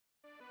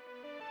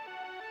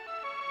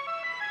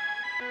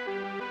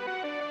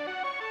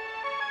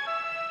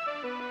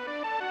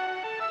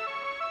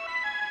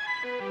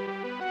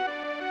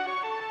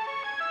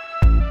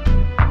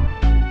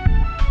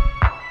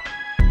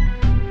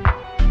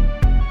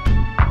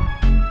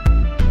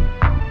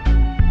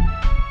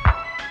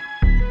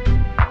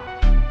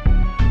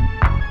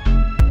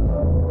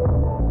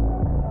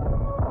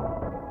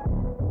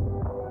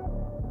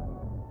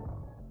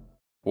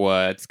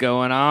What's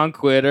going on,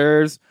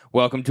 quitters?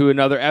 Welcome to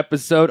another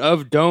episode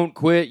of Don't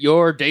Quit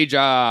Your Day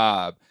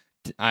Job.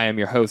 I am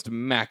your host,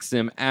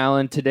 Maxim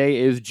Allen. Today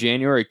is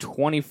January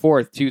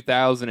 24th,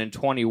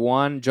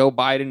 2021. Joe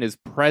Biden is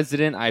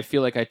president. I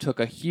feel like I took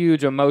a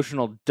huge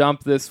emotional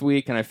dump this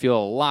week, and I feel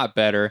a lot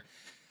better.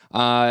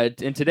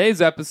 In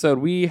today's episode,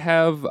 we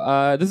have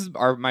this is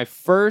my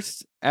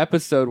first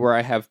episode where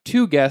I have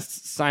two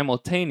guests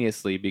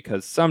simultaneously,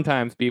 because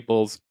sometimes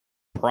people's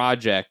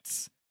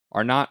projects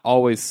are not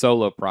always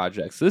solo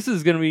projects. So this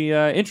is going to be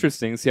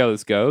interesting to see how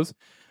this goes.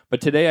 But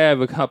today I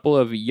have a couple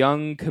of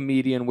young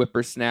comedian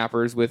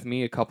whippersnappers with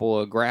me, a couple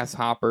of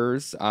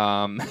grasshoppers.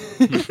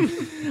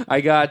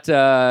 I got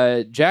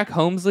Jack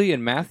Holmesley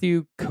and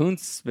Matthew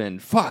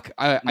Kuntzman. Fuck,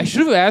 I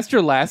should have asked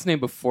your last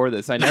name before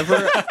this. I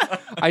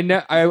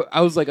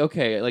was like,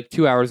 okay, like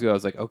 2 hours ago, I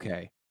was like,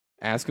 okay,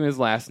 ask him his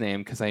last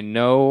name, because I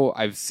know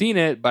I've seen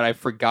it, but I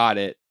forgot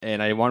it,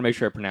 and I want to make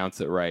sure I pronounce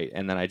it right.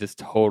 And then I just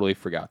totally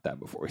forgot that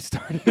before we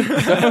started.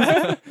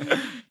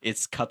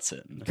 It's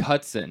Cutson.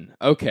 Cutson.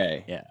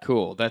 Okay. Yeah.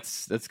 Cool.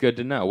 That's good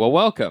to know. Well,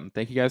 welcome.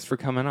 Thank you guys for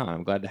coming on.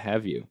 I'm glad to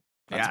have you.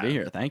 Glad to be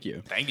here. Thank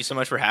you. Thank you so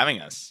much for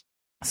having us.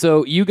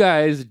 So you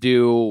guys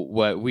do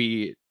what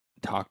we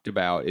talked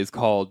about is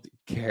called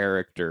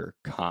character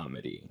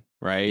comedy,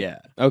 right? Yeah.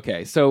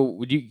 Okay. So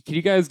can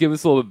you guys give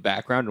us a little bit of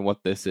background on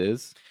what this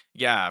is?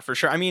 Yeah, for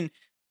sure. I mean,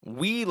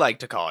 we like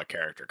to call it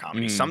character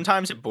comedy.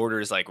 Sometimes it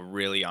borders like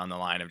really on the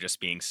line of just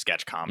being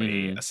sketch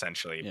comedy,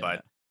 essentially. Yeah.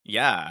 But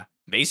yeah,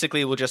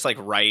 basically we'll just like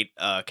write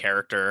a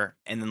character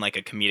and then like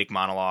a comedic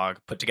monologue,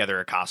 put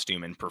together a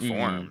costume and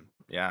perform.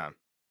 Yeah.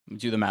 We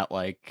do them at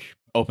like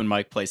open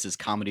mic places,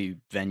 comedy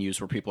venues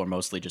where people are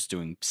mostly just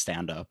doing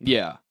stand up.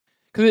 Yeah.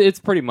 Because it's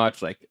pretty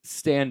much like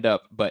stand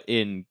up, but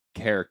in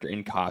character,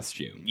 in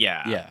costume.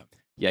 Yeah. Yeah.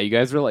 Yeah, you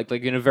guys are like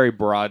in a very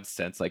broad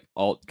sense, like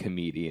alt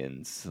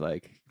comedians.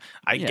 Like,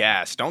 I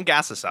guess. Don't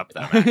gas us up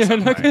though.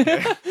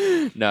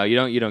 No,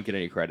 you don't get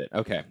any credit.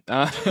 Okay.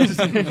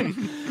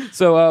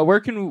 So where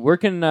can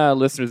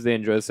listeners, they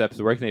enjoy this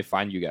episode, where can they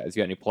find you guys?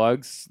 You got any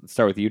plugs? Let's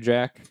start with you,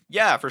 Jack.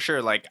 Yeah, for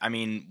sure. Like, I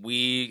mean,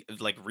 we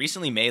like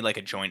recently made like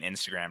a joint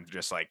Instagram to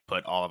just like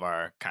put all of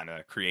our kind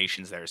of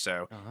creations there.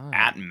 So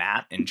at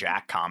Matt and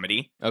Jack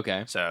Comedy.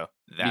 Okay. So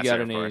that's you got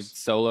it, of any course.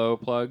 solo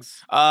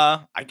plugs?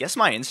 I guess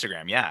my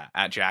Instagram, yeah,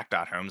 at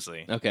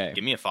jack.holmesley. Okay.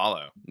 Give me a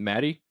follow.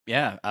 Maddie?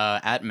 Yeah.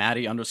 At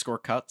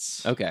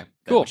Maddie_Cuts. Okay.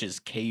 Cool. Which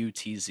is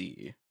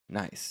KUTZ.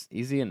 Nice.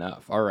 Easy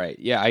enough. All right.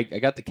 Yeah, I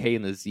got the K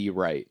and the Z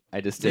right. I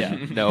just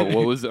didn't know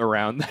what was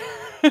around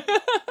there.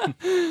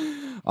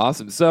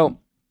 Awesome. So,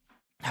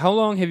 how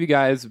long have you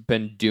guys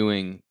been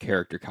doing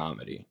character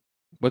comedy?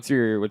 What's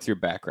your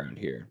background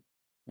here?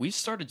 We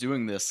started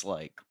doing this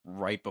like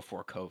right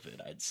before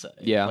COVID, I'd say.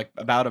 Yeah. Like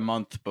about a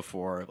month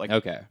before, like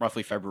Okay.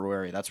 roughly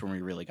February. That's when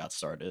we really got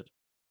started.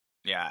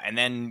 Yeah, and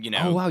then,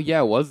 Oh, wow.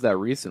 Yeah, it was that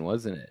recent,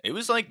 wasn't it? it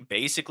was like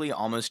basically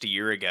almost a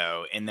year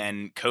ago, and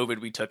then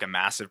COVID, we took a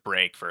massive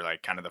break for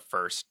like kind of the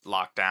first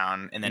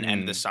lockdown, and then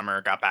end of the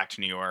summer, got back to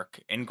New York,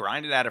 and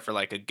grinded at it for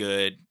like a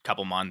good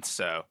couple months.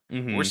 So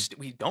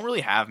we don't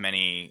really have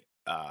many,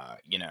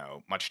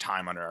 much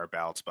time under our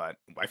belts, but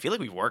I feel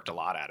like we've worked a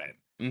lot at it.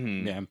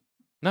 Yeah.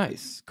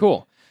 Nice.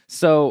 Cool.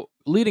 So,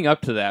 leading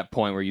up to that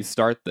point where you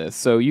start this,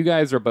 so you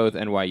guys are both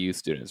NYU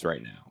students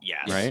right now.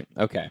 Yes. Right?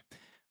 Okay.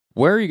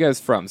 Where are you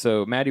guys from?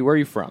 So, Maddie, where are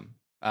you from?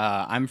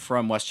 I'm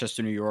from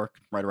Westchester, New York,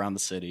 right around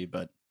the city,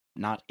 but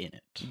not in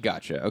it.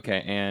 Gotcha.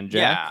 Okay. And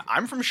Jack? Yeah,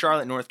 I'm from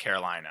Charlotte, North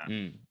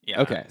Carolina.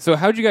 Yeah. Okay. So,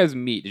 how'd you guys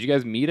meet? Did you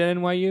guys meet at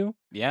NYU?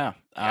 Yeah.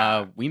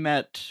 Yeah. We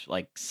met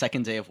like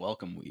second day of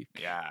welcome week.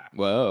 Yeah.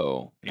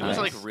 Whoa. It was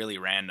like really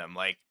random.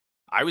 Like,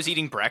 I was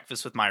eating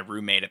breakfast with my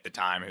roommate at the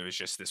time, who was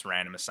just this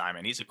random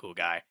assignment. He's a cool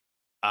guy.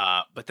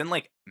 But then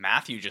like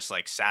Matthew just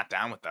like sat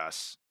down with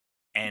us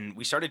and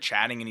we started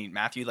chatting, and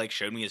Matthew like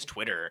showed me his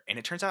Twitter, and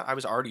it turns out I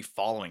was already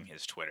following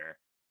his Twitter.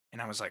 And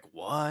I was like,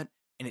 what?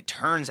 And it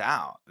turns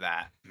out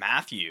that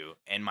Matthew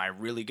and my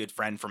really good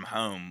friend from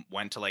home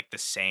went to like the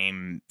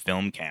same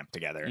film camp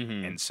together.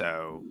 And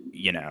so,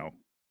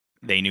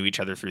 they knew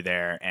each other through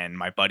there. And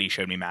my buddy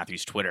showed me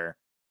Matthew's Twitter,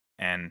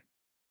 and,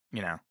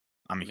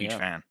 I'm a huge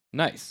fan.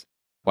 Nice.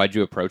 Why'd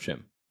you approach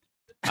him?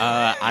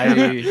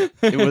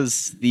 It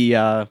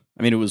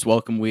was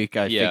welcome week.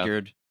 I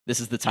figured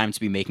this is the time to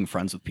be making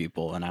friends with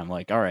people. And I'm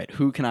like, all right,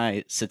 who can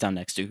I sit down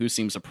next to? Who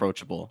seems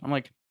approachable? I'm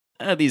like,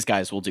 these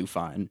guys will do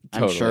fine.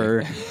 Totally. I'm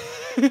sure.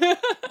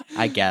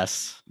 I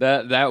guess.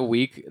 That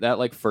week, that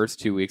like first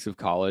 2 weeks of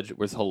college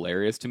was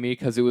hilarious to me,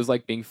 because it was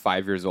like being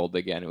 5 years old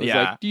again. It was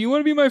like, do you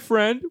want to be my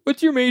friend?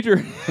 What's your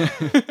major?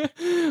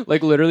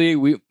 Like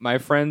literally, my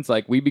friends,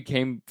 like we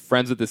became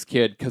friends with this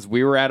kid because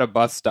we were at a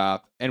bus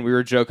stop and we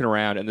were joking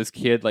around, and this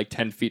kid like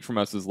 10 feet from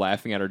us was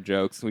laughing at our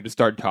jokes, and we just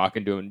started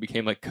talking to him and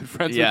became like good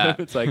friends with him.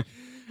 It's like,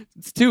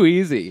 it's too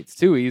easy. It's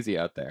too easy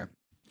out there.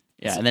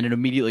 Yeah, and then it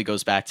immediately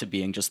goes back to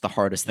being just the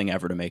hardest thing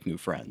ever to make new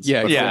friends.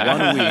 Yeah, but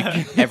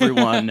yeah. for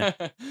 1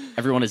 week,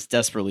 everyone is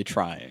desperately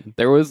trying.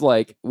 There was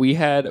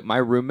my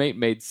roommate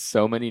made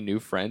so many new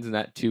friends in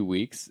that 2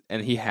 weeks,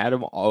 and he had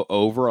them all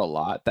over a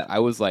lot that I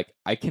was like,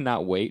 I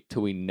cannot wait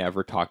till we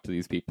never talk to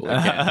these people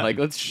again. Like,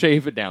 let's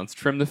shave it down,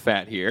 trim the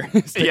fat here.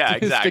 Stick to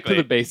exactly.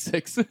 the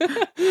basics.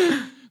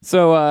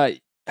 So,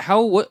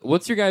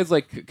 what's your guys'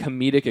 like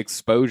comedic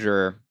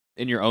exposure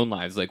in your own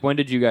lives? Like, when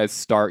did you guys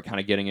start kind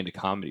of getting into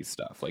comedy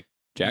stuff? Like,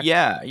 Jack?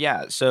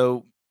 Yeah.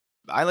 So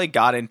I like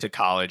got into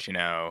college,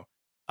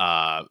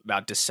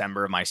 about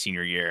December of my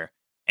senior year.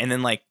 And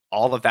then like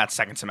all of that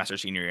second semester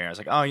senior year, I was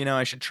like, oh,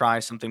 I should try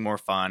something more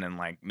fun and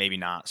like maybe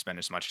not spend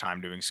as much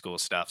time doing school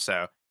stuff.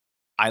 So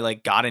I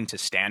like got into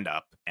stand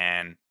up,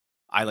 and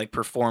I like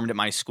performed at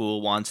my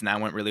school once, and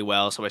that went really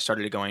well. So I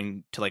started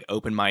going to like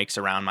open mics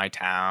around my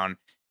town.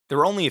 There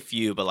were only a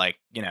few, but like,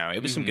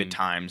 it was some good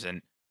times.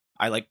 And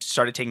I like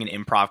started taking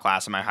an improv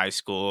class in my high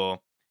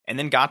school, and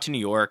then got to New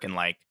York and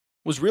like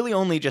was really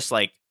only just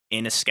like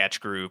in a sketch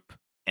group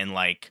and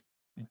like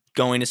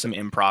going to some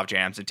improv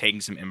jams and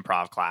taking some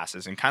improv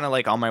classes, and kind of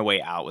like on my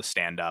way out with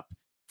stand up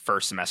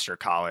first semester of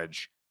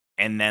college.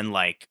 And then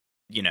like,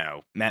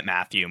 met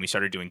Matthew, and we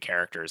started doing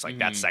characters like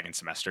that second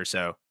semester.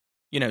 So,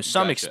 some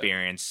Gotcha.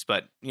 experience,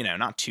 but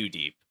not too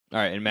deep. All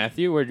right. And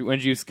Matthew, when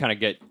did you kind of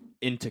get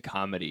into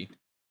comedy?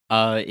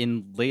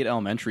 In late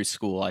elementary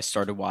school, I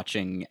started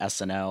watching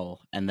SNL,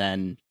 and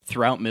then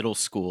throughout middle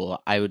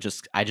school, I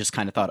just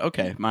kind of thought,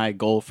 okay, my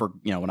goal for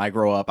when I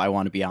grow up, I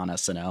want to be on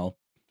SNL.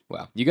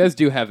 Wow, you guys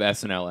do have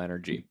SNL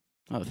energy.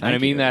 Oh, thank And I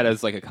mean you. that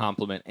as like a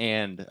compliment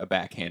and a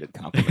backhanded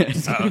compliment.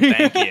 Oh,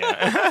 thank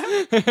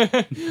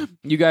you.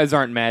 You guys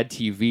aren't Mad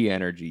TV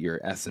energy, you're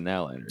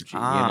SNL energy.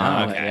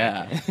 Okay.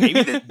 Yeah.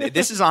 Maybe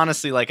this is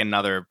honestly like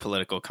another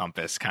political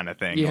compass kind of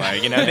thing. Yeah.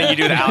 Like, that you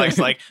do to Alex,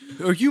 like,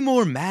 are you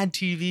more Mad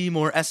TV,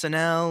 more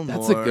SNL?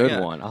 That's more, a good yeah.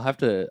 one. I'll have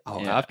to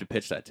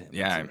pitch that to him.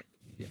 Yeah.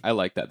 I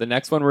like that. The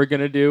next one we're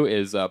gonna do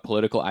is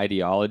political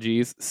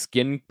ideologies,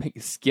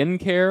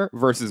 skincare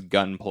versus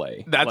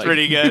gunplay. That's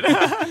pretty good.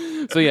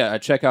 So yeah,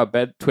 check out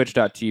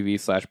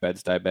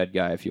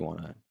twitch.tv/bedstybedguy if you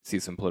want to see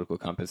some political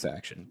compass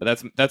action.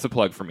 But that's a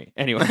plug for me.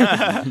 Anyway,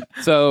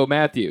 so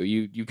Matthew,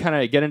 you kind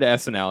of get into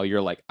SNL.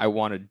 You're like, I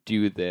want to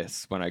do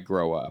this when I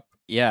grow up.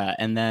 Yeah,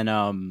 and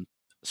then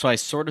so I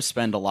sort of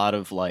spend a lot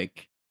of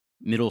like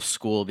middle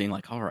school being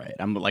like, all right,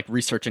 I'm like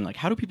researching like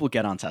how do people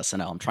get onto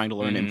SNL? I'm trying to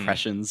learn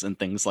impressions and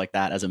things like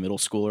that as a middle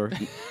schooler.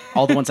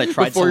 All the ones I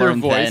tried Before to learn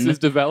your voice then is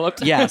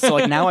developed. Yeah, so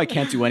like now I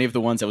can't do any of the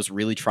ones I was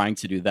really trying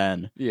to do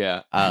then.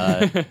 Yeah.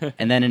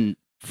 And then in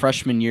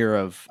freshman year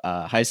of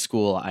high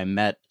school, I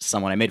made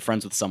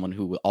friends with someone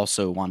who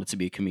also wanted to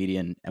be a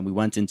comedian, and we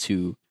went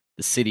into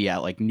the city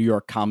at like New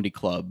York Comedy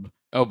Club.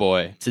 Oh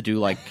boy. To do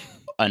like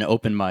an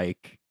open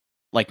mic,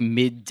 like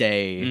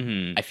midday.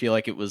 Mm-hmm. I feel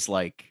like it was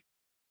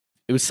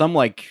some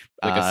like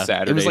a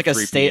Saturday. It was like a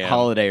 3 state p.m.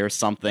 holiday or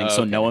something,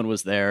 so no one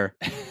was there.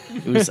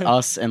 It was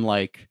us and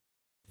like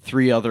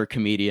 3 other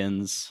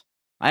comedians.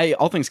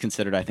 All things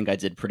considered, I think I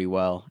did pretty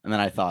well. And then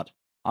I thought,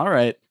 all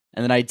right.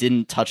 And then I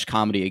didn't touch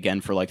comedy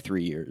again for like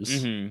 3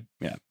 years.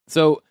 Mm-hmm. Yeah.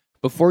 So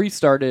before you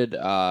started,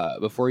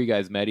 before you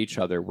guys met each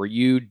other, were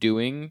you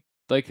doing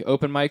like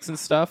open mics and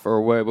stuff,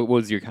 or what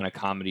was your kind of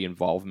comedy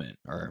involvement?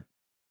 Or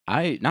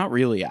Not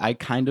really. I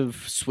kind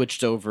of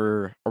switched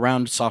over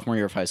around sophomore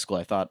year of high school.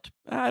 I thought,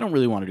 I don't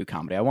really want to do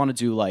comedy. I want to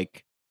do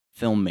like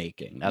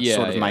filmmaking. That's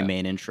sort of my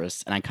main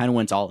interest. And I kind of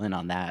went all in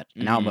on that.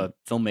 And now I'm a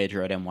film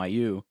major at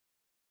NYU.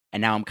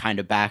 And now I'm kind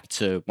of back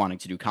to wanting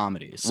to do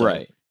comedy. So.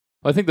 Right.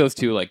 Well, I think those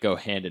two like go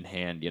hand in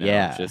hand,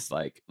 Yeah. Just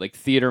like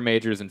theater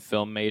majors and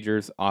film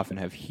majors often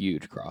have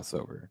huge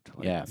crossover to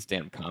like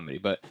stand-up comedy.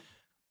 But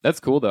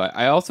that's cool though.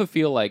 I also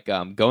feel like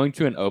going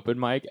to an open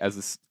mic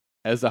as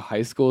a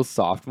high school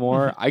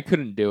sophomore, I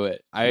couldn't do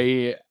it.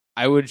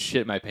 I would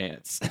shit my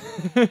pants.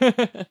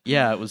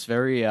 Yeah, it was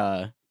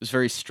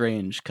very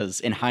strange because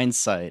in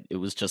hindsight, it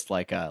was just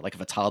like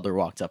if a toddler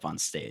walked up on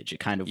stage, it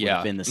kind of would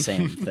have been the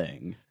same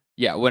thing.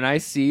 Yeah, when I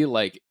see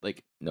like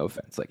no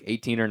offense, like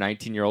 18 or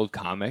 19-year-old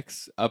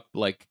comics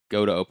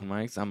go to open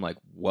mics, I'm like,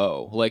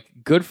 whoa, like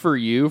good for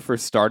you for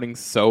starting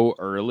so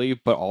early,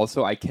 but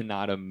also I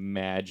cannot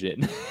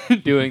imagine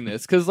doing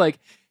this because like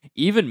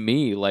even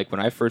me, like when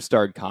I first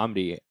started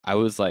comedy, I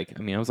was like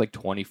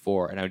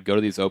 24, and I would go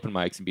to these open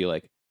mics and be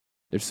like,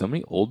 there's so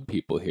many old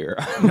people here.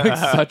 I'm like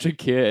such a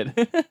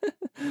kid.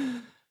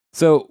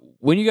 So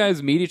when you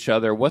guys meet each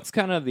other, what's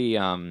kind of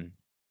the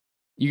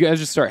you guys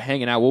just start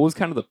hanging out? What was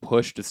kind of the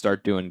push to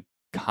start doing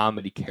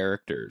comedy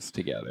characters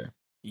together?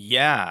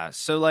 Yeah,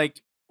 so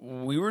like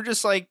we were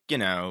just like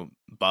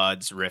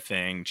buds,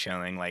 riffing,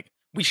 chilling. Like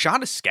we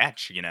shot a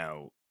sketch,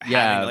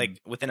 having, like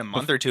within a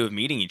month or two of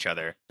meeting each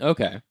other.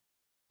 Okay.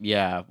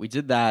 Yeah, we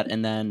did that,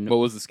 and then What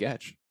was the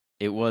sketch?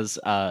 it was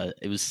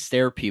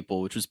Stare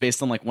People, which was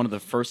based on like one of the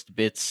first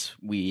bits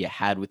we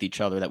had with each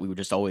other that we would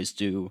just always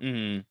do,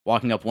 Mm-hmm.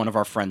 walking up one of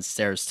our friends'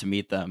 stairs to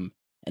meet them,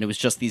 and it was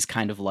just these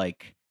kind of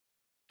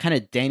kind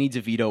of Danny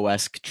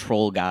DeVito-esque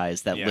troll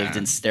guys that lived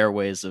in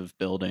stairways of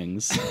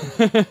buildings.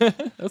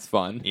 That's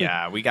fun.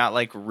 Yeah, we got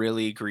like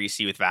really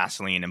greasy with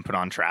Vaseline and put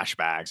on trash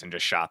bags and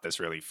just shot this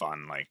really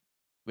fun like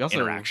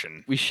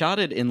interaction. We shot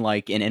it in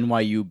like an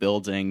NYU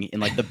building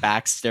in like the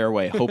back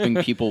stairway, hoping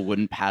people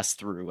wouldn't pass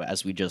through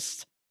as we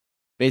just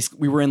basically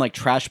we were in like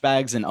trash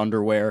bags and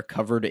underwear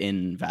covered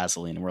in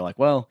Vaseline, and we're like,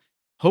 well,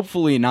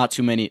 hopefully not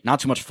too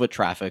much foot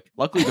traffic.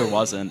 Luckily there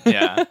wasn't.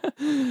 Yeah.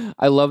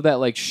 I love that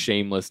like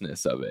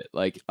shamelessness of it.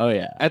 Like, oh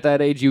yeah. At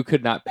that age you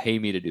could not pay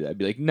me to do that. I'd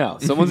be like, no,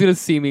 someone's going to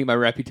see me, my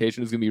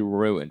reputation is going to be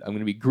ruined. I'm going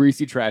to be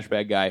greasy trash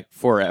bag guy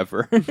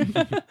forever.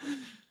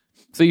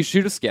 So you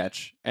shoot a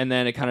sketch and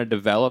then it kind of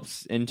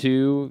develops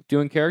into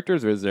doing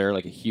characters, or is there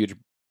like a huge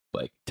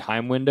like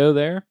time window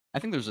there? I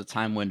think there's a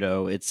time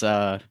window. It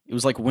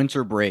was like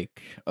winter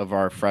break of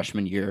our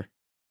freshman year.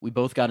 We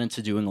both got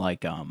into doing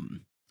like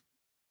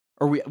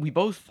or we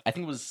both, I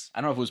think it was,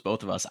 I don't know if it was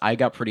both of us. I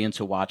got pretty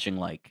into watching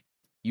like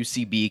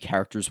UCB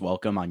Characters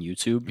Welcome on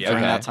YouTube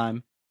during that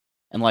time.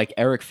 And like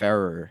Eric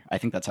Ferrer, I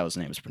think that's how his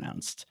name is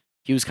pronounced.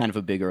 He was kind of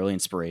a big early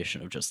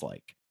inspiration of just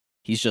like,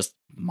 he's just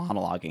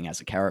monologuing as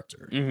a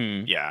character.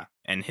 Mm-hmm. Yeah.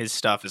 And his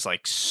stuff is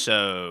like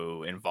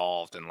so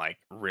involved and like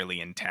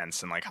really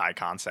intense and like high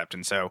concept.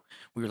 And so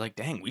we were like,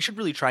 dang, we should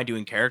really try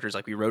doing characters.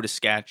 Like we wrote a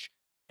sketch.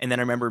 And then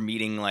I remember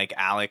meeting like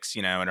Alex,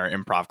 you know, in our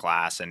improv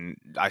class, and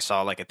I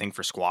saw like a thing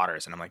for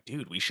squatters, and I'm like,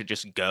 dude, we should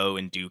just go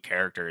and do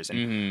characters.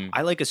 And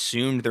I like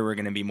assumed there were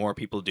going to be more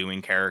people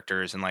doing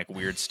characters and like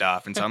weird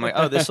stuff. And so I'm like,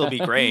 oh, this will be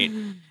great.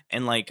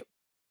 And like,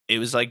 it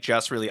was like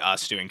just really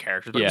us doing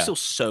characters, but it was still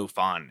so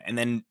fun. And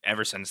then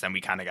ever since then,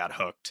 we kind of got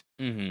hooked.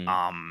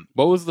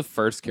 What was the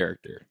first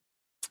character?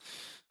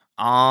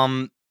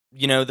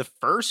 You know, the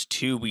first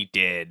two we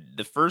did,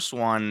 the first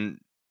one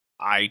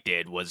I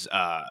did was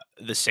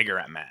the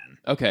Cigarette Man.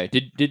 Okay.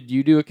 Did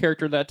you do a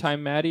character that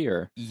time, Maddie,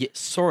 or? Yeah,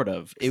 sort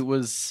of. It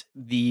was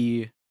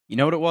you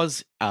know what it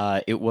was?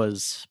 It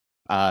was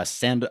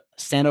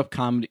stand-up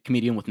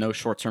comedian with no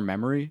short-term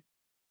memory.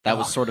 That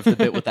was sort of the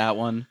bit with that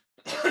one.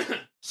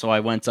 So I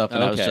went up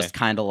and I was just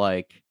kind of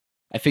like,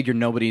 I figured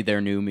nobody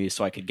there knew me,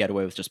 so I could get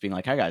away with just being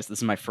like, hi guys, this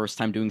is my first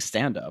time doing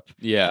stand-up.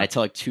 Yeah. And I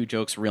tell like 2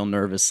 jokes real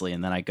nervously,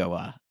 and then I go,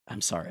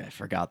 I'm sorry, I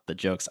forgot the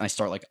jokes. And I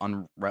start like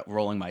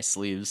unrolling my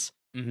sleeves.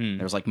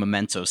 There's like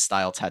Memento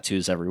style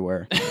tattoos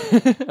everywhere.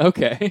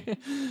 Okay.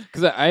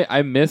 Because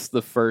I missed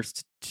the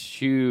first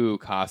 2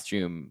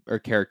 costume or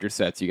character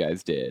sets you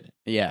guys did.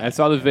 Yeah. I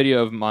saw the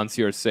video of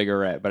Monsieur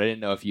Cigarette, but I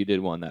didn't know if you did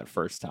one that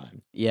first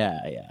time. Yeah.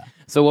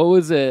 So what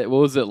was it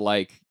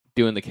like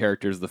doing the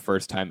characters the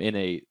first time in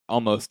a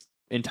almost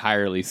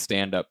entirely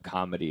stand-up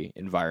comedy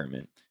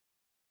environment?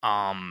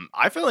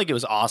 I feel like it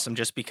was awesome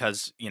just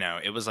because, you know,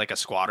 it was like a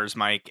squatter's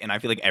mic, and I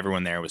feel like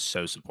everyone there was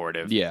so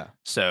supportive. Yeah.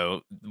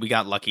 So we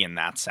got lucky in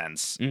that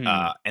sense.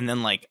 And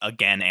then like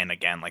again and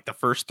again, like the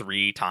first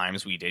 3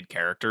 times we did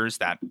characters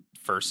that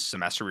first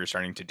semester we were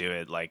starting to do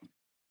it, like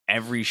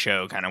every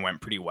show kind of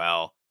went pretty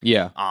well.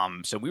 Yeah.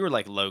 So we were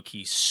like low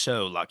key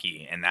so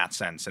lucky in that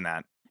sense, in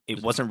that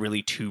it wasn't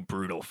really too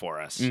brutal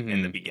for us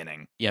in the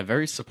beginning. Yeah,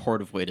 very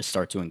supportive way to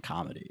start doing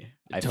comedy.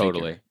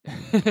 Totally.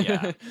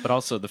 Yeah. But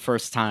also the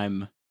first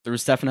time there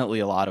was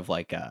definitely a lot of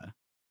like a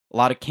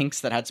lot of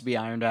kinks that had to be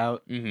ironed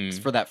out.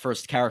 For that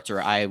first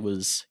character, I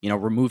was, you know,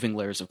 removing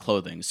layers of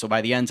clothing. So by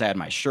the end, I had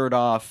my shirt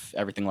off,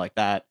 everything like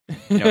that.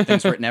 You know,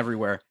 things written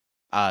everywhere.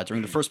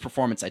 During the first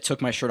performance, I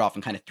took my shirt off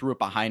and kind of threw it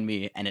behind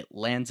me, and it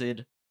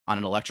landed on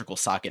an electrical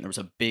socket, and there was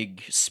a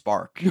big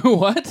spark.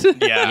 What?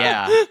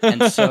 Yeah.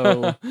 And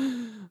so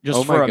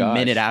just for a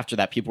minute after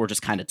that, people were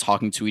just kind of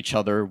talking to each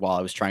other while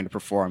I was trying to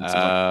perform.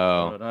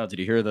 So like, did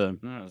you hear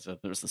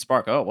there's the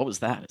spark? Oh, what was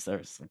that? Is there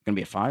going to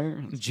be a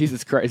fire?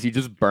 Jesus Christ, you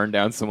just burned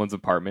down someone's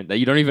apartment that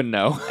you don't even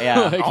know.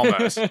 Yeah,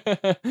 almost.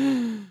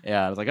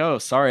 Yeah, I was like, oh,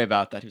 sorry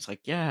about that. He was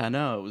like, yeah,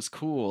 no, it was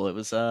cool. It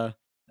was, that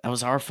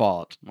was our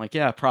fault. I'm like,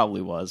 yeah, it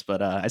probably was,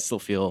 but I still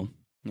feel,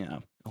 you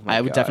know,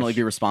 I would definitely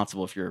be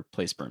responsible if your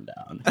place burned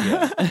down.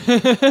 Yeah.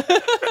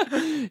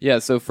 Yeah,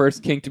 so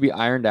first kink to be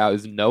ironed out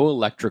is no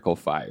electrical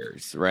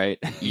fires, right?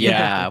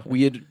 Yeah,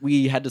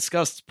 we had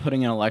discussed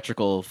putting an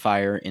electrical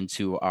fire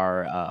into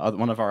our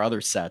one of our other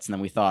sets, and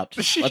then we thought,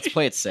 let's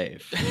play it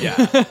safe.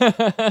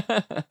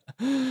 Yeah.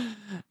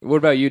 What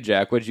about you,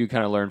 Jack? What did you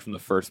kind of learn from the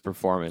first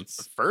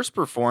performance? First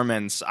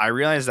performance, I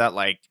realized that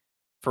like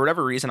for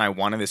whatever reason, I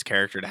wanted this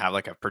character to have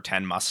like a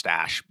pretend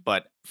mustache,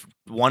 but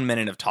 1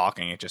 minute of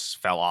talking, it just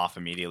fell off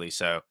immediately.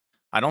 So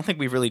I don't think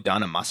we've really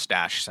done a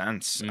mustache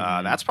since.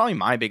 That's probably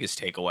my biggest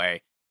takeaway.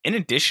 In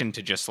addition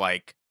to just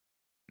like,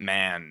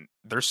 man,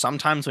 there's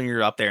sometimes when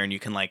you're up there and you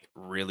can like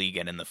really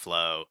get in the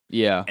flow.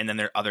 Yeah. And then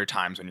there are other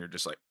times when you're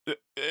just like,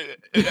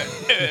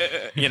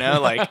 you know,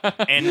 like,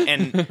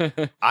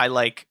 and I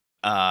like,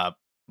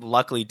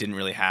 luckily didn't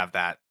really have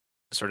that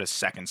sort of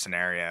second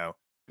scenario.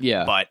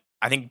 Yeah. But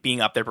I think being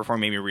up there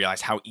performing made me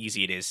realize how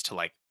easy it is to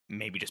like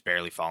maybe just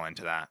barely fall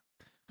into that.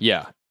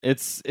 Yeah,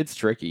 it's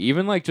tricky.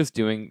 Even like just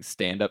doing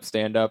stand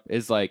up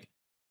is like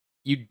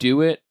you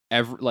do it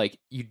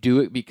you do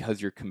it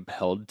because you're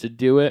compelled to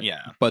do it.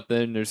 Yeah. But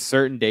then there's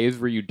certain days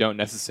where you don't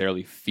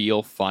necessarily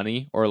feel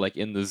funny or like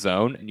in the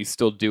zone, and you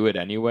still do it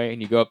anyway.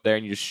 And you go up there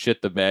and you just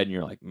shit the bed, and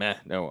you're like, meh,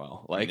 no,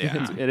 well, like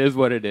it is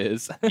what it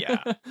is.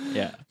 Yeah.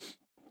 Yeah.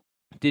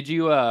 Did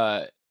you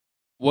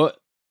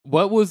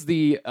what was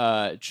the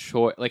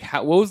choice, like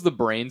what was the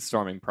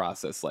brainstorming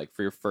process like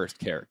for your first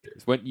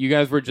characters? When you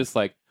guys were just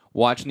like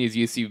watching these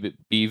UCB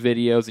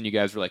videos and you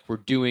guys were like, we're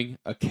doing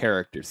a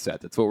character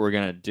set, that's what we're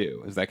gonna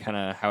do. Is that kind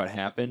of how it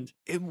happened?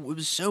 It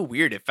was so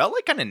weird. It felt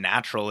like kind of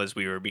natural as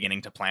we were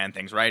beginning to plan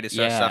things, right? As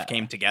stuff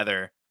came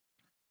together.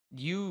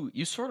 You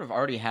sort of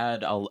already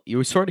had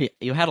you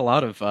had a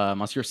lot of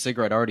Monsieur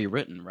Cigarette already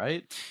written,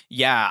 right?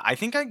 Yeah, I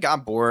think I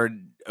got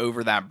bored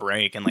over that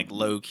break and like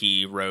low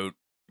key wrote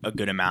a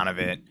good amount of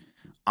it.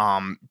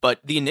 But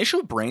the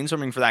initial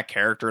brainstorming for that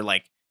character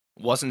like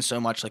wasn't so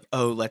much like,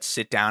 oh, let's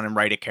sit down and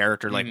write a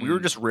character. Like we were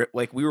just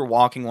we were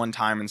walking one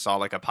time and saw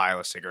like a pile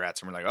of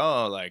cigarettes and we're like,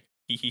 oh, like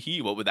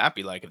hee, what would that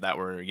be like if that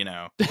were,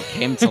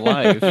 came to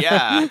life?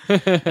 Yeah.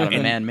 And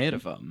a man made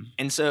of them.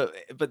 And so,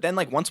 but then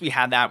like once we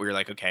had that, we were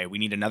like, okay, we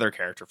need another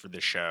character for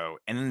this show.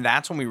 And then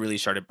that's when we really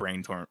started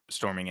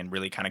brainstorming and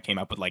really kind of came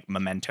up with like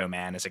Memento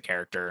Man as a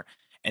character.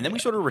 And then we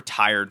sort of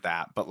retired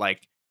that, but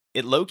like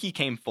it low-key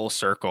came full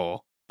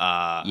circle.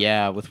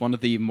 With one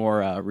of the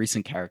more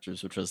recent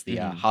characters, which was the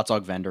hot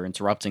dog vendor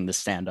interrupting the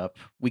stand-up.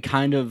 We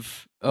kind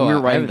of we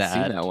were writing I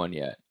haven't seen that one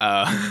yet.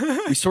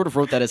 We sort of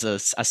wrote that as a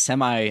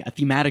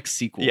thematic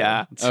sequel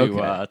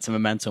to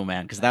Memento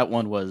Man, because that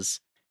one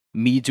was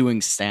me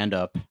doing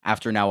stand-up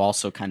after now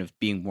also kind of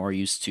being more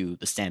used to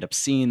the stand-up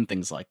scene,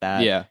 things like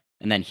that. Yeah.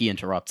 And then he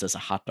interrupts as a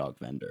hot dog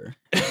vendor.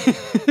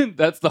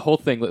 That's the whole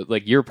thing.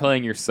 Like you're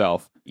playing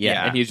yourself.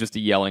 Yeah. And he's just a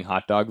yelling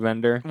hot dog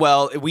vendor.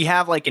 Well, we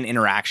have like an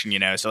interaction,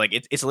 so like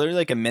it's literally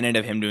like a minute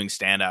of him doing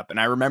stand up. And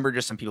I remember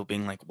just some people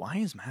being like, why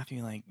is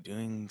Matthew like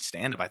doing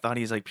stand up? I thought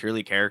he's like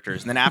purely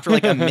characters. And then after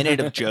like a minute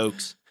of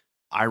jokes,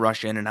 I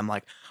rush in and I'm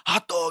like,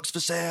 hot dogs for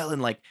sale.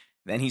 And like,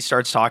 then he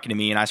starts talking to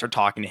me and I start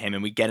talking to him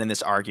and we get in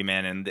this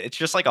argument and it's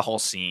just like a whole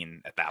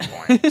scene at that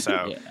point.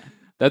 So yeah.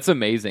 That's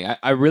amazing.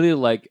 I really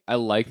like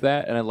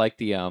that, and I like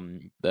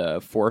the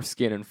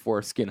foreskin and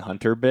foreskin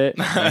hunter bit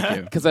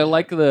because I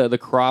like the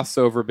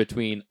crossover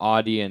between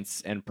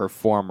audience and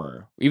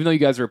performer. Even though you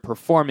guys are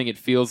performing, it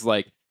feels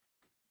like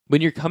when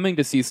you're coming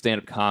to see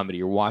stand-up comedy,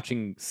 you're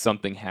watching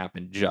something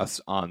happen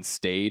just on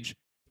stage.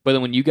 But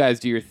then when you guys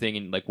do your thing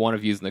and like one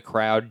of you's in the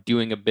crowd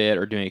doing a bit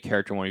or doing a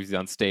character, one of you's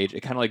on stage,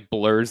 it kind of like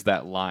blurs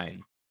that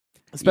line.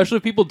 Especially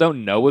if people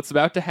don't know what's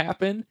about to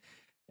happen.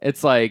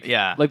 It's like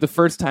like the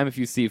first time if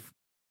you see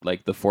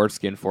like the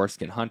foreskin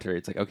hunter,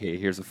 it's like, okay,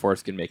 here's a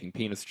foreskin making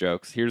penis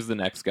jokes. Here's the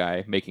next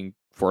guy making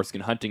foreskin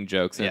hunting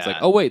jokes. And it's like,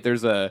 oh wait,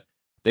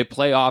 they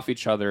play off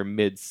each other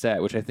mid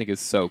set, which I think is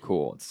so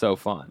cool. It's so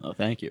fun. Oh,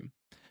 thank you.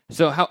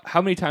 So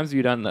how many times have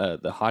you done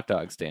the hot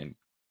dog stand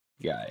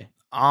guy?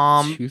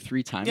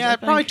 2-3 times. Yeah,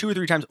 probably 2 or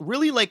 3 times.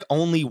 Really like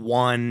only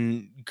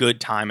one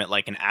good time at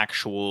like an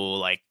actual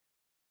like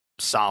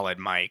solid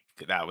mic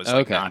that was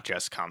like not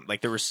just like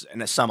there was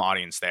some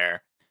audience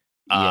there.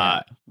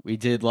 We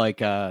did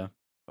like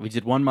we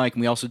did one mic,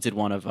 and we also did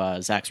one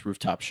of Zach's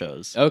rooftop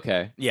shows.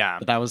 Okay, yeah,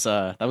 but that was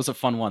a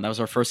fun one. That was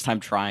our first time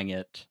trying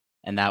it,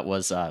 and that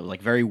was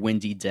like very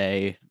windy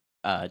day.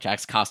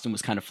 Jack's costume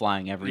was kind of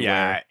flying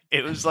everywhere. Yeah,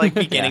 it was like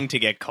beginning to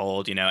get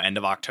cold. End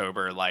of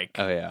October. Like,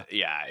 oh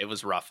yeah, it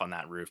was rough on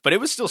that roof, but it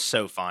was still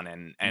so fun,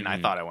 and I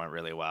thought it went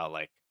really well.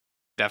 Like,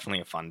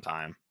 definitely a fun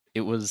time.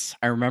 It was.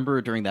 I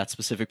remember during that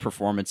specific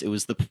performance, it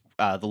was the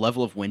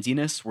level of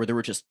windiness where there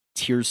were just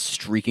tears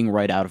streaking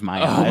right out of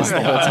my eyes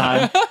the whole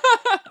time.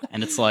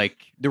 And it's like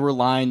there were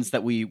lines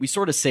that we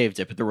sort of saved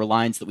it, but there were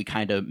lines that we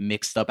kind of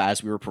mixed up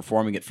as we were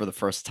performing it for the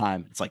first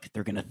time. It's like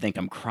they're gonna think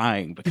I'm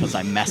crying because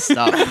I messed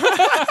up.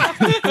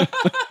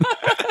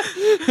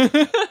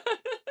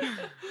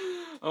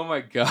 Oh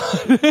my god,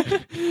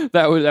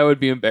 that would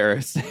be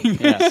embarrassing.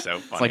 Yeah, so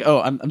funny. It's like,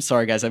 oh, I'm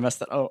sorry, guys, I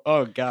messed up.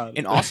 Oh god.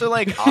 And also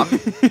like.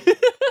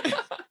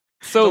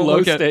 So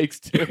low stakes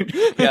too.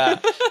 Yeah.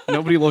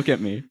 Nobody look at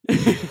me.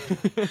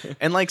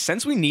 And like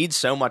since we need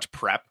so much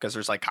prep because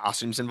there's like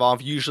costumes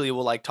involved, usually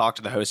we'll like talk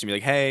to the host and be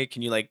like, hey,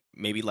 can you like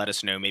maybe let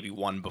us know maybe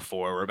one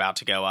before we're about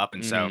to go up?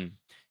 And so,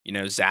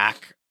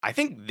 Zach, I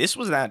think this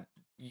was that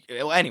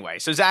anyway.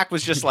 So Zach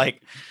was just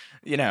like,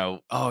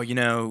 y'all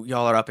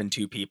are up in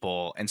 2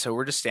 people. And so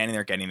we're just standing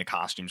there getting the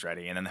costumes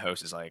ready. And then the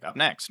host is like, up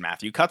next,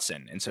 Matthew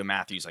Cutson. And so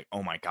Matthew's like,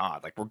 oh my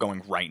God, like we're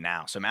going right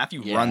now. So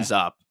Matthew runs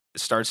up,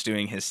 starts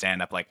doing his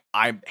stand-up. Like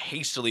I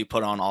hastily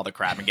put on all the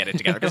crap and get it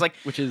together because like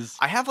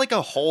I have like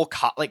a whole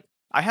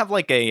I have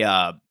like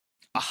a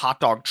hot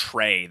dog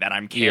tray that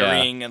I'm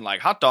carrying and like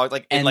hot dog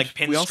and like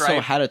pinstripe. We also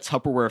had a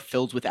Tupperware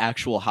filled with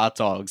actual hot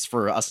dogs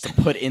for us to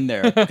put in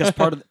there because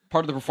part of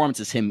the performance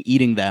is him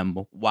eating them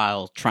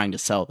while trying to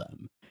sell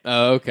them.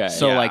 Oh, okay.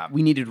 So like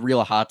we needed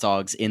real hot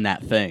dogs in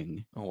that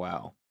thing. Oh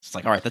wow. It's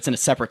like, all right, that's in a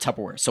separate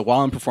Tupperware. So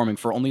while I'm performing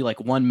for only like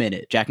 1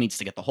 minute, Jack needs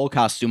to get the whole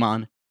costume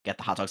on, get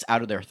the hot dogs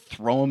out of there,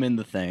 throw them in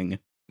the thing,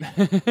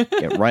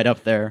 get right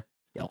up there.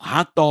 Yo,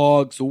 hot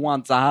dogs. Who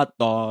wants a hot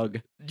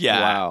dog? Yeah.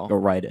 Wow. Go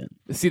right in.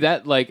 See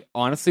that, like,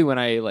 honestly, when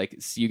I like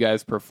see you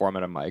guys perform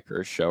at a mic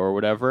or a show or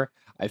whatever,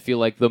 I feel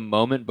like the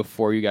moment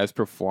before you guys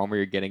perform where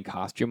you're getting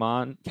costumes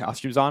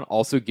on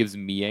also gives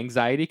me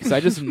anxiety because I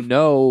just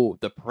know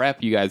the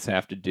prep you guys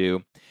have to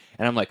do.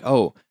 And I'm like,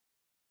 oh,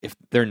 if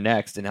they're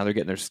next and now they're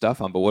getting their stuff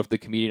on, but what if the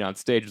comedian on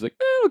stage is like,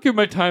 I'll give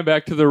my time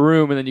back to the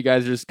room, and then you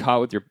guys are just caught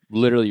with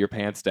literally your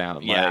pants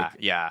down. Yeah, Like,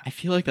 yeah. I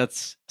feel like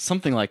that's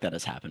something like that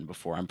has happened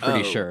before. I'm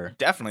pretty sure.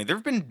 Definitely. There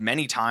have been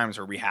many times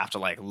where we have to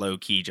like low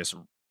key just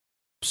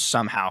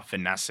somehow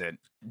finesse it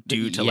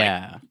due to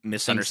like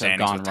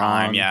misunderstandings gone with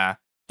time. wrong. Yeah.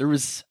 There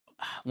was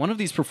one of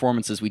these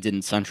performances we did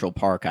in Central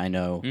Park, I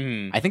know.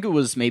 mhm. I think it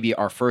was maybe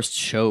our first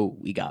show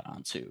we got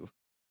onto.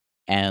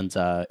 And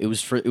it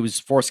was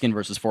Foreskin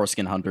versus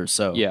Foreskin Hunter.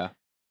 So Yeah.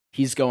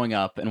 he's going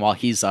up, and while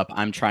he's up,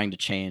 I'm trying to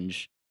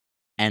change.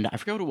 And I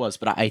forget what it was,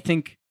 but I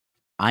think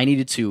I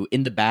needed to,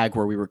 in the bag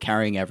where we were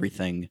carrying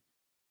everything,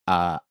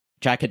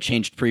 Jack had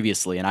changed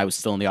previously, and I was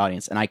still in the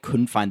audience, and I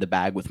couldn't find the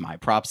bag with my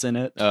props in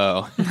it.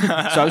 Oh.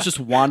 So I was just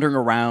wandering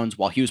around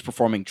while he was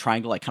performing,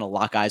 trying to like kind of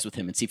lock eyes with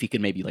him and see if he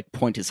could maybe like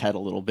point his head a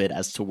little bit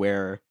as to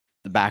where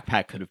the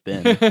backpack could have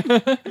been.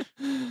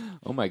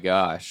 Oh my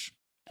gosh.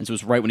 And so it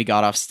was right when he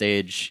got off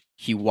stage,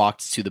 he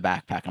walked to the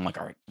backpack. I'm like,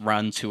 all right,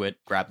 run to it,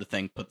 grab the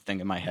thing, put the thing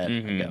in my head,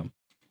 and go.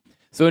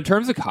 So in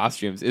terms of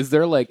costumes, is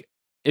there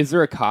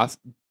a cost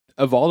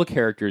of all the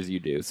characters you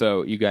do?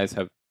 So you guys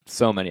have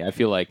so many. I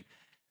feel like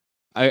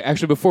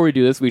before we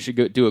do this, we should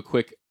go do a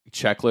quick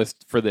checklist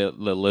for the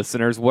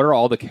listeners. What are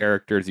all the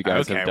characters you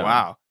guys have done?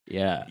 Wow.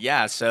 Yeah.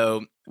 Yeah.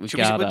 So we should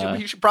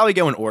probably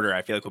go in order.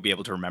 I feel like we'll be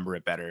able to remember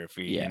it better if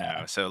we, you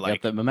know. So We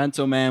like got the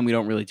Memento Man. We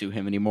don't really do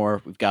him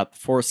anymore. We've got the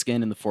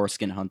Foreskin and the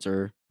Foreskin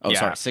Hunter. Oh, Yeah.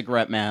 sorry,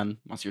 Cigarette Man.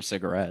 Monsieur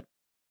Cigarette.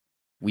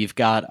 We've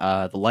got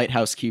the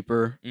Lighthouse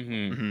Keeper. Mm-hmm.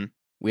 mhm.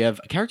 We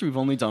have a character we've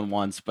only done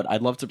once, but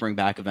I'd love to bring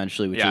back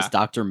eventually, which Yeah. is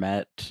Dr.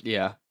 Met,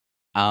 Yeah.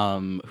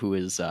 who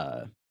is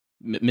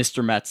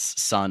Mr. Met's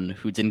son,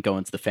 who didn't go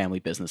into the family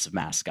business of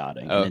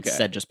mascotting and Okay.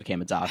 instead just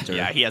became a doctor.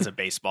 Yeah, he has a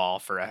baseball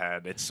for a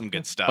head. It's some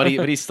good stuff.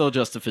 but he's still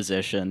just a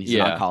physician. He's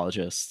Yeah. an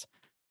oncologist.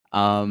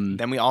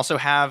 Then we also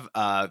have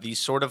these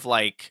sort of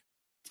like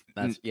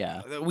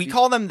we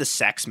call them the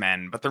sex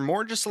men, but they're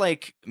more just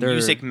like They're-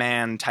 music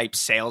man type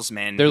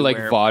salesmen. They're who like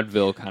wear-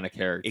 vaudeville kind of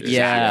characters.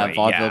 Yeah, Exactly,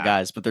 vaudeville yeah.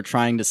 guys, but they're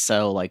trying to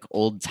sell like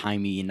old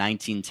timey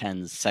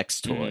 1910s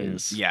sex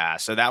toys. Yeah,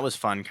 so that was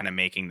fun, kind of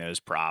making those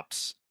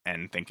props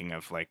and thinking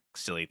of like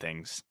silly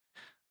things.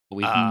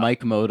 We have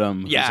Mike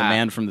Modem, who's a yeah.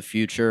 man from the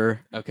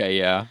future. Okay,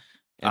 yeah.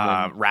 And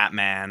then- Rat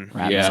Man,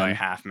 Rat who's Man. like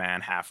half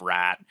man, half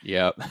rat.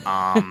 yep.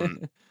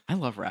 I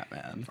love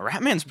Ratman.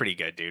 Rat Man's pretty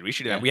good, dude. We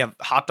should. Yeah. We have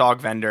hot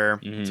dog vendor.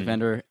 Mhm. It's a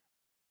vendor.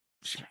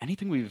 Is there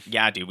anything we've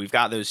Yeah, dude. We've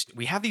got those.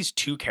 We have these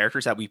two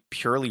characters that we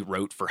purely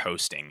wrote for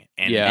hosting,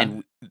 and Yeah.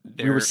 and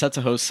we were set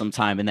to host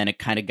sometime, and then it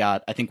kind of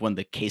got, I think when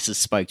the cases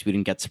spiked, we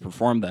didn't get to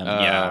perform them.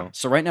 Yeah.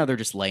 So right now they're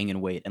just laying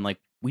in wait, and like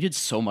we did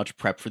so much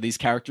prep for these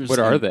characters. What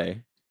are and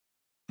they?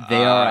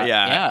 They are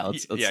yeah.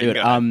 Let's Yeah, do it.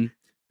 go ahead.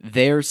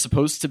 They're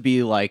supposed to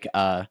be like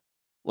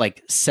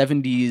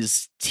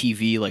 70s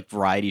TV like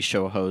variety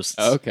show hosts.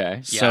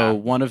 Okay. So Yeah.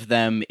 one of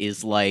them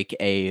is like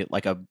a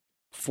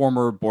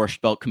former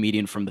Borscht Belt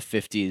comedian from the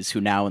 50s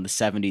who now in the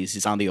 70s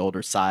he's on the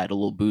older side, a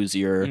little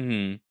boozier.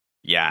 Mhm.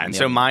 Yeah, And and the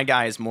so other- my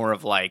guy is more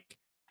of like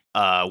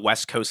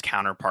West Coast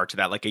counterpart to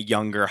that, like a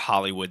younger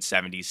Hollywood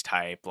 70s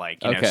type,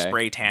 like, you know, Okay.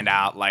 spray tanned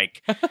out,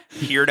 like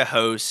here to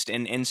host.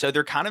 And so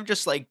they're kind of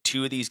just like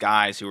two of these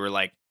guys who are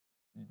like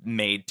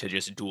made to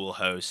just dual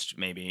host,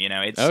 maybe. You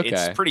know, it's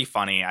Okay. pretty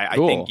funny. I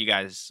Cool. think you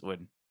guys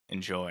would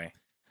enjoy.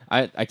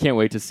 I can't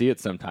wait to see it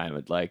sometime.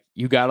 It's like,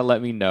 you got to let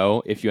me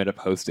know if you end up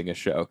hosting a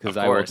show because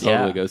Of I will course,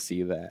 totally yeah. go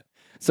see that.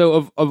 So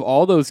of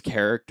all those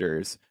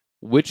characters,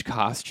 which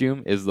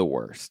costume is the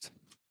worst?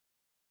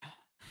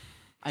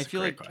 I That's a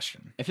feel great like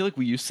question.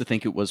 we used to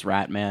think it was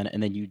Ratman,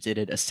 and then you did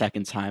it a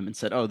second time and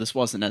said, "Oh, this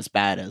wasn't as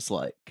bad as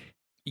like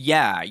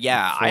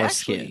Yeah.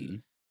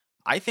 Foreskin."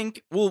 I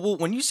think, well,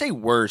 when you say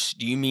worse,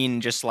 do you mean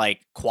just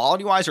like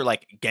quality wise or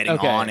like getting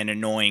Okay. on and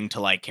annoying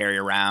to like carry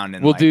around?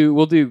 And We'll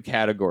like, do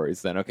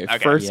categories then. Okay. Okay.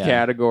 First Yeah.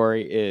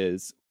 category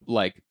is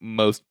like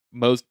most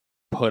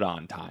put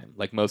on time,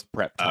 like most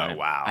prep time. Oh,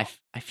 wow.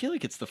 I feel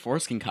like it's the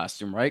Foreskin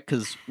costume, right?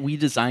 Because we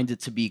designed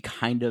it to be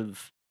kind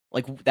of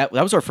like that.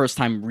 That was our first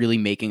time really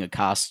making a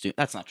costume.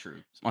 That's not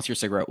true. Monsieur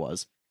Cigarette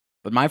was,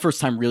 but my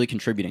first time really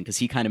contributing because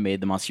he kind of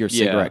made the Monsieur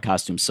Yeah. Cigarette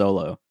costume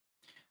solo.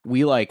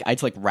 I had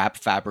to like wrap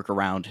fabric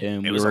around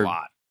him. It we was were a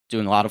lot.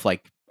 doing a lot of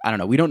like, I don't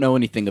know. We don't know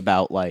anything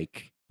about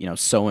like, you know,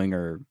 sewing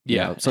or you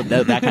Yeah. know, so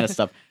that kind of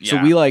stuff. So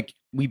Yeah.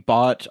 we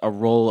bought a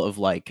roll of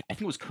like, I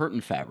think it was curtain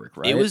fabric,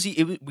 right? It was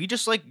we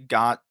just like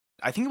got,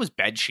 I think it was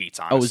bed sheets,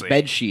 honestly. Oh, it was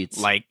bed sheets.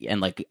 Like-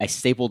 and like I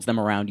stapled them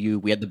around you.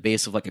 We had the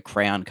base of like a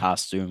crayon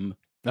costume.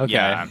 Okay.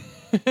 Yeah.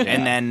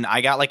 And then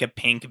I got like a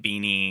pink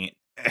beanie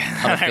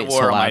I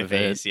wore on my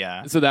face.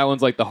 Yeah. So that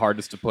one's like the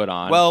hardest to put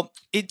on. Well,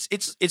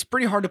 it's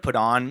pretty hard to put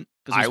on.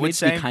 I would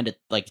say kind of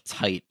like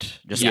tight,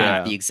 just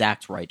the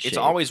exact right shape. It's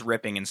always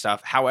ripping and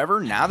stuff. However,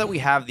 now that we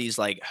have these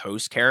like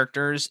host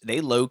characters,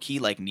 they low key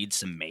like need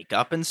some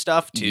makeup and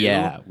stuff too.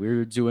 Yeah,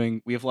 we're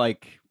doing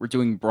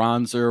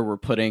bronzer. We're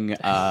putting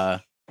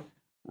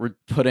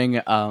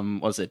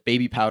was it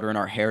baby powder in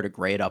our hair to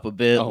gray it up a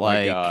bit. Oh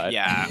my God.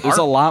 Yeah, there's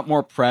a lot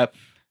more prep.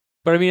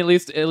 But I mean, at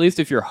least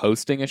if you're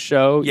hosting a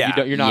show,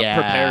 you're not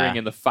preparing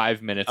in the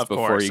 5 minutes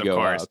before you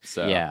go up.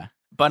 So. Yeah.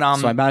 But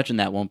so I imagine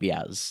that won't be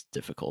as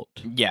difficult.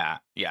 Yeah.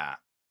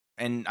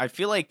 And I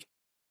feel like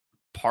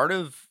part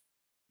of,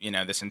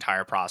 this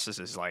entire process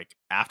is like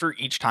after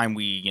each time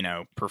we,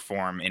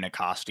 perform in a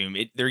costume,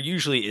 there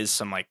usually is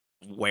some like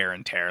wear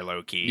and tear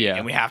low key. Yeah.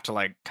 And we have to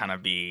like kind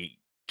of be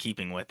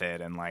keeping with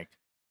it and like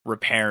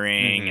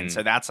repairing. And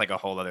so that's like a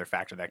whole other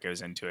factor that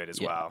goes into it as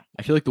well.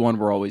 I feel like the one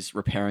we're always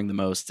repairing the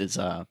most is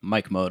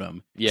Mike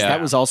Modem. Yeah.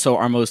 That was also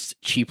our most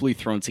cheaply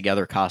thrown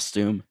together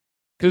costume.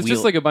 Because it's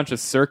just like a bunch of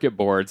circuit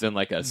boards and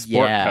like a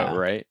sport coat,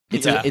 right?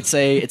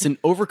 It's an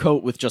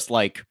overcoat with just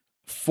like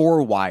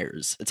 4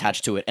 wires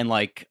attached to it and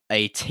like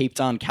a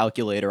taped on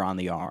calculator on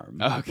the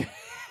arm. Okay.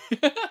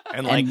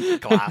 and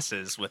like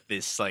glasses with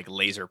this like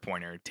laser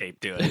pointer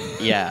taped to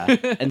it. Yeah.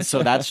 And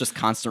so that's just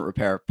constant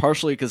repair.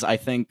 Partially because I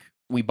think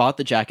we bought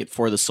the jacket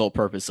for the sole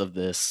purpose of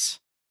this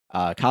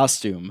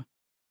costume.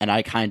 And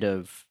I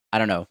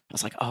don't know. I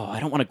was like, oh,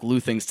 I don't want to glue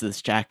things to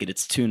this jacket.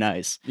 It's too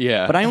nice.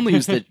 Yeah. But I only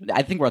used it.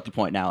 I think we're at the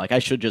point now. Like we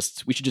should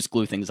just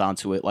glue things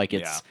onto it. Like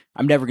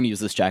I'm never going to use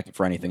this jacket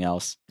for anything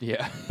else.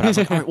 Yeah. But I was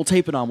like, all right, we'll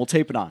tape it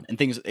on.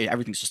 And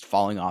everything's just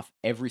falling off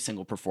every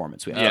single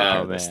performance we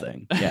have to this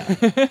thing.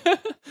 Yeah.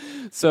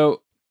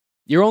 So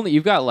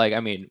you've got like, I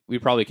mean, we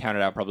probably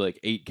counted out like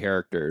 8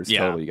 characters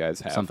total you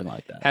guys have. Something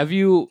like that. Have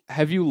you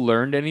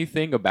learned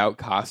anything about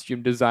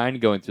costume design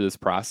going through this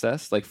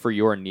process? Like for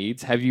your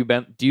needs?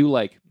 Do you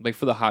like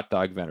for the hot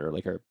dog vendor,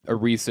 like a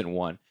recent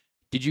one,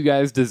 did you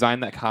guys design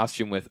that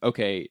costume with,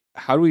 okay,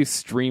 how do we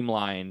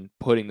streamline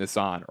putting this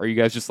on? Or are you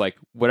guys just like,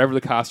 whatever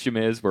the costume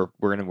is, we're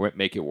going to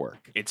make it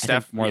work? It's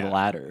definitely the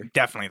latter.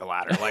 Definitely the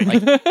latter.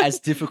 Like as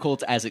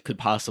difficult as it could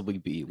possibly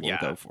be, we'll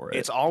go for it.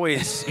 It's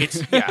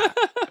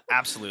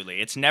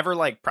absolutely. It's never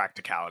like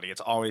practicality. It's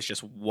always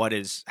just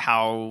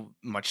how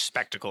much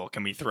spectacle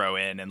can we throw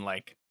in and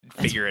like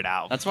figure it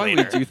out. That's why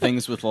we do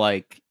things with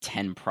like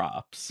 10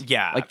 props.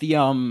 Yeah. Like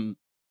the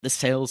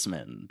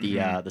salesman,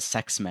 the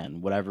sex men,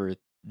 whatever.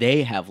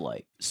 They have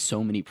like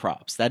so many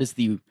props. That is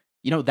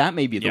that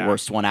may be the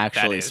worst one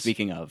actually,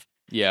 speaking of.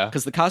 Yeah.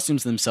 Because the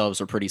costumes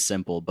themselves are pretty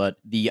simple, but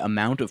the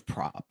amount of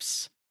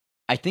props,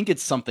 I think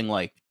it's something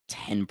like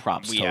 10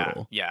 props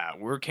total. Yeah.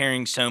 We're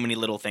carrying so many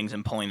little things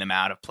and pulling them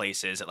out of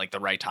places at like the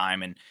right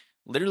time. And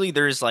literally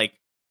there's like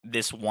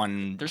this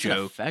one There's joke.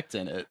 an effect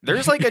in it.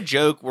 There's like a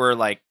joke where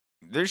like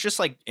there's just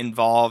like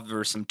involved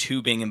or some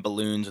tubing and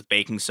balloons with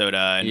baking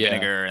soda and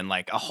vinegar and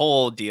like a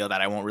whole deal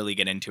that I won't really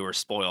get into or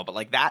spoil, but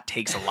like that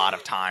takes a lot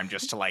of time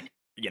just to like,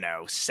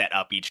 set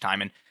up each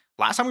time. And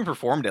last time we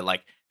performed it,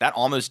 like that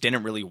almost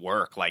didn't really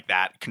work, like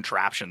that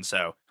contraption.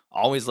 So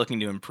always looking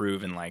to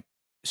improve and like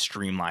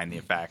streamline the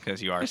effect,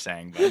 as you are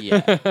saying.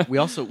 But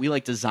we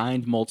like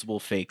designed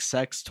multiple fake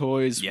sex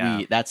toys.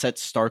 That set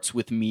starts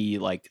with me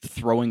like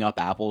throwing up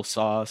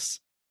applesauce.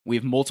 We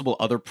have multiple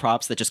other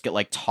props that just get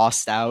like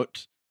tossed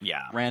out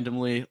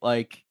randomly.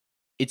 Like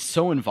it's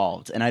so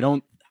involved, and I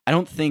don't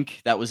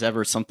think that was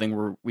ever something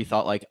where we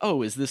thought like,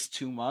 oh, is this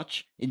too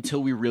much,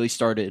 until we really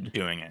started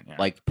doing it,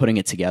 like putting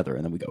it together,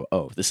 and then we go,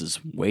 oh, this is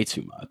way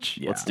too much.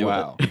 Let's do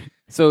it.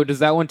 So does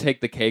that one take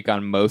the cake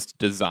on most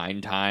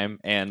design time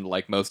and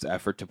like most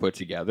effort to put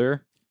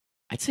together?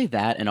 I'd say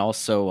that, and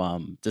also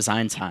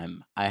design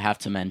time. I have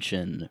to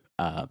mention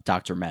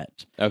Dr.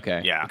 Met.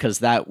 Okay. Yeah. Because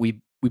that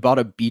we bought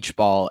a beach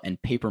ball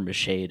and paper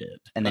machéed it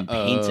and then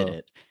painted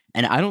it.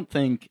 And I don't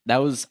think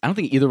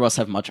either of us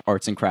have much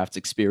arts and crafts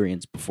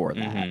experience before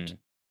that. Mm-hmm.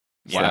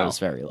 So I was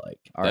very like,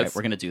 all right,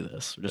 we're going to do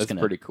this. That's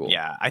pretty cool.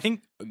 Yeah. I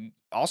think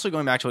also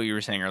going back to what you were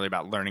saying earlier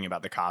about learning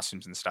about the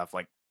costumes and stuff,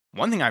 like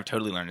one thing I've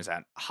totally learned is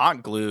that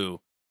hot glue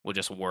will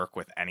just work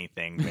with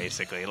anything,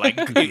 basically. Like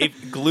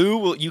if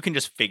glue you can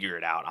just figure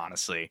it out,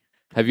 honestly.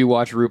 Have you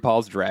watched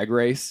RuPaul's Drag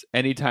Race?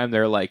 Anytime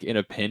they're like in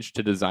a pinch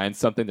to design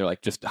something, they're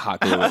like, just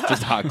hot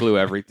glue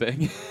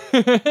everything.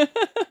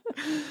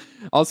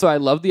 Also, I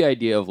love the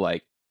idea of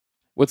like,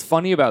 what's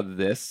funny about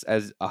this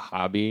as a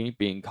hobby,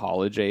 being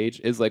college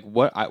age, is like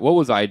what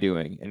was I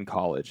doing in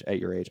college at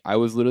your age? I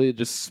was literally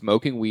just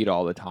smoking weed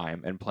all the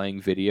time and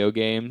playing video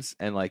games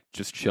and like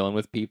just chilling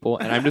with people.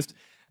 And I'm just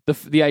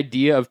the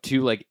idea of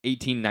 2 like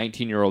 18,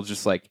 19-year-olds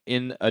just like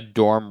in a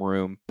dorm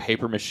room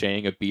paper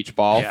macheing a beach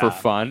ball for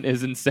fun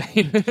is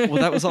insane.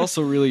 Well, that was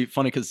also really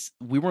funny because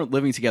we weren't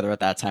living together at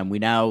that time. We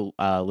now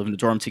live in a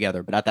dorm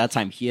together, but at that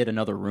time he had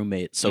another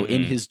roommate. So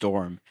in his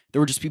dorm,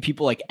 there would just be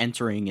people like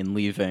entering and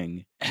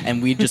leaving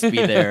and we'd just be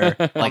there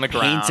like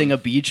painting a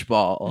beach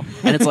ball.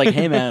 And it's like,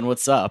 hey man,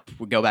 what's up?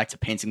 We'd go back to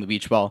painting the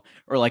beach ball.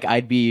 Or like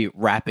I'd be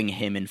wrapping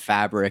him in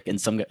fabric and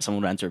someone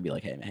would enter and be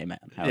like, hey man,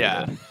 how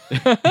are you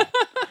doing?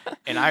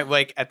 And I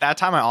like at that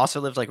time I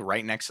also lived like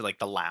right next to like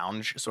the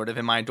lounge sort of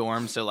in my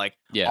dorm. So like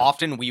Yeah.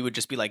 often we would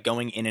just be like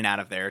going in and out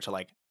of there to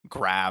like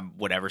grab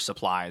whatever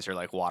supplies or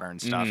like water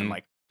and stuff and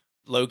like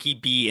low-key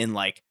be in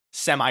like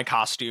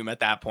semi-costume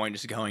at that point,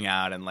 just going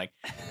out and like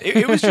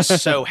it was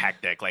just so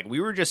hectic. Like we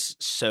were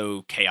just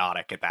so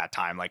chaotic at that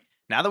time. Like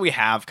now that we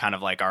have kind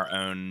of like our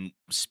own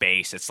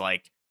space, it's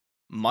like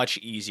much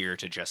easier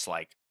to just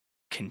like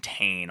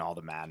contain all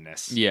the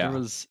madness. Yeah.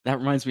 That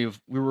reminds me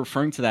of, we were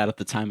referring to that at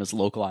the time as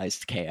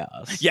localized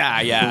chaos.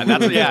 Yeah,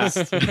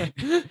 that's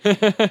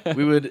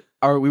we would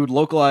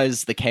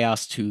localize the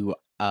chaos to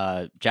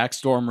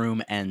Jack's dorm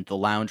room and the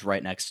lounge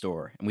right next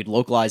door, and we'd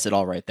localize it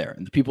all right there.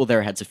 And the people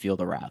there had to feel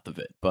the wrath of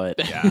it, but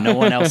no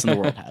one else in the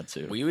world had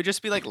to. We would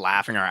just be like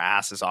laughing our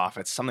asses off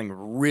at something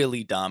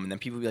really dumb, and then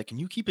people would be like, "Can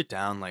you keep it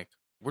down? Like,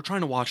 we're trying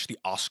to watch the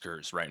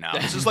Oscars right now.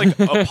 This is like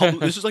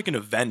this is like an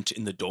event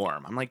in the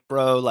dorm." I'm like,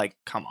 "Bro, like,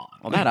 come on."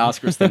 Well, that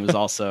Oscars thing was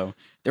also,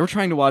 they were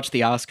trying to watch the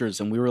Oscars,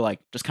 and we were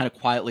like just kind of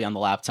quietly on the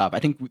laptop. I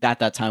think at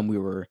that time we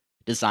were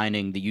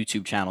designing the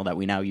YouTube channel that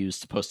we now use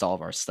to post all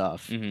of our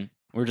stuff. Mm-hmm.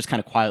 We were just kind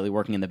of quietly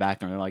working in the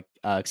background. They're like,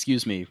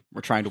 excuse me, we're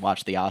trying to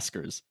watch the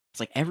Oscars. It's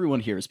like everyone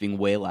here is being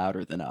way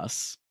louder than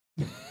us.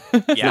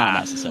 Not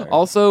necessary.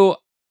 Also,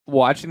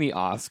 watching the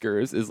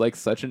Oscars is like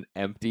such an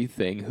empty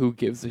thing. Who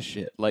gives a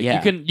shit? Like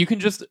you can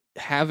just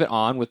have it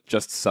on with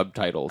just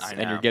subtitles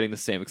and you're getting the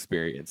same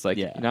experience. Like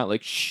you're not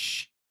like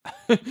shh.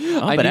 But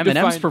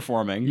Eminem's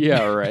performing.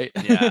 Yeah, right.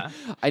 Yeah.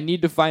 I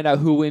need to find out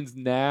who wins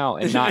now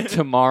and not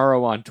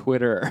tomorrow on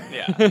Twitter.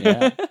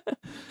 Yeah.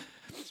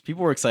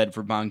 People were excited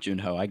for Bong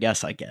Joon-ho. I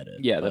guess I get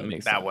it. Yeah, that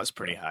makes sense. That was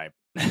pretty hype.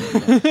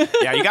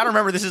 Yeah, you got to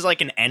remember this is like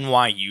an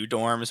NYU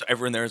dorm, so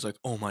everyone there is like,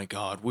 "Oh my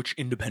god, which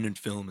independent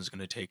film is going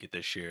to take it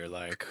this year?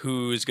 Like,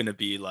 who's going to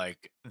be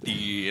like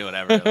the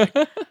whatever?" Like,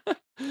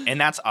 and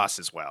that's us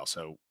as well.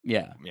 So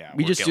yeah,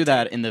 we just do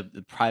that in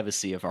the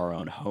privacy of our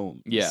own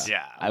homes.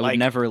 Yeah. I would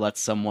never let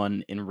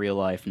someone in real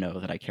life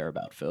know that I care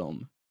about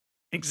film.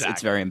 Exactly.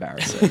 It's very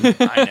embarrassing.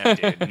 I know,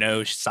 dude.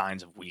 No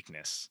signs of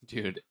weakness.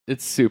 Dude,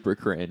 it's super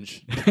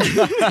cringe.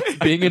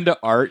 Being into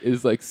art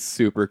is like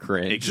super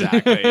cringe.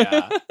 Exactly,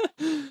 yeah.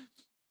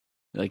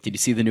 Like, did you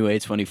see the new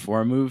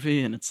A24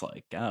 movie? And it's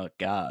like, oh,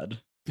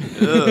 God.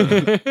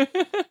 I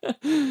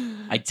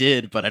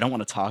did, but I don't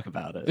want to talk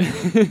about it.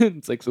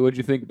 It's like, so what'd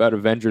you think about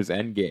Avengers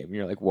Endgame? And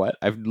you're like, what?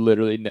 I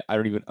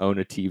don't even own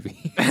a TV.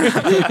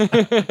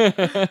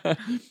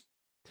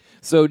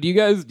 So do you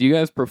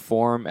guys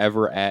perform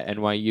ever at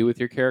NYU with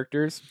your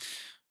characters?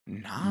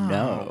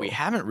 No. We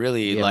haven't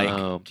really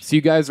So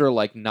you guys are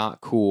like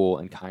not cool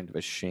and kind of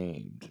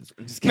ashamed.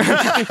 I'm just kidding.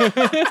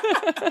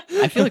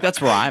 I feel like that's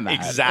where I'm at.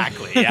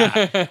 Exactly.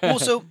 Yeah. Well,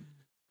 so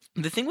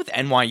the thing with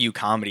NYU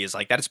comedy is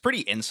like that it's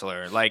pretty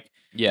insular. Like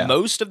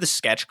most of the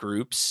sketch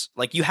groups,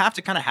 like you have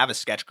to kind of have a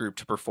sketch group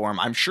to perform.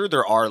 I'm sure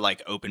there are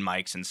like open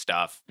mics and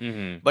stuff,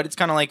 but it's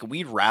kind of like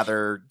we'd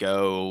rather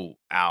go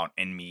out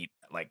and meet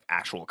like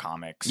actual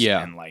comics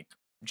and like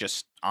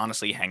just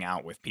honestly hang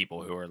out with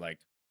people who are like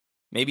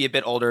maybe a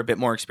bit older, a bit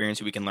more experienced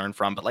who we can learn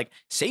from. But like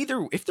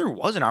if there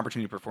was an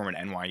opportunity to perform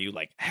at NYU,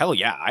 like hell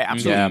yeah, I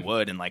absolutely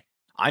would. And like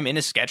I'm in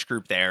a sketch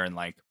group there and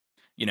like,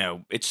 you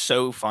know, it's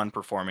so fun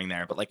performing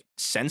there. But like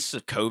since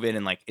COVID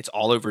and like it's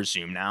all over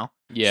Zoom now.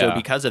 Yeah. So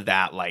because of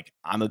that, like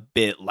I'm a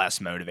bit less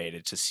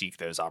motivated to seek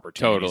those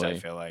opportunities, I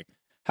feel like.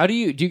 How do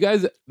you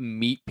guys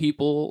meet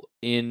people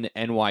in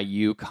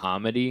NYU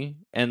comedy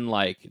and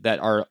like that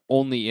are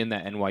only in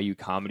that NYU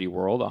comedy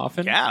world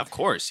often? Yeah, of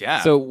course.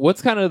 Yeah. So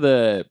what's kind of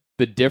the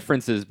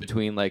differences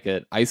between like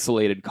an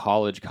isolated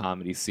college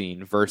comedy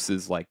scene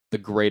versus like the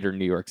greater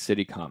New York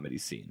City comedy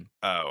scene?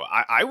 Oh,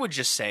 I would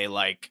just say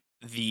like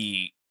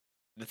the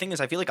thing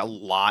is I feel like a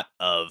lot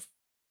of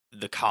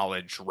the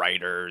college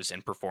writers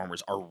and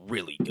performers are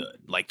really good.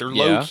 Like they're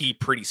low key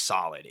pretty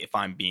solid if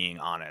I'm being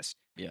honest.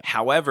 Yeah.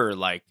 However,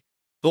 like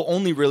they'll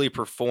only really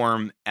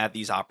perform at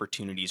these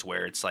opportunities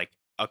where it's like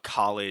a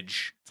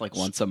college. It's like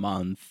once a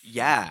month.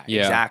 Yeah,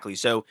 exactly.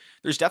 So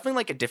there's definitely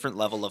like a different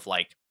level of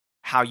like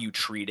how you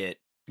treat it.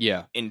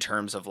 Yeah. In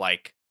terms of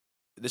like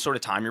the sort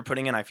of time you're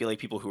putting in. I feel like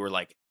people who are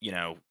like, you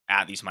know,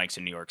 at these mics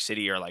in New York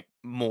City are like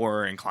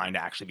more inclined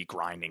to actually be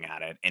grinding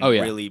at it and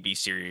really be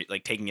serious,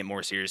 like taking it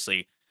more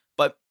seriously.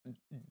 But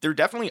there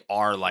definitely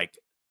are like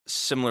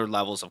similar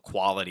levels of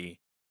quality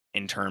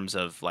in terms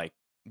of like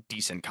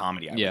decent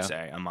comedy, I would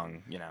say,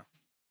 among, you know,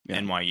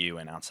 NYU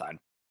and outside.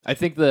 I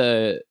think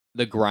the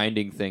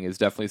grinding thing is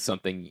definitely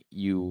something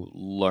you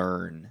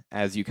learn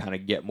as you kind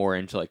of get more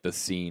into like the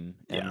scene.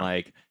 And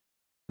like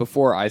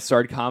before I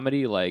started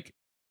comedy, like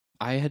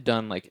I had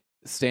done like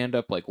stand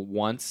up like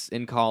once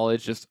in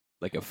college, just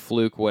like a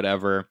fluke,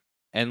 whatever.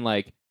 And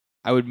like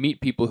I would meet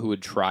people who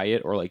would try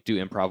it or like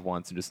do improv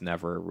once and just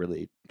never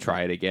really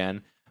try it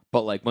again.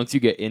 But like once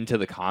you get into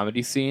the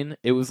comedy scene,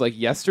 it was like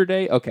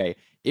yesterday. Okay,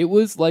 it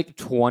was like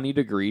 20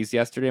 degrees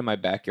yesterday in my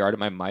backyard at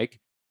my mic.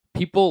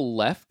 people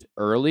left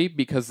early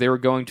because they were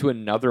going to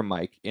another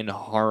mic in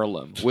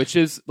Harlem, which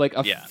is like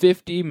a Yeah.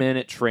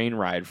 50-minute train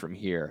ride from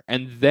here.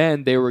 And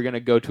then they were going to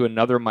go to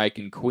another mic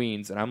in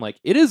Queens. And I'm like,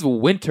 it is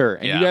winter.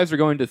 And Yeah. you guys are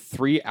going to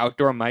 3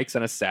 outdoor mics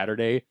on a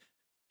Saturday.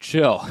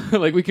 Chill.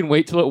 Like, we can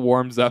wait till it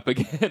warms up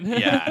again.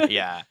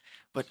 Yeah.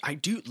 But I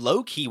do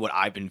low key what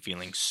I've been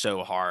feeling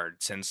so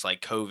hard since like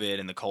COVID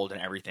and the cold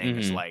and everything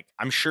is Mhm. like,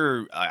 I'm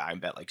sure I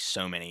bet like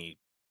so many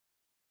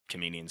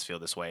comedians feel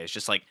this way. It's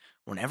just like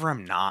whenever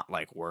I'm not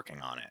like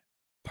working on it,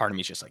 part of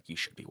me is just like, you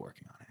should be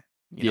working on it.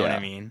 You know what I Yeah.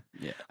 mean?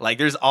 Yeah. Like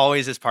there's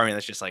always this part of me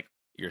that's just like,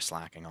 you're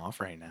slacking off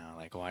right now.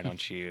 Like, why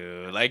don't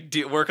you like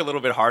work a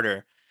little bit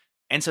harder?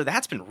 And so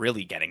that's been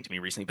really getting to me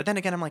recently. But then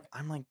again,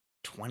 I'm like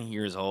 20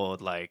 years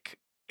old. Like,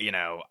 you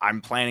know,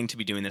 I'm planning to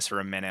be doing this for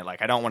a minute.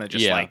 Like, I don't want to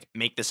just Yeah. like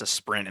make this a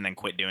sprint and then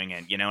quit doing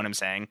it. You know what I'm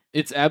saying?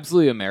 It's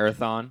absolutely a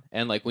marathon.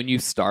 And like when you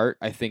start,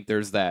 I think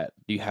there's that,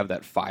 you have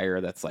that fire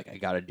that's like, I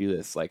got to do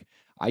this. Like,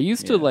 I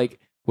used to Yeah. like,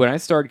 when I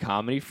started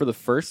comedy for the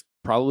first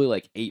probably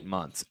like 8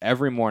 months,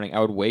 every morning I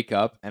would wake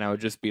up and I would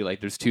just be like,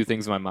 there's 2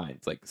 things in my mind.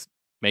 It's like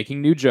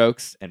making new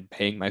jokes and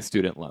paying my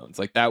student loans.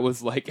 Like, that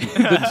was like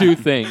the 2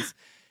 things.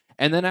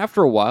 And then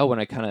after a while, when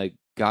I kind of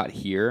got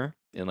here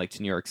in like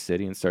to New York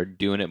City and started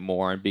doing it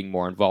more and being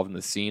more involved in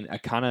the scene, I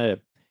kind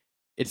of,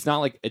 it's not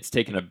like it's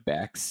taken a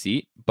back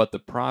seat, but the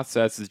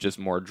process is just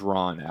more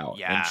drawn out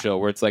Yeah. and chill,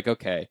 where it's like,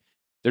 okay,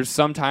 there's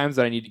some times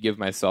that I need to give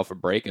myself a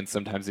break and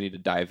sometimes I need to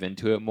dive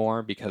into it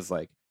more because,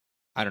 like,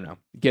 I don't know,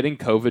 getting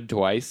COVID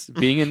twice,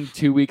 being in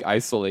 2-week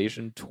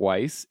isolation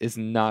twice is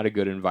not a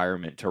good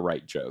environment to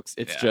write jokes.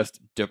 It's Yeah. just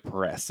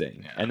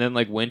depressing. Yeah. And then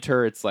like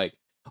winter, it's like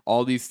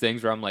all these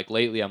things where I'm like,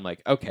 lately I'm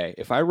like, okay,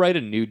 if I write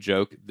a new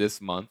joke this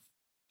month,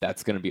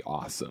 that's going to be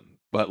awesome.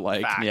 But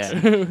like, Facts.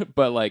 Yeah.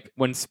 but like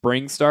when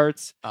spring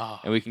starts Oh,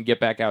 and we can get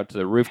back out to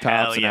the rooftops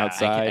Hell and yeah.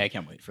 outside, I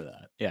can't wait for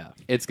that. Yeah.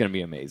 it's going to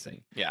be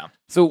amazing. yeah.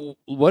 So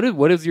what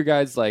is your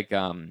guys like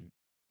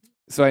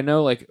so I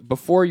know like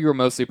before you were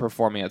mostly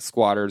performing at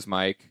Squatters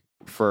Mike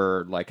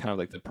for like kind of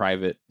like the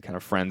private kind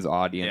of friends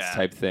audience Yeah.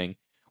 type thing.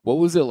 What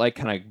was it like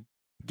kind of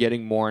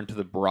getting more into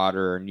the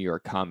broader New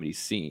York comedy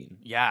scene?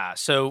 Yeah.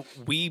 So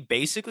we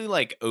basically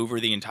like over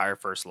the entire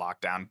first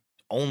lockdown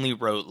only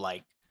wrote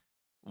like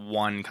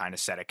one kind of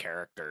set of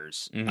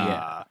characters.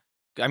 Mhm.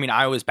 I mean,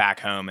 I was back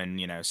home and,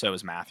 you know, so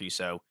was Matthew.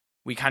 So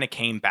we kind of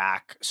came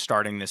back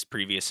starting this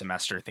previous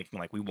semester thinking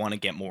like we want to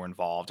get more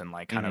involved and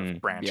like kind Mhm.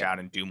 of branch Yeah. out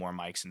and do more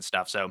mics and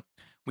stuff. So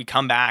we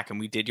come back and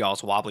we did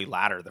y'all's Wobbly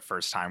Ladder the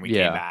first time we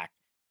Yeah. came back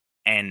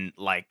and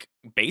like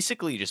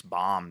basically just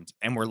bombed.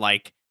 And we're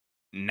like,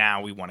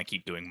 now we want to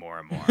keep doing more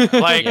and more.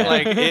 Like, Yeah.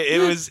 like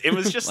it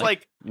was just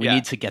like We yeah.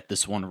 need to get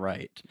this one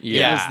right.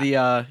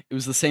 Yeah. It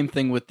was the same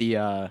thing with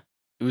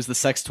it was the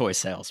sex toy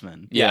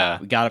salesman. Yeah.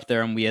 We got up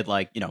there and we had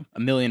like, you know, a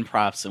million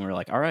props and we were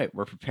like, all right,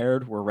 we're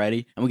prepared, we're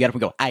ready. And we got up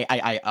and go,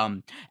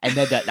 and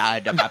then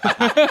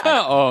that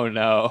Oh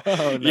no.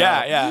 Oh no.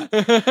 Yeah,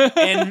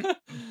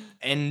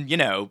 And you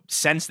know,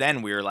 since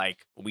then we were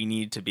like, we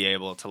need to be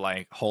able to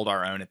like hold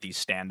our own at these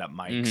stand-up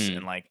mics Mhm.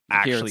 and like Here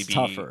actually it's be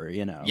tougher,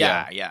 you know.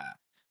 Yeah.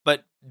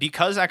 But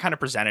because I kind of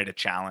presented a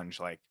challenge,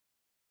 like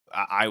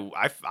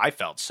I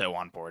felt so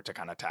on board to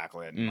kind of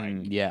tackle it. And,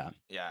 like, Yeah.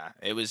 yeah,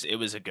 it was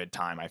a good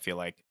time. I feel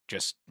like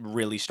just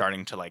really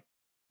starting to like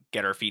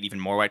get our feet even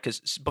more wet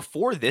because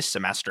before this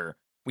semester,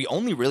 we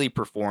only really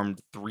performed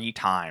 3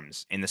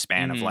 times in the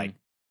span of Mhm. like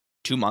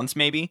 2 months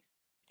maybe,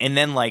 and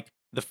then like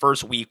the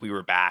first week we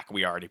were back,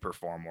 we already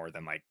performed more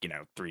than like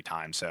 3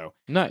 times. So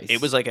Nice.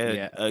 it was like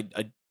Yeah. a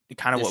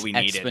kind of what This we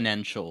needed.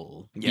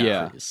 exponential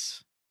Yeah.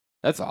 increase.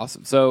 That's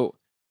awesome. So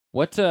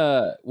what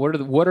are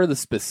the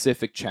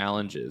specific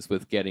challenges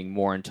with getting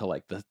more into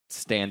like the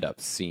stand-up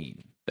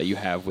scene that you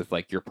have with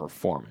like your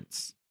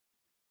performance?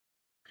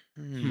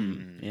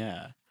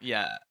 Yeah.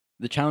 Yeah.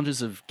 The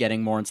challenges of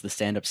getting more into the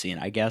stand-up scene,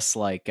 I guess,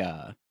 like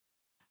I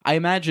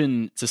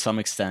imagine to some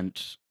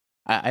extent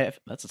I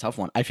that's a tough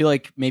one. I feel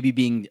like maybe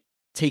being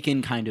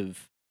taken kind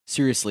of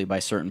seriously by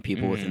certain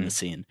people within the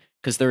scene,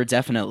 because there are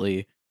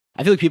definitely,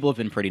 I feel like people have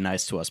been pretty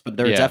nice to us, but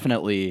there are Yeah.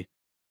 definitely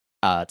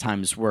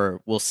times where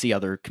we'll see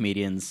other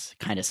comedians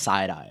kind of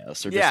side-eye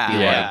us or just be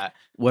Yeah. like,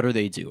 what are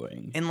they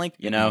doing? And like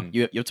You know, Mhm.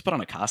 you have to put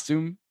on a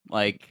costume.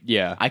 Like,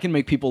 Yeah. I can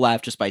make people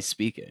laugh just by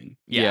speaking.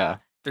 yeah.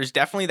 There's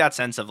definitely that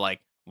sense of like,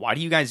 why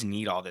do you guys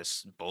need all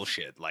this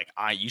bullshit? Like,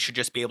 you should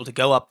just be able to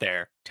go up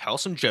there, tell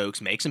some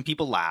jokes, make some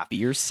people laugh. Be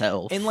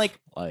yourself. And like,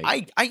 like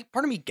I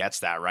part of me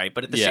gets that, right?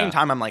 But at the Yeah. same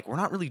time, I'm like, we're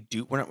not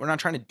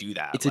trying to do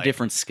that. it's Like, a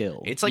different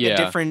skill. It's like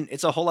Yeah.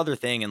 it's a whole other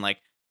thing. And like,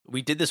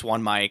 we did this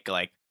one mic,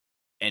 like,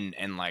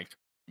 and like,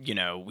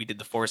 we did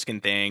the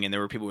foreskin thing, and there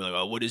were people who were like,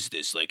 oh, what is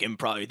this? Like,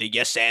 improv, they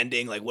yes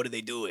anding, like, what are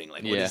they doing?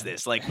 Like, what Yeah. is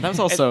this? Like, That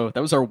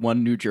was our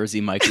one New Jersey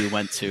mic we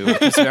went to.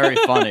 It was very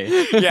funny.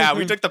 yeah,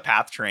 we took the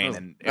PATH train,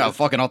 and it was,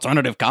 fucking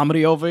alternative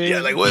comedy over here. yeah,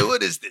 like,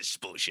 what is this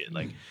bullshit?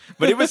 Like,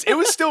 but it was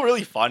still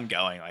really fun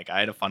going. Like, I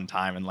had a fun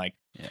time, and like,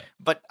 Yeah.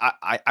 but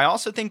I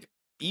also think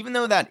even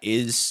though that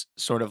is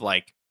sort of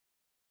like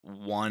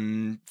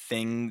one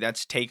thing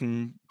that's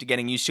taken to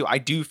getting used to. I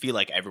do feel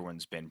like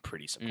everyone's been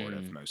pretty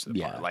supportive most of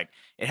the part. Like,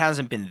 it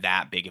hasn't been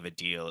that big of a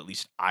deal, at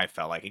least I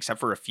felt like, except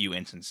for a few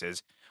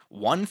instances.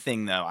 One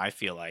thing though, I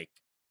feel like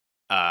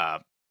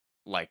I've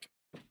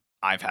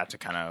had to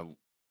kind of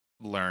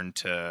learn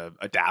to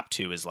adapt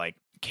to is like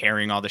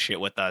carrying all the shit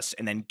with us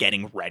and then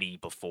getting ready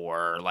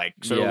before, like,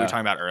 sort of what we were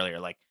talking about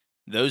earlier, like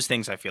those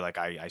things I feel like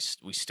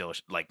we still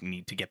like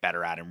need to get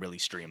better at and really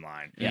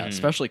streamline. Yeah,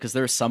 especially because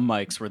there are some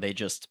mics where they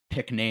just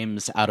pick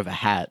names out of a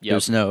hat. Yep.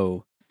 There's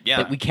no,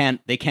 Yeah,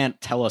 they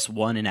can't tell us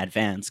one in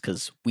advance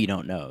because we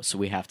don't know. So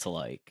we have to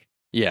like,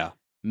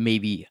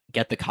 maybe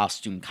get the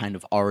costume kind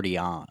of already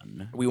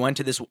on. we went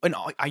to this, and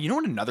you know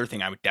what? Another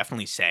thing I would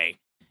definitely say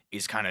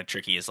is kind of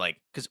tricky is like,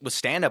 because with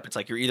stand up, it's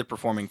like you're either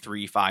performing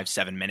 3, 5,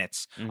 7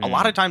 minutes. A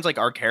lot of times, like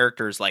our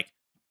characters, like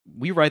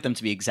we write them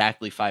to be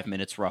exactly 5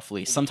 minutes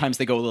roughly. Sometimes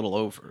they go a little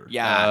over.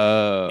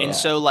 Yeah. And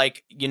so,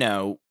 like, you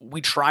know,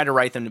 we try to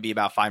write them to be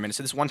about 5 minutes.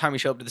 So this one time we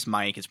show up to this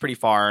mic, it's pretty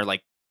far,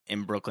 like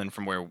in Brooklyn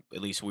from where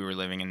at least we were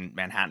living in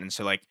Manhattan.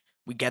 So like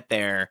we get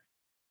there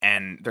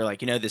and they're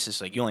like, you know, this is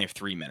like, you only have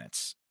 3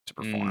 minutes to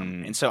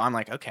perform. And so I'm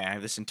like, okay, I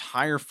have this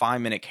entire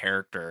 5-minute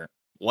character.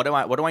 What do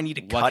I need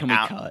to cut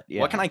out?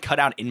 What can I cut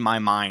out in my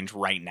mind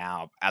right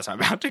now as I'm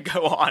about to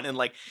go on? And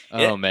like,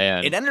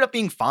 it ended up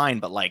being fine,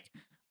 but like,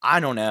 I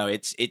don't know.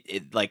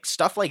 It like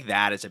stuff like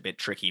that is a bit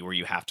tricky where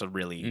you have to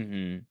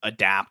really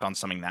adapt on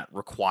something that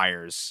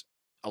requires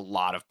a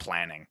lot of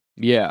planning.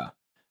 Yeah.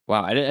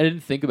 Wow. I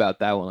didn't think about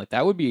that one. Like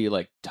that would be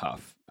like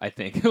tough, I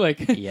think.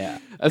 Like,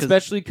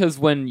 especially because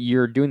when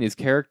you're doing these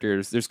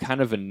characters, there's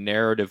kind of a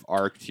narrative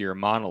arc to your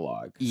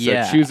monologue.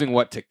 So choosing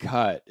what to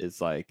cut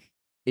is like,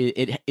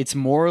 it's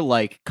more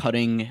like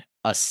cutting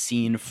a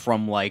scene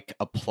from like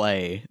a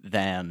play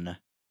than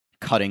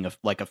cutting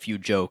a few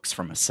jokes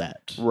from a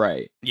set.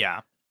 Right.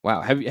 Yeah.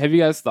 Wow. Have you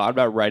guys thought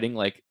about writing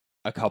like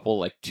a couple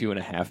like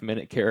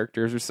 2.5-minute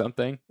characters or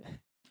something?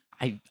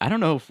 I don't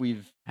know if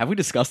we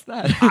discussed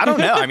that. I don't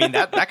know. I mean,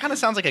 that kind of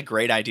sounds like a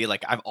great idea.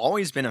 Like, I've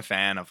always been a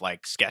fan of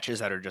like sketches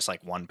that are just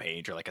like one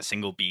page or like a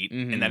single beat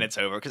and then it's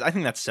over. Because I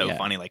think that's so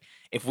funny. Like,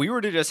 if we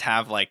were to just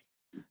have like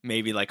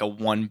maybe like a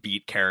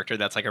 1-beat character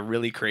that's like a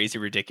really crazy,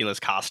 ridiculous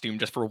costume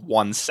just for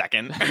 1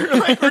 second,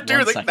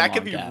 that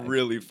could be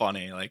really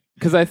funny. Like,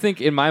 because I think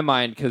in my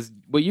mind, because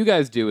what you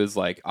guys do is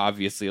like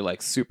obviously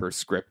like super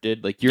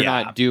scripted. Like you're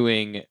not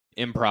doing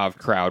improv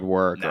crowd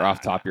work or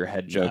off top of your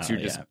head jokes. You're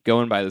just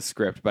going by the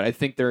script. But I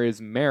think there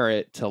is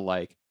merit to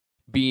like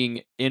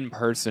being in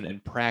person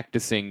and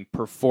practicing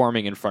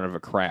performing in front of a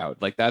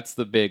crowd. Like that's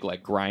the big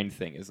like grind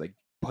thing, is like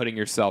putting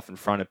yourself in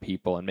front of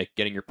people and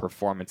getting your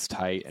performance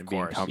tight and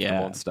being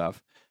comfortable and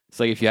stuff.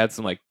 So like if you had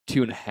some like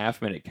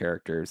 2.5-minute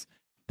characters,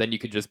 then you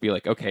could just be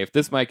like, okay, if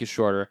this mic is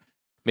shorter,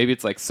 maybe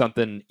it's like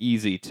something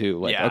easy too.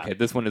 Like, okay,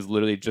 this one is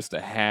literally just a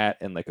hat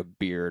and like a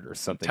beard or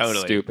something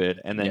stupid.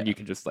 And then you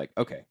can just like,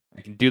 okay, I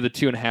can do the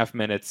 2.5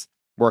 minutes,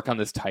 work on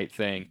this tight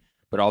thing,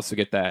 but also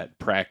get that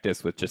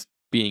practice with just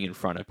being in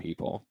front of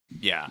people.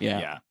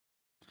 Yeah.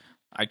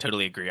 I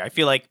totally agree. I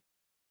feel like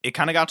it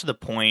kind of got to the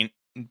point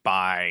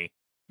by,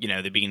 you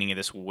know, the beginning of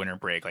this winter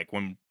break, like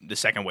when the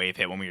second wave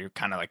hit, when we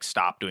kind of like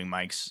stopped doing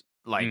mics,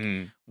 like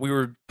we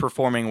were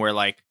performing where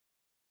like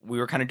we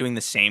were kind of doing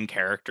the same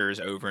characters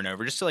over and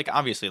over just to like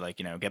obviously like,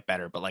 you know, get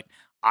better. But like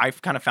I've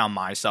kind of found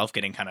myself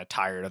getting kind of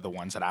tired of the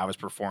ones that I was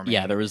performing.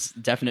 Yeah, there was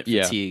definite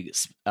fatigue.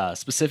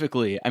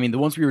 Specifically, I mean, the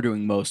ones we were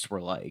doing most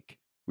were like,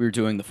 we were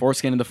doing the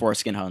Foreskin and the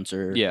Foreskin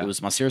Hunter. It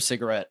was Monsieur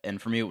Cigarette.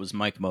 And for me, it was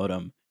Mike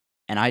Modem.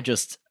 And I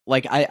just,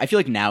 like, I feel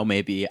like now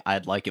maybe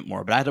I'd like it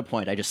more, but at a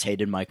point I just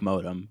hated Mike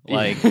Modem.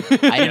 Like,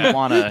 I didn't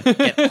want to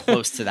get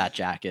close to that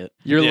jacket.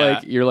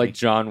 You're like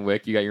John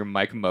Wick. You got your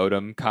Mike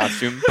Modem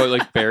costume, but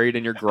like buried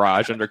in your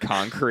garage under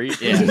concrete.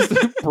 Just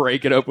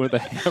break it open with a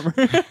hammer.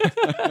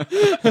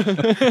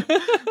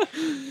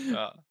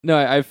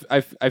 No,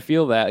 I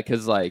feel that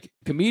because like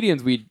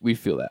comedians, we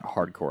feel that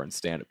hardcore in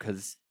stand up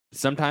because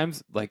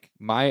sometimes like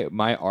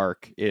my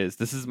arc is,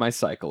 this is my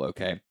cycle.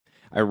 Okay.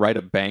 I write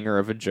a banger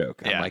of a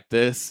joke. I'm like,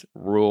 this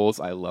rules.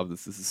 I love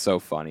this. This is so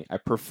funny. I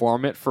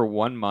perform it for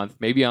 1 month,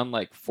 maybe on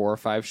like 4 or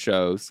 5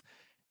 shows.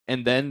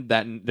 And then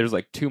there's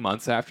like 2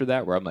 months after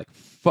that where I'm like,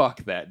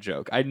 fuck that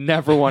joke. I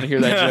never want to hear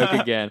that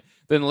joke again.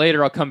 Then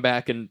later I'll come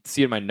back and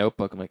see it in my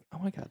notebook. I'm like, oh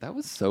my God, that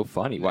was so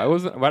funny. Why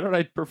don't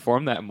I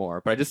perform that more?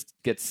 But I just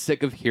get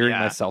sick of hearing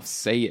myself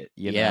say it,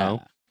 you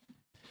know?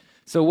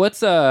 So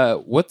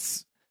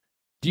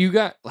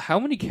how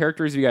many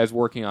characters are you guys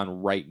working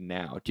on right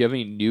now? Do you have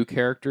any new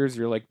characters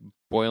you're like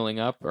boiling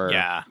up? Or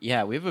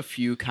yeah, we have a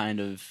few kind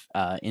of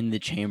in the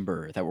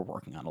chamber that we're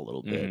working on a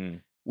little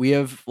bit. We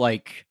have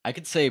like, I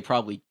could say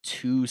probably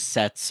 2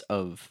 sets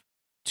of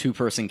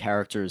 2-person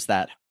characters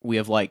that we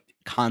have like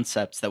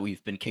concepts that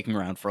we've been kicking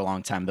around for a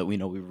long time that we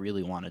know we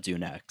really want to do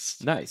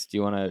next. Nice.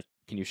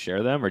 Can you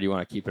share them, or do you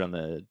want to keep it on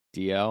the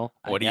DL?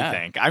 What do you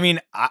think? I mean,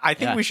 I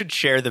think we should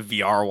share the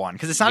VR one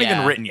because it's not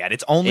even written yet.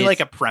 It's only like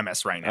a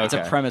premise right now. It's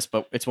a premise,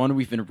 but it's one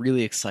we've been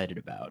really excited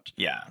about.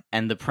 Yeah.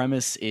 And the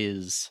premise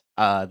is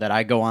that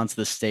I go onto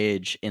the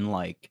stage in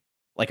like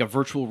like a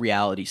virtual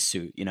reality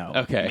suit, you know.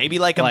 Okay. Maybe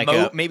like a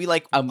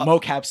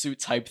mocap suit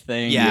type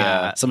thing.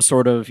 Yeah. Some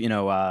sort of, you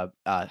know,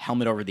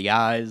 helmet over the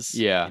eyes.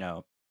 Yeah. You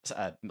know,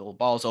 little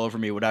balls all over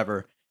me,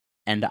 whatever.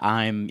 And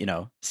I'm, you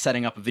know,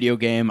 setting up a video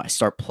game. I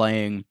start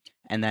playing,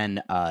 and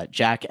then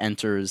Jack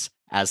enters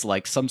as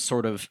like some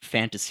sort of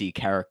fantasy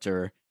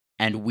character,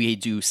 and we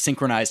do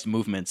synchronized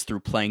movements through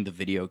playing the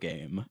video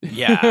game.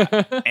 Yeah.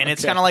 And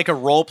it's kind of like a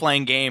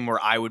role-playing game where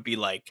I would be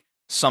like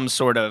some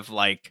sort of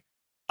like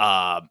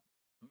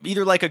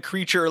either like a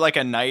creature or like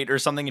a knight or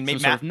something, and maybe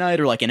Some sort of knight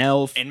or like an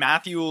elf. and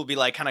Matthew will be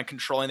like kind of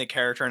controlling the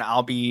character, and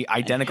I'll be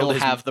identical He'll to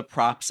his have the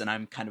props, and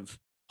I'm kind of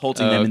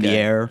holding them in the Okay.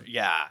 air.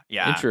 Yeah.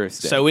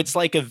 Interesting. So it's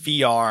like a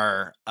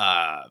VR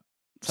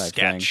Type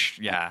sketch.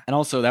 Yeah. And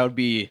also that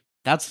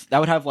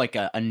would have like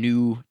a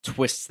new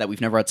twist that we've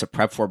never had to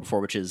prep for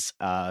before, which is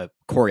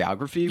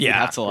choreography. We'd Yeah,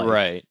 have to like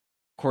right.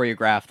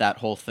 choreograph that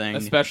whole thing.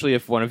 Especially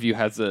if one of you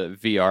has a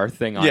VR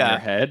thing on Yeah. your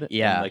head.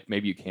 Yeah. And, like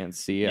maybe you can't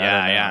see.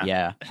 Yeah,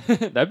 yeah.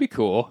 That'd be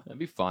cool. That'd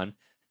be fun.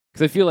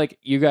 Because I feel like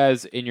you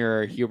guys in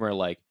your humor,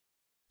 like,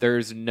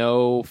 there's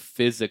no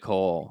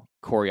physical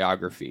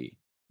choreography.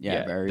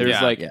 Yeah, very. There's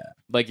Yeah. like yeah.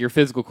 like your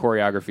physical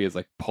choreography is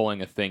like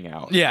pulling a thing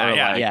out. Yeah, Or,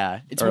 yeah. like- Yeah,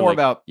 it's or more like-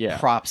 about yeah.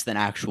 props than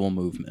actual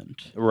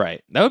movement.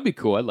 Right. That would be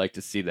cool. I'd like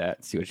to see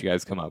that. See what you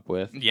guys come up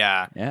with.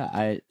 Yeah.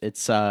 Yeah,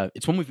 it's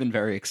one we've been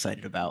very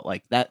excited about.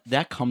 Like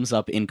that comes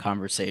up in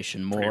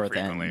conversation more Pretty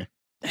frequently.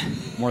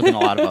 than a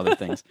lot of other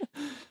things.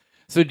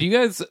 So do you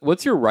guys,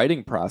 what's your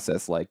writing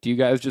process like? Do you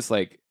guys just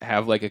like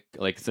have like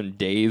some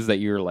days that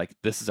you're like,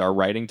 this is our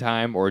writing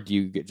time, or do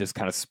you just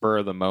kind of spur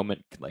of the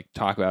moment, like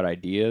talk about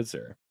ideas?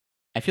 Or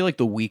I feel like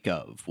the week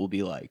of will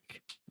be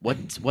like,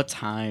 what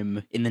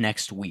time in the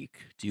next week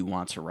do you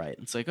want to write?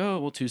 And it's like, oh,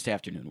 well, Tuesday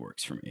afternoon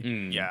works for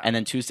me. Yeah. And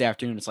then Tuesday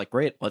afternoon, it's like,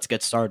 great, let's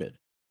get started.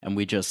 And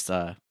we just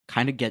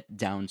kind of get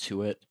down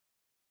to it.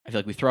 I feel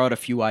like we throw out a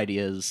few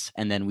ideas,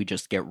 and then we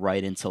just get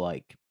right into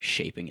like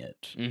shaping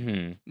it.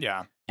 Mm-hmm.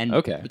 Yeah. And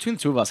Okay. between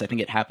the two of us, I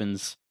think it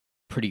happens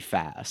pretty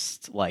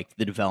fast, like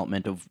the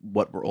development of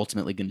what we're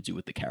ultimately going to do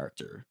with the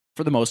character.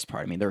 For the most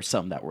part, I mean, there are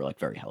some that were like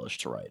very hellish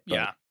to write. But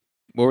Yeah.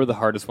 What were the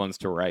hardest ones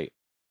to write?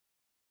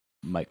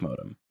 Mike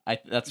Modem.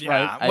 That's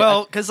Yeah. right.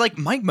 Well, because like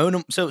Mike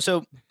Modem.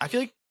 So I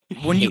feel like I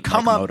when you hate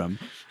come Mike up, Modem.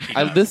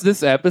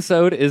 This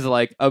episode is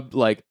like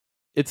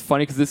it's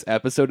funny because this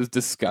episode is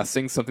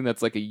discussing something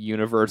that's like a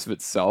universe of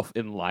itself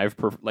in live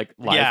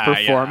Yeah,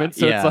 performance.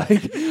 So yeah.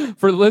 it's like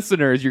for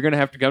listeners, you're gonna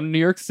have to come to New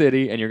York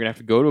City and you're gonna have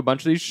to go to a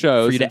bunch of these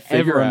shows For you and to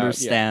figure ever out-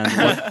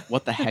 understand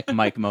what the heck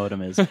Mike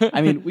Modem is.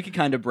 I mean, we could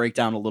kind of break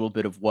down a little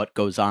bit of what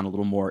goes on a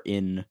little more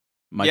in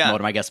Mike Yeah.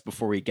 Modem, I guess,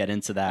 before we get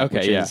into that. Okay,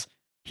 which yeah. is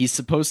he's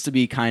supposed to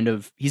be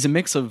he's a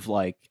mix of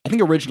like, I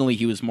think originally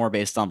he was more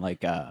based on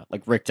like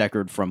Rick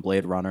Deckard from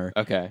Blade Runner.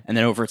 Okay. And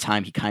then over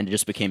time, he kind of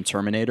just became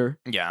Terminator.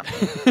 yeah,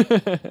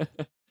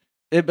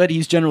 But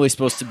he's generally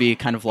supposed to be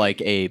kind of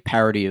like a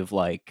parody of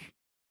like,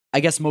 I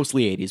guess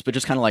mostly 80s, but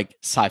just kind of like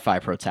sci-fi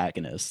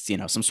protagonists, you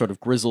know, some sort of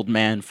grizzled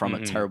man from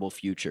Mhm. a terrible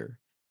future.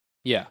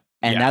 Yeah.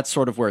 And Yeah. that's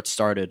sort of where it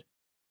started.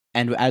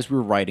 And as we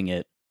were writing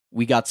it,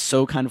 we got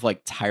so kind of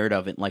like tired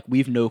of it. Like, we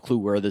have no clue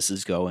where this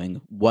is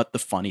going, what the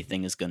funny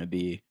thing is going to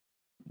be,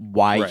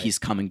 why Right. he's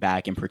coming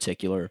back in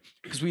particular.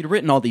 Because we'd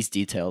written all these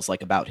details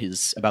like about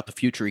the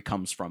future he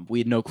comes from. We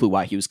had no clue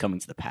why he was coming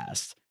to the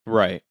past.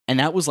 Right. And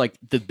that was like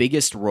the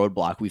biggest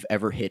roadblock we've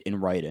ever hit in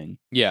writing.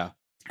 Yeah.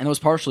 And it was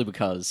partially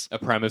because, A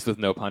premise with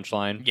no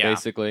punchline, Yeah.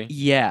 basically.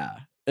 yeah,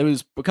 it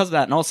was because of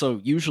that. And also,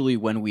 usually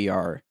when we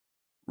are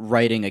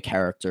writing a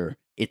character,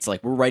 it's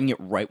like we're writing it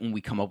right when we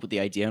come up with the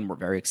idea and we're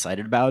very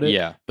excited about it.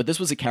 Yeah. But this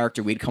was a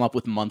character we'd come up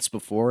with months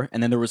before,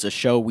 and then there was a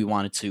show we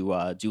wanted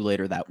to do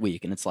later that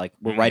week, and it's like,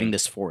 we're Mhm. writing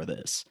this for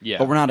this. Yeah.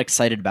 But we're not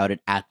excited about it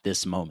at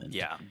this moment.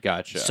 yeah.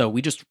 Gotcha. So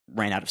we just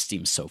ran out of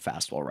steam so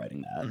fast while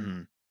writing that.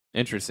 Mhm.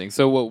 Interesting.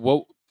 So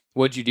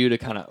what'd you do to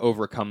kind of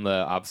overcome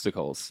the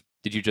obstacles?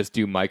 Did you just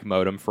do Mike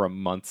Modem for a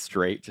month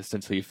straight just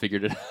until you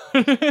figured it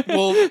out?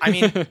 Well, I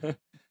mean,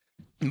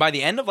 by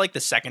the end of like the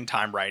second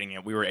time writing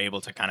it, we were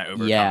able to kind of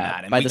overcome Yeah,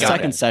 that. And by we the got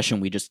second it. session,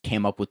 we just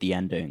came up with the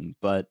ending,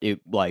 but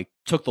it like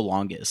took the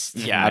longest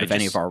Yeah, out it of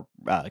any just- of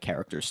our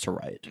characters to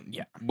write.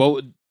 Yeah.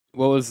 what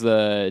was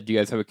do you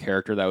guys have a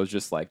character that was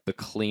just like the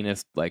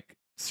cleanest, like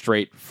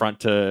straight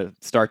front to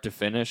start to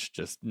finish,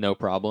 just no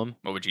problem?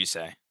 What would you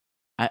say?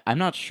 I'm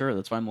not sure.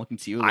 That's why I'm looking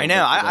to you. a I little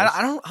know. bit for this.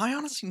 I don't. I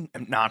honestly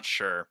am not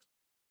sure.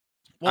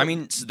 Well, I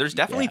mean, there's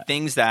definitely yeah.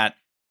 things that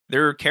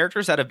there are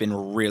characters that have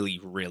been really,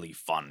 really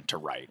fun to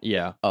write.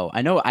 Yeah. Oh,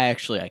 I know. I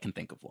can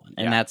think of one,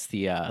 and Yeah. that's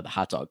the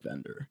hot dog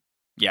vendor.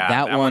 Yeah,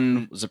 that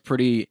one was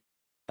that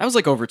was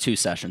like over 2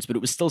 sessions, but it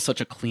was still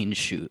such a clean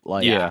shoot.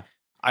 Like, Yeah.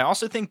 I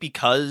also think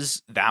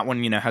because that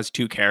one, has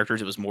 2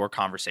 characters, it was more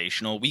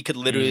conversational. We could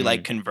literally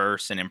like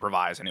converse and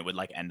improvise, and it would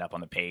like end up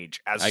on the page.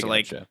 As I to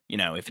like, gotcha.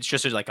 if it's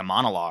just like a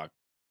monologue,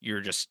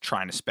 you're just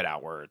trying to spit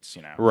out words.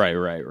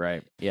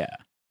 Right. yeah.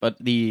 But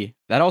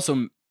that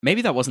also,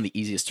 maybe that wasn't the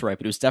easiest to write,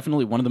 but it was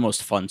definitely one of the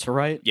most fun to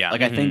write. Yeah.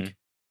 Like, I think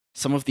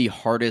some of the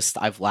hardest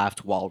I've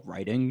laughed while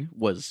writing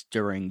was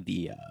during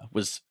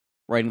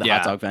writing the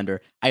hot dog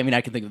vendor. I mean, I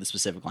can think of the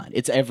specific line.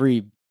 It's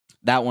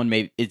that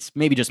one. It's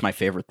maybe just my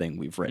favorite thing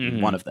we've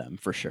written. One of them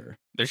for sure.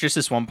 There's just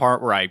this one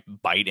part where I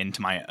bite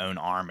into my own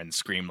arm and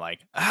scream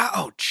like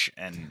 "ouch!"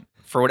 and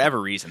for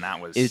whatever reason that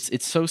was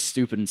it's so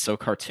stupid and so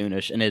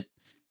cartoonish, and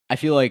I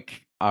feel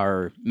like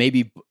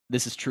maybe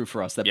this is true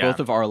for us that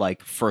both of our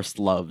like first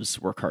loves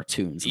were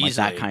cartoons and like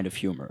that kind of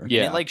humor.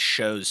 Yeah, it like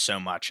shows so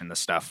much in the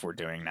stuff we're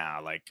doing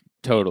now. Like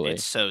totally,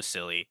 it's so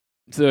silly.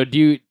 So do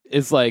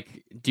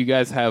you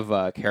guys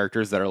have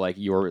characters that are like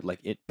your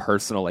like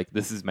personal, like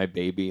this is my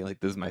baby,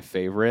 like this is my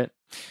favorite?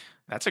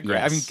 That's a great.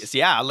 Yes. I mean,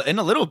 yeah, in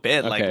a little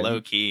bit, like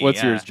low key.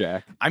 What's yours,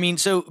 Jack? I mean,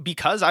 so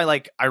because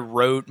I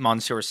wrote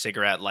Monsieur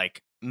Cigarette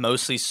like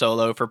mostly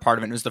solo for part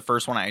of it. It was the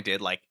first one I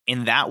did. Like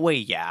in that way,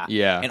 yeah.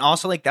 And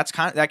also like that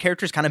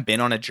character's kind of been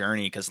on a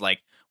journey because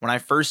like when I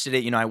first did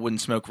it, I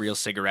wouldn't smoke real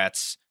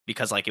cigarettes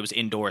because like it was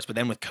indoors. But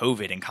then with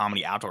COVID and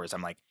comedy outdoors,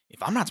 I'm like,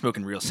 if I'm not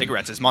smoking real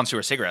cigarettes as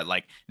Monsieur Cigarette,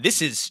 like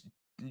this is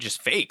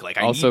just fake. Like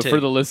I also need to... for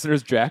the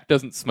listeners, Jack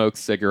doesn't smoke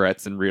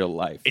cigarettes in real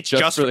life. It's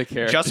just for the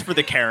character. Just for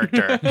the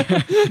character.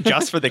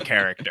 Just for the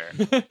character.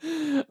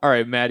 All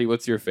right, Maddie,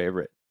 what's your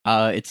favorite?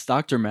 It's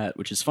Dr. Met,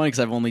 which is funny because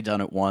I've only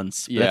done it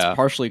once. But that's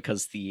partially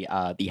because the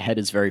head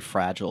is very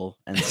fragile,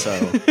 and so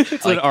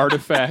it's like, an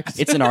artifact.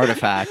 It's an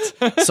artifact,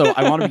 so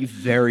I want to be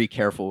very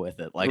careful with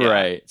it. Like,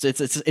 right? So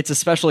it's a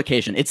special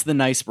occasion. It's the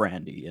nice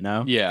brandy,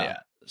 Yeah.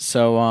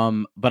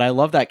 So, but I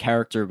love that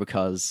character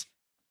because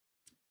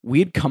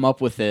we came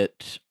up with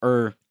it,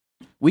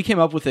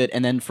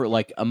 and then for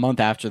like a month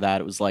after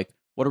that, it was like,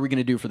 what are we going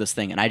to do for this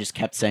thing? And I just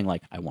kept saying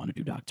like, I want to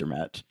do Dr.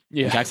 Met.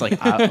 Yeah. And Jack's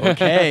like,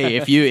 okay,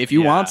 if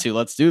you want to,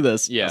 let's do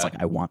this. Yeah. I was like,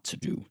 I want to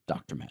do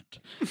Dr. Met.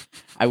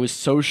 I was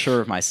so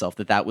sure of myself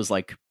that was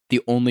like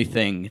the only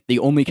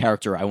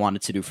character I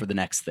wanted to do for the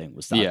next thing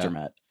was Dr.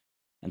 Met.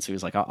 And so he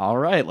was like, all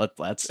right,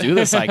 let's do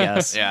this, I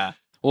guess. Yeah.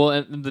 Well,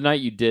 and the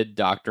night you did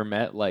Dr.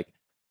 Met, like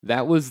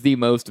that was the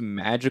most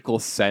magical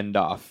send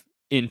off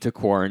into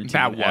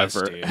quarantine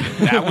ever. Dude.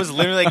 That was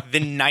literally like the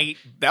night.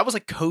 That was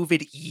like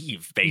COVID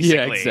Eve, basically.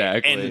 Yeah,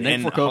 exactly.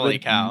 And for COVID, holy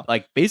cow,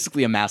 like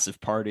basically a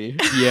massive party.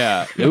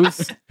 Yeah, it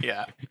was.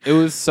 It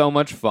was so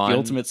much fun. The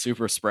ultimate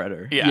super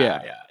spreader.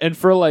 Yeah. And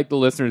for like the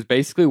listeners,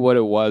 basically what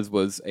it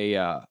was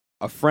a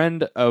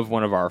friend of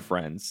one of our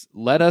friends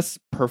let us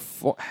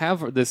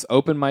have this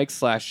open mic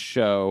 /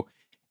 show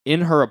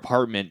in her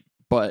apartment.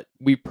 But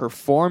we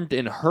performed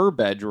in her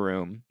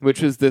bedroom,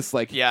 which is this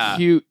like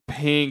cute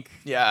pink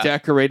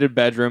decorated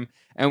bedroom,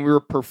 and we were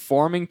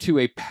performing to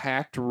a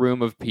packed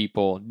room of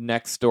people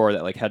next door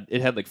that like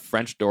had like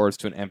French doors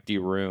to an empty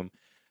room.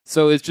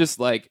 So it's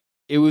just like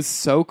it was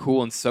so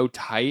cool and so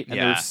tight, and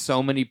there were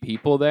so many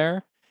people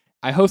there.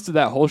 I hosted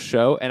that whole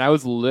show, and I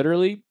was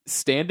literally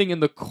standing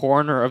in the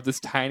corner of this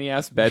tiny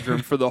ass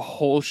bedroom for the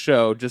whole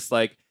show, just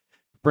like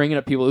bringing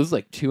up people. It was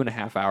like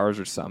 2.5 hours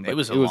or something. It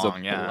was a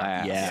long,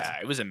 blast. Yeah,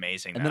 it was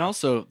amazing. And then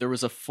also there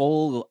was a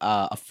full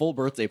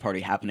birthday party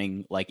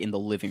happening like in the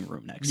living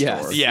room next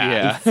door.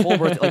 Yeah. Full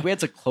birthday. Like we had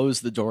to close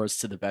the doors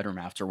to the bedroom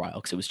after a while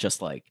because it was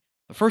just like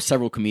the first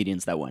several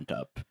comedians that went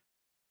up.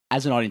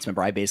 As an audience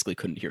member, I basically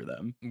couldn't hear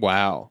them.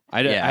 Wow,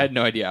 I had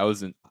no idea. I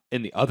was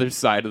in the other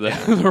side of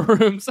the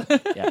rooms.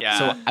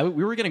 So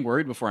we were getting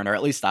worried before, or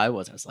at least I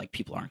was. I was like,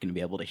 people aren't going to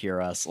be able to hear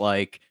us.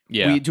 Like,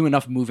 we do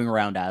enough moving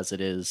around as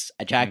it is.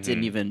 Jack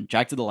did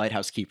the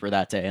lighthouse keeper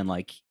that day, and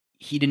like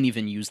he didn't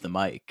even use the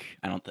mic.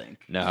 I don't think.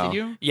 No. Did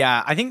you?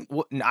 Yeah, I think.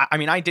 I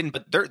mean, I didn't.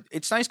 But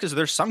it's nice because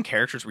there's some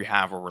characters we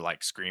have where we're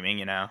like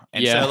screaming,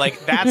 And so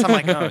like that's I'm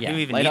like, oh, who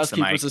even lighthouse needs the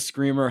mic? keeper's a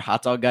screamer.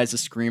 Hot dog guy's a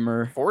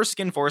screamer.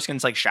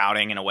 Foreskin's like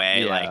shouting in a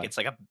way. Like it's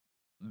like a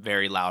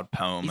very loud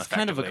poem. He's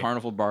kind of a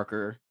carnival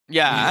barker.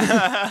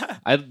 Yeah.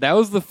 That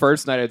was the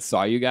first night I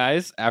saw you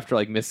guys after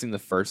like missing the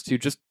first two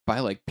just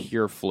by like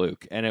pure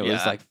fluke. And it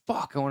was like,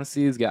 fuck, I want to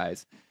see these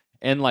guys.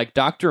 And like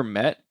Dr.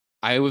 Met,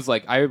 I was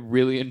like, I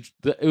really,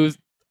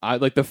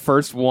 like the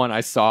first one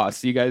I saw.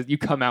 So you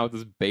come out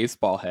with this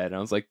baseball head. And I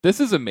was like, this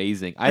is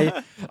amazing.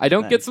 I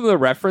don't get some of the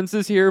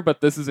references here,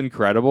 but this is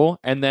incredible.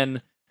 And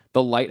then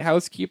the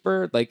lighthouse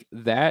keeper, like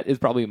that is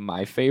probably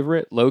my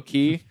favorite, low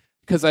key.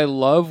 Because I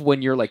love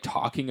when you're like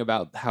talking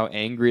about how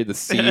angry the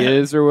sea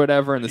is or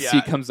whatever, and the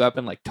sea comes up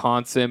and like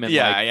taunts him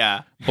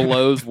and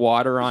blows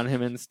water on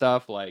him and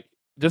stuff. Like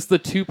just the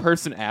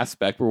 2-person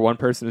aspect where one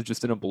person is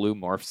just in a blue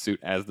morph suit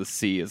as the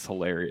sea is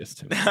hilarious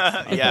to me.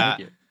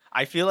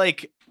 I feel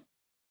like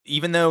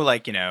even though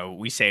like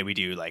we say we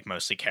do like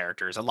mostly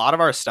characters, a lot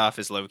of our stuff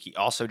is low key.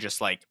 Also,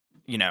 just like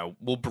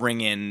we'll bring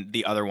in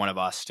the other one of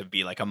us to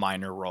be like a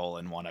minor role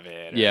in one of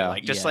it.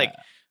 Like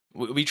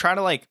we try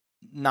to like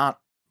not.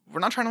 We're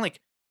not trying to like,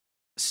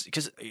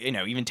 because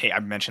even I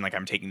mentioned like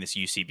I'm taking this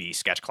UCB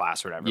sketch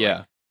class or whatever. Yeah,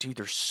 like, dude,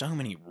 there's so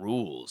many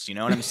rules. You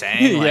know what I'm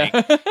saying? Like,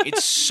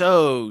 it's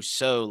so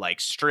like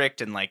strict,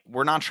 and like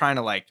we're not trying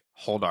to like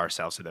hold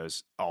ourselves to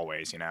those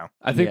always.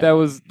 I think that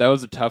was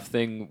a tough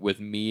thing with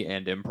me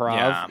and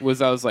improv.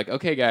 Was I was like,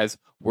 okay, guys,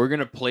 we're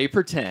gonna play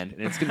pretend,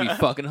 and it's gonna be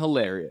fucking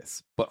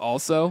hilarious, but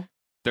also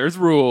there's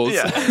rules.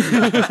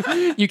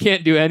 Yeah. You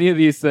can't do any of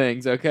these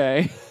things,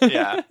 okay?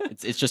 Yeah.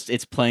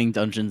 It's playing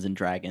Dungeons and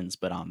Dragons,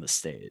 but on the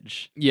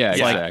stage. Yeah, It's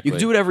exactly. like you can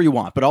do whatever you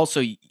want, but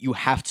also you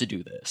have to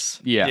do this.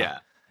 Yeah. Yeah.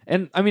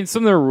 And I mean,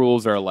 some of their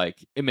rules are like,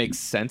 it makes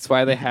sense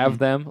why they have Mhm.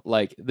 them.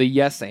 Like the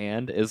yes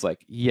and is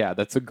like, yeah,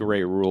 that's a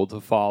great rule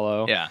to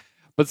follow. Yeah.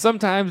 But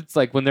sometimes it's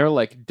like when they're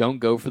like, don't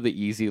go for the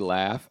easy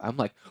laugh. I'm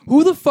like,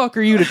 who the fuck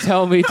are you to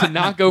tell me to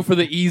not go for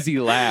the easy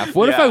laugh?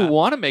 What if I Yeah.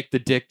 want to make the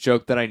dick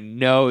joke that I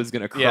know is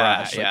going to Yeah,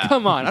 crush? yeah. Like,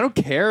 come on. I don't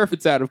care if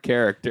it's out of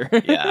character.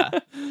 Yeah.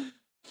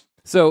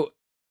 So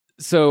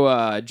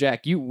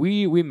Jack,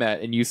 we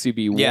met in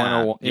UCB Yeah,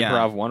 101, yeah.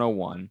 Improv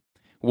 101.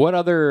 What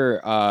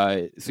other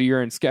so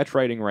you're in sketch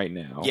writing right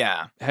now.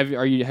 Yeah. Have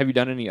you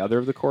done any other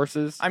of the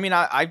courses? I mean,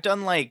 I've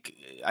done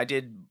I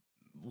did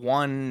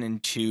 1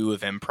 and 2 of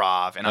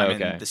improv, and I'm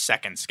Okay. in the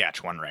second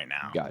sketch one right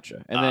now.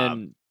 Gotcha. And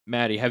then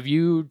Maddie, have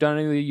you done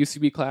any of the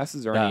UCB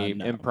classes or any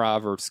No.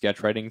 improv or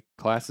sketch writing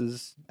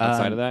classes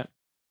outside of that?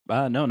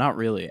 No, not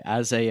really.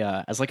 As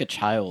like a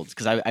child,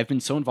 because I've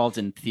been so involved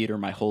in theater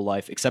my whole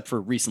life, except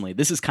for recently.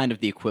 This is kind of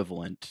the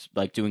equivalent.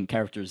 Like doing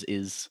characters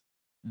is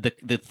the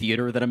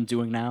theater that I'm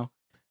doing now.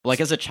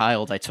 Like as a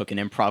child, I took an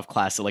improv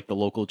class at like the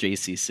local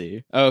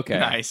JCC. Okay.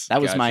 Nice.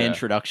 That was my Gotcha.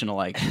 introduction to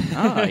like,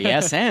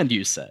 yes, and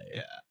you say.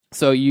 Yeah.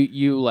 So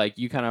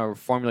you kind of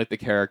formulate the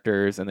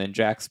characters, and then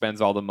Jack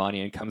spends all the money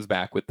and comes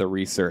back with the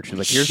research. He's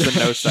like, "Here's the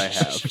notes I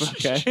have."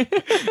 Okay.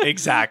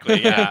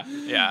 Exactly. Yeah.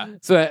 Yeah.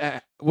 So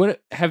what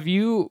have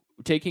you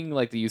taking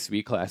like the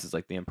UCB classes,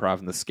 like the improv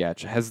and the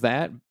sketch? Have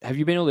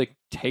you been able to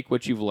take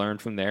what you've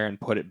learned from there and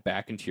put it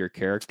back into your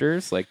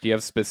characters? Like, do you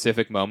have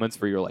specific moments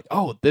where you're like,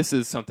 "Oh, this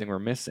is something we're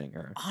missing"?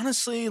 Or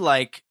Honestly,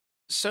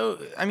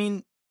 I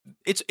mean,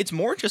 it's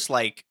more just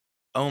like,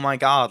 oh my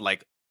god,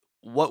 like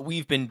what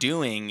we've been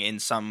doing in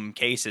some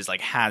cases like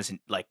has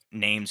like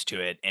names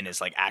to it and is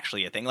like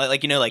actually a thing.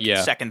 Like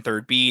Yeah. second,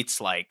 third beats,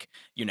 like,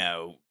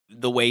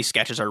 the way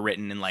sketches are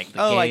written and like,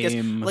 The I guess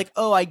game. like,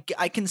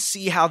 I can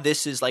see how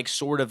this is like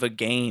sort of a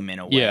game in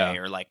a way, Yeah.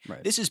 or like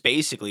Right. this is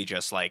basically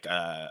just like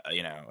a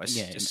Yeah,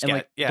 sketch. and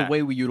like Yeah. the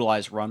way we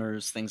utilize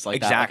runners, things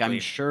like that. Like, Exactly. I'm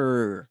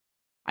sure.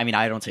 I mean,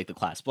 I don't take the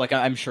class, but like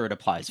I'm sure it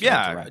applies. Very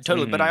Yeah, directly.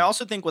 totally. But Mhm. I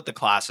also think what the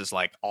classes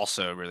like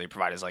also really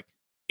provide is like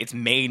it's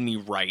made me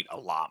write a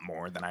lot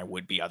more than I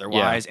would be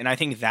otherwise, and I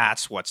think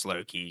that's what's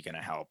low key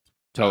gonna help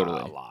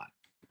totally, a lot.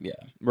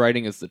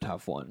 writing is the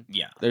tough one.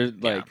 Yeah, There's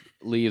Yeah. like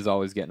Lee is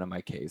always getting on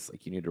my case,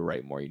 like you need to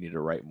write more,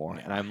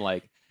 Yeah. and I'm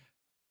like,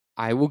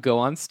 I will go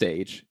on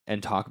stage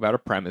and talk about a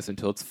premise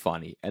until it's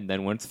funny, and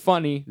then when it's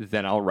funny,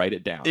 then I'll write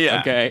it down. Yeah.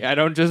 Okay, I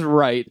don't just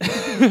write.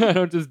 I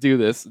don't just do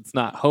this. It's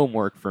not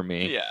homework for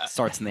me. yeah,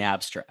 Starts in the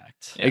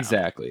abstract. Yeah.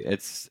 Exactly.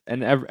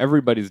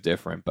 Everybody's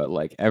different, but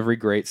like every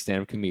great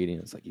stand-up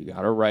comedian is like, you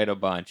got to write a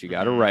bunch. You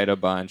got to Mhm. write a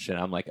bunch, and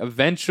I'm like,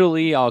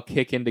 eventually I'll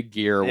kick into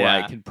gear where I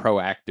Yeah. can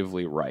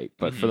proactively write,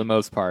 but for Mhm. the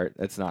most part,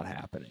 it's not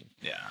happening.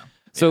 yeah.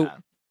 So Yeah.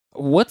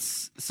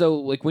 so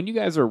like when you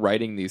guys are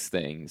writing these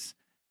things,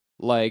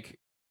 like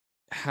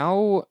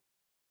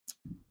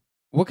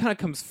what kind of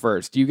comes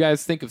first? Do you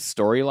guys think of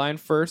storyline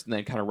first and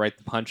then kind of write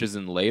the punches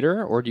in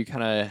later, or do you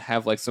kind of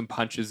have like some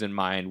punches in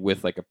mind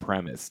with like a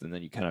premise and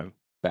then you kind of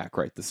back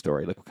write the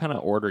story? Like what kind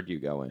of order do you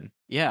go in?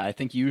 Yeah, I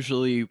think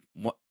usually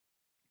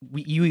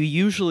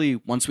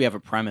once we have a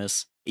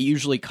premise, it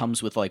usually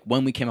comes with like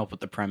when we came up with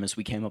the premise,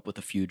 we came up with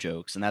a few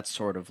jokes, and that's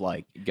sort of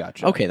like,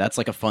 Gotcha. okay, that's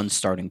like a fun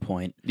starting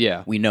point.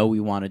 Yeah. We know we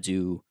want to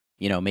do,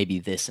 maybe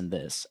this and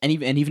this, and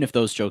even if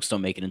those jokes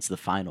don't make it into the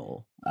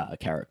final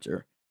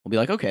character, we'll be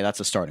like, okay, that's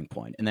a starting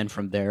point, and then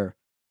from there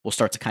we'll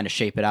start to kind of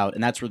shape it out,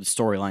 and that's where the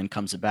storyline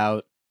comes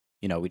about.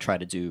 We try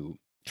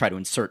to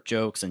insert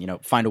jokes and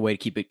find a way to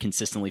keep it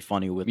consistently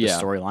funny with the Yeah.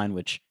 storyline,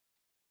 which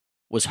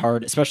was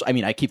hard, especially. I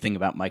mean, I keep thinking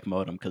about Mike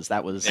Modem because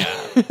that was You're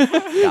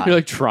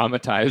like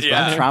traumatized.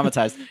 Yeah. by it.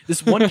 traumatized.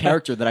 This one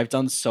character that I've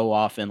done so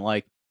often,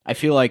 like I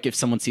feel like if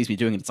someone sees me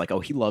doing it, it's like, oh,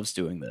 he loves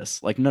doing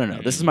this. Like,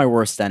 no, this is my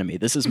worst enemy.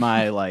 This is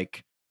my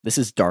like, this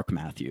is Dark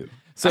Matthew.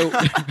 So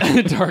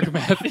Dark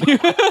Matthew.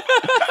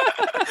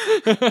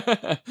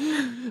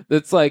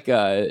 It's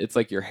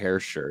like your hair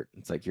shirt.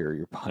 It's like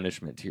your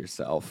punishment to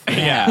yourself.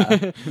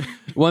 Yeah.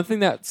 One thing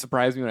that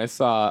surprised me when I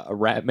saw a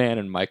Ratman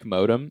and Mike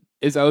Modem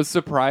is I was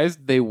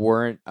surprised they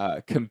weren't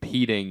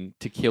competing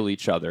to kill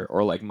each other,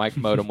 or like Mike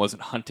Modem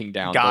wasn't hunting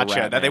down. Gotcha.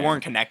 The That they Ratman.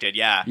 weren't connected.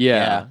 Yeah.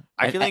 Yeah.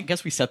 I feel I like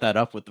guess we set that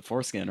up with the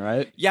foreskin,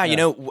 right? Yeah,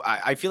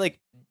 I feel like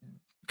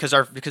because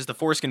the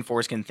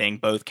foreskin thing,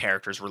 both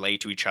characters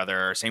relate to each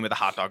other. Same with the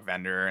hot dog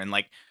vendor, and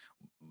like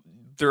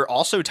there are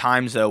also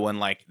times though when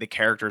like the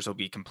characters will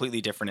be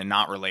completely different and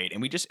not relate,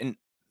 and we just in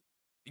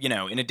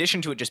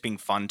addition to it just being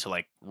fun to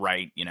like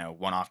write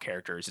one-off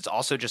characters, it's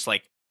also just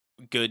like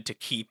good to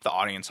keep the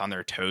audience on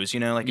their toes.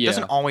 Like it Yeah.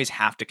 doesn't always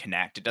have to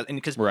connect. It doesn't,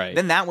 because Right.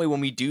 then that way when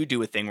we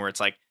do a thing where it's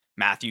like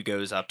Matthew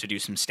goes up to do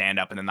some stand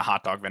up and then the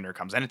hot dog vendor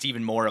comes, and it's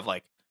even more of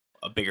like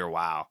a bigger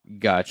wow.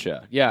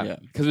 Gotcha. Yeah. Yeah.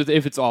 Because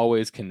if it's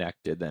always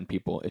connected, then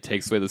it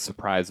takes away the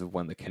surprise of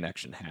when the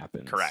connection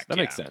happens. Correct, That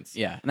makes yeah. sense.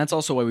 Yeah, and that's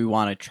also why we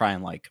want to try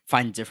and like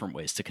find different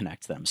ways to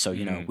connect them. So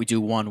Mhm. we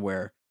do one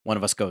where one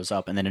of us goes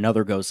up and then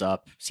another goes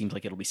up. Seems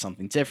like it'll be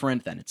something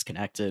different. Then it's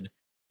connected.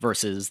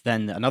 Versus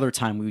then another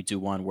time we would do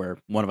one where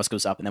one of us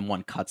goes up and then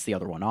one cuts the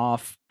other one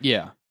off.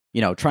 Yeah.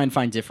 Try and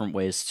find different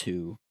ways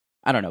to,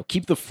 I don't know,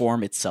 keep the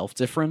form itself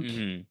different.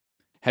 Mm-hmm.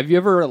 Have you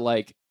ever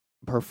like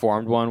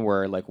performed one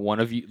where like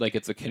one of you, like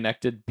it's a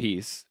connected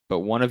piece, but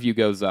one of you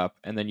goes up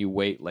and then you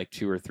wait like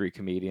 2 or 3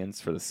 comedians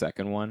for the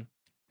second one?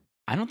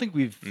 I don't think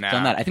we've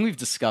done that. I think we've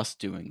discussed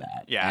doing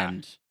that. Yeah.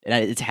 And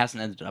it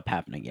hasn't ended up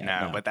happening yet.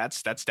 No, but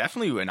that's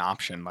definitely an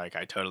option. Like,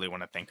 I totally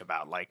want to think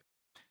about, like,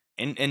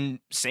 and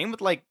same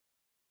with like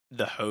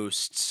the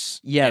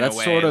hosts. Yeah, that's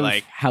way, sort of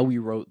like how we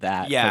wrote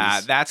that.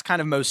 Yeah, that's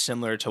kind of most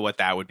similar to what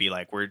that would be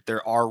like, where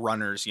there are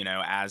runners,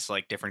 as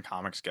like different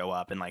comics go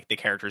up and like the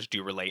characters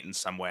do relate in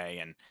some way.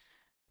 And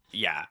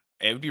yeah,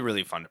 it would be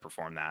really fun to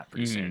perform that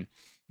pretty soon.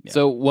 Yeah.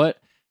 So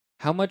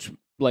how much,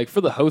 like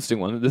for the hosting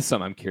one, this is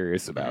something I'm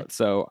curious about.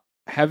 So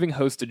having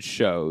hosted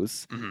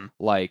shows,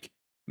 like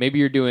maybe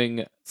you're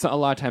doing, so a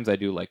lot of times I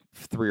do like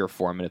 3 or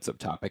 4 minutes up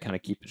top. I kind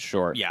of keep it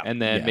short. Yeah.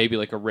 And then maybe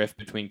like a riff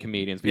between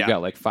comedians. We've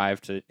got like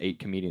 5 to 8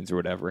 comedians or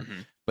whatever.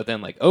 But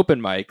then like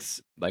open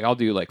mics, like I'll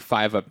do like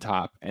 5 up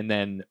top and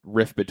then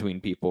riff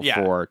between people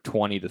for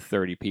 20 to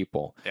 30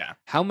 people. Yeah.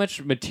 How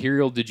much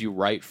material did you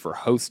write for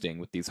hosting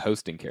with these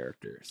hosting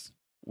characters?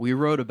 We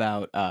wrote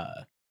about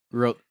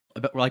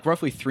like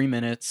roughly 3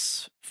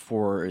 minutes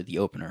for the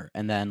opener,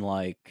 and then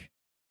like,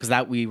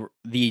 because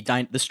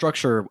the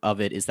structure of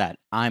it is that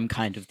I'm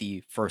kind of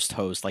the first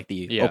host, like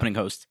the opening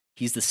host.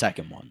 He's the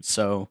second one,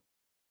 so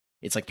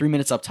it's like 3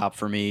 minutes up top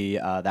for me,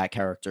 that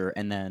character,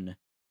 and then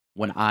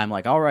when I'm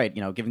like, all right,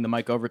 giving the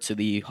mic over to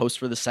the host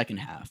for the second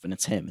half, and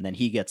it's him, and then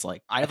he gets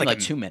like I think like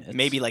 2 minutes,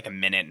 maybe like a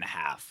minute and a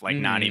half, like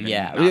not even.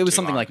 Yeah, not it was too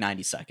something long. like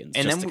 90 seconds,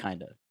 and just then to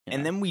kind of.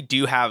 And then we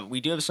do have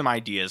some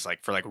ideas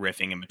like for like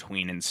riffing in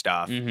between and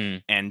stuff.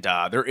 And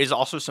there is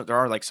also there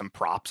are like some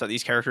props that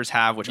these characters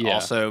have, which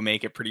also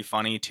make it pretty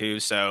funny too.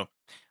 So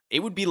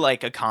it would be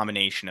like a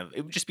combination of,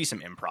 it would just be some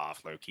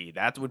improv, low key.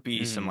 That would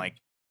be some like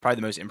probably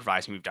the most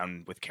improvising we've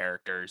done with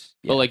characters.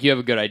 But like you have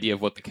a good idea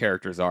of what the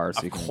characters are.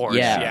 So of course,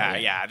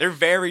 yeah. They're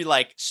very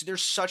like they're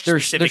such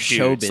specific they're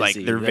show dudes. Like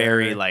busy. they're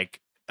very like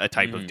a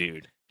type of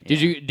dude. Do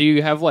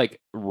you have like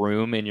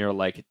room in your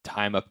like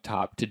time up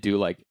top to do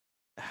like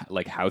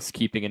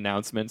housekeeping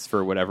announcements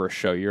for whatever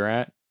show you're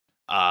at?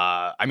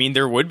 I mean,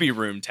 there would be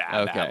room to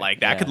add that.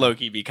 Like that could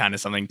low-key be kind of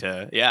something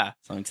to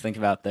something to think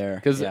about there.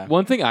 Because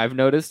one thing I've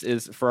noticed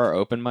is for our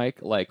open mic,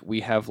 like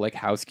we have like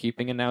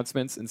housekeeping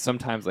announcements, and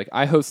sometimes like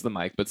I host the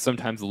mic, but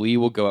sometimes Lee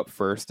will go up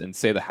first and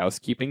say the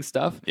housekeeping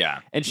stuff. Yeah,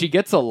 and she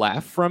gets a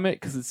laugh from it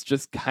because it's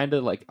just kind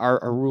of like our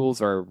rules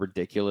are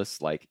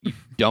ridiculous. Like you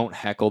don't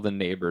heckle the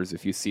neighbors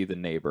if you see the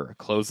neighbor.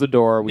 Close the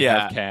door. We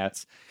have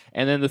cats.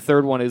 And then the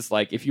third one is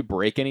like, if you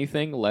break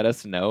anything, let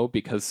us know,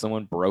 because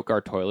someone broke our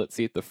toilet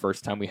seat the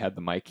first time we had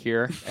the mic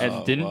here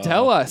and didn't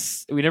tell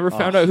us. We never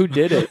found out who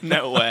did it.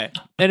 No way.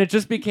 And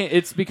it's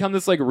become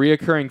this like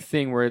reoccurring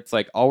thing where it's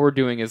like all we're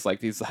doing is like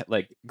these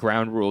like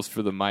ground rules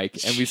for the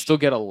mic, and we still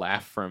get a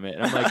laugh from it.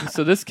 And I'm like,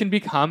 so this can be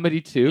comedy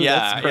too?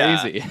 Yeah,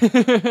 that's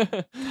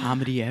crazy.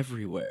 Comedy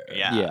everywhere.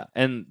 Yeah.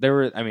 And there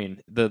were, I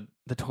mean, the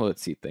toilet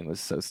seat thing was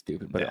so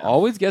stupid, but it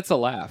always gets a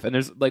laugh. And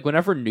there's like,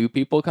 whenever new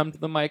people come to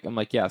the mic, I'm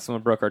like, yeah,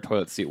 someone broke our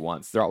toilet seat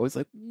once. They're always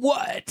like,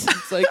 what?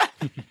 It's like,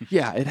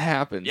 yeah, it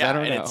happens. Yeah, I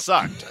don't know. And it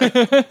sucked.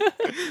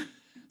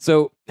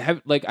 So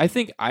I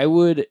think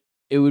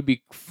it would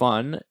be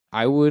fun.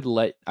 I would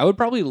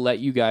probably let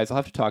you guys, I'll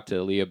have to talk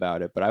to Lee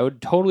about it, but I would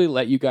totally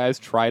let you guys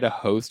try to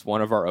host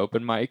one of our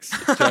open mics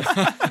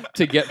just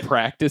to get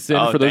practice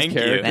in for those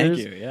characters. Thank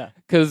you. Yeah.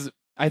 Because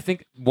I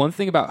think one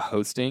thing about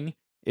hosting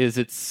is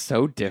it's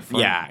so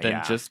different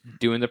than just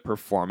doing the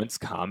performance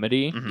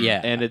comedy.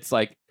 Yeah. And it's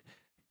like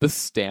the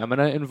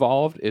stamina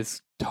involved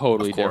is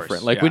totally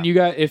different. Like when you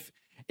got, if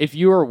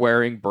you are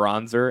wearing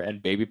bronzer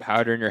and baby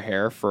powder in your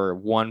hair for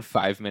 1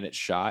 5-minute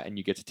shot and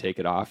you get to take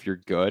it off, you're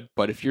good.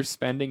 But if you're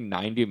spending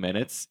 90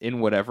 minutes in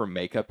whatever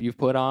makeup you've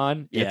put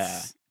on,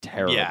 it's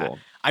terrible. Yeah.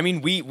 I mean,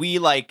 we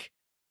like,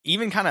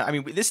 even kind of, I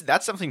mean,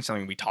 that's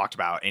something we talked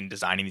about in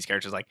designing these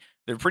characters. Like,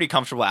 they're pretty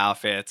comfortable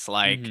outfits.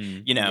 Like,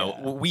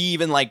 we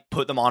even like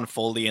put them on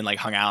fully and like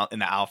hung out in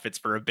the outfits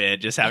for a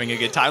bit, just having a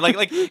good time.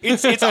 Like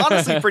it's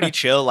honestly pretty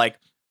chill. Like,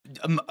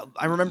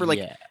 I remember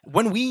like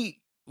when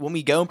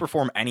we go and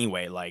perform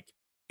anyway, like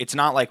it's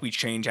not like we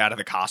change out of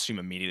the costume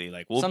immediately.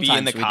 Like we'll sometimes be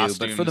in the costumes,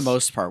 but for the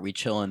most part, we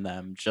chill in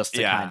them just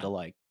to kind of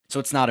like, so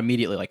it's not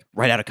immediately like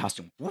right out of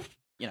costume.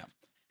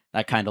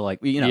 That kind of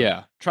like,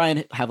 try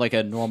and have like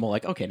a normal,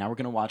 like, okay, now we're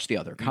going to watch the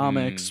other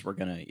comics. We're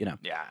going to,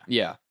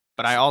 Yeah.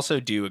 But I also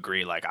do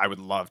agree, like, I would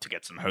love to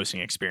get some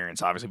hosting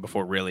experience, obviously,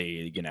 before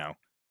really,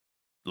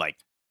 like,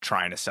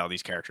 trying to sell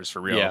these characters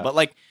for real. Yeah. But,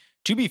 like,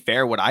 to be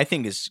fair, what I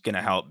think is going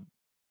to help,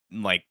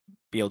 like,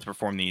 be able to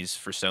perform these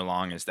for so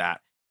long is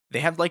that they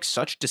have, like,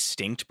 such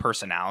distinct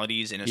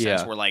personalities in a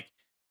sense where, like,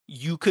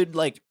 you could,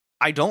 like,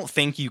 I don't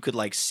think you could,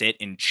 like, sit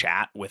and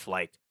chat with,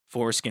 like,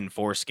 foreskin.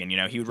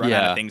 He would run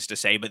out of things to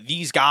say. But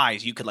these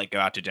guys, you could like go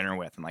out to dinner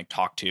with and like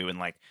talk to, and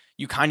like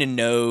you kind of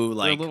know,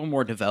 like they're a little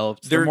more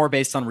developed. They're more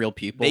based on real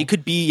people. They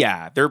could be,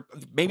 they're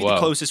maybe the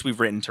closest we've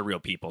written to real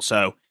people.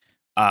 So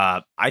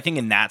I think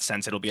in that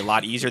sense, it'll be a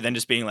lot easier than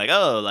just being like,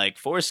 oh, like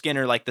foreskin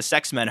or like the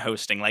sex men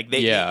hosting. Like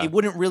it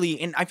wouldn't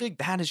really, and I feel like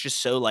that is just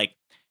so like,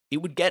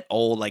 it would get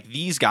old. Like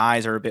these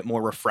guys are a bit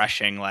more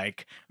refreshing,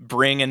 like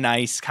bring a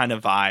nice kind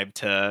of vibe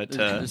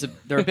to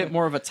they're a bit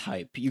more of a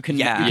type. You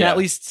can at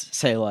least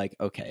say like,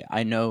 okay,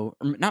 I know,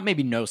 not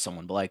maybe know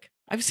someone, but like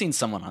I've seen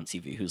someone on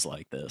TV who's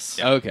like this.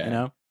 Okay. You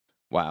know?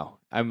 Wow.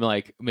 I'm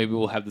like, maybe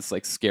we'll have this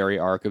like scary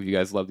arc of you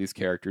guys love these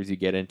characters, you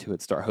get into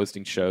it, start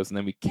hosting shows, and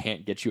then we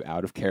can't get you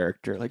out of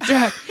character. Like,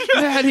 Jack,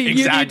 Maddie,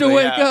 you need to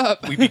wake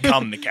up. We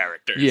become the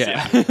characters.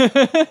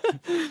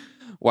 Yeah.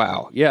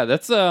 Wow. Yeah,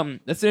 that's an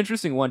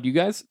interesting one. Do you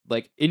guys,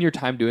 like, in your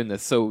time doing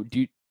this, so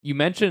you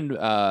mentioned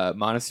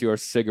Monsieur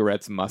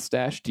Cigarette's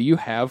mustache. Do you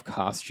have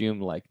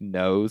costume like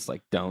no's,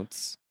 like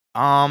don'ts?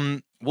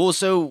 Well,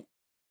 so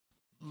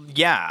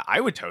yeah,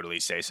 I would totally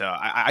say so.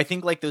 I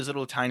think like those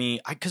little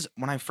tiny, because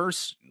when I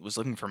first was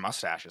looking for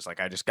mustaches, like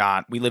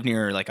we live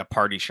near like a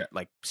party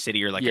like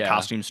city or like a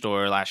costume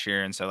store last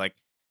year, and so like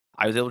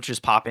I was able to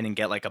just pop in and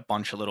get like a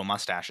bunch of little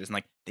mustaches, and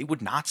like they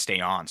would not stay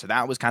on, so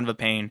that was kind of a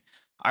pain.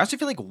 I also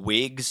feel like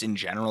wigs in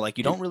general, like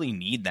you don't really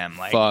need them.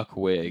 Like fuck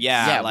wigs.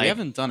 Yeah, like, we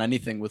haven't done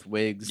anything with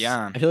wigs.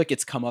 Yeah, I feel like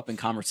it's come up in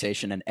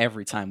conversation, and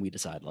every time we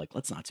decide like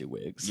let's not do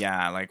wigs.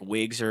 Yeah, like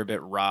wigs are a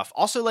bit rough.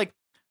 Also, like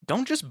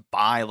don't just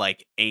buy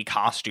like a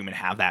costume and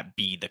have that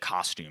be the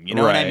costume. You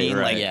know what I mean?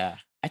 Right. Like, yeah,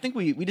 I think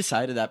we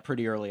decided that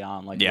pretty early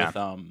on. Like with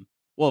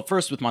well,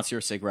 first with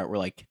Monsieur Cigarette, we're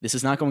like, this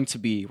is not going to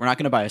be. We're not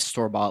going to buy a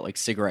store bought like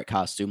cigarette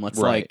costume. Let's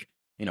like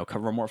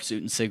cover morph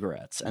suit and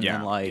cigarettes, and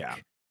then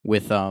like.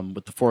 With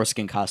the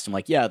foreskin costume,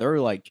 like they're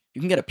like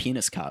you can get a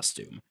penis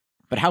costume,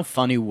 but how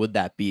funny would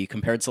that be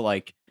compared to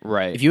like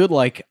if you had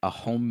like a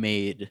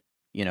homemade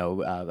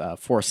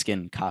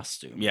foreskin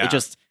costume? It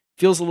just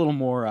feels a little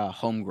more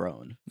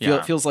homegrown.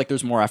 Feels like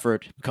there's more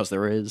effort because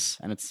there is,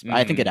 and it's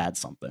I think it adds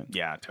something.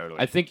 Yeah, totally.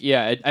 I think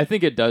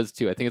it does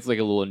too. I think it's like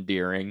a little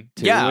endearing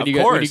too. Yeah,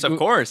 of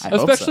course.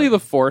 Especially the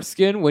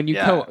foreskin when you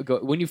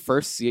when you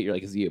first see it, you're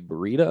like, is he a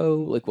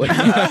burrito? Like what?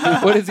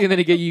 What is he? And then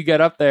you get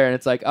up there and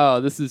it's like,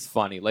 oh, this is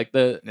funny. Like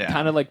the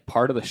kind of like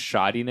part of the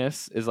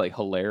shoddiness is like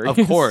hilarious.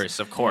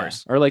 Of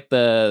course. Or like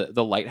the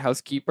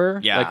lighthouse keeper.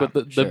 Yeah, like with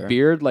the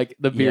beard. Like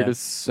the beard is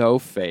so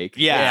fake.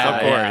 Yeah,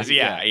 of course.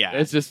 Yeah.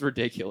 It's just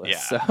ridiculous. Yeah.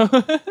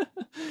 So.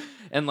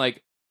 And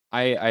like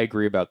I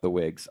agree about the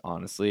wigs,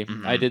 honestly.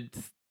 Mm-hmm. I did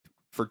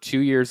for 2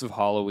 years of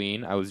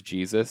Halloween, I was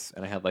Jesus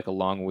and I had like a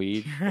long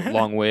wig.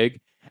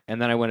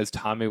 And then I went as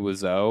Tommy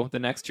Wiseau the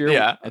next year.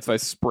 Yeah. And so I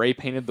spray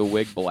painted the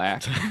wig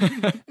black.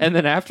 And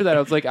then after that I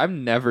was like,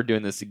 I'm never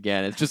doing this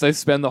again. It's just I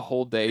spend the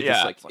whole day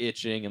just like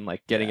itching and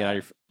like getting it out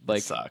of your like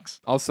it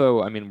sucks.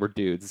 Also, I mean, we're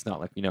dudes. It's not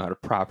like we know how to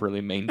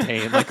properly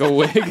maintain like a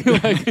wig.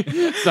 Like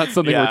it's not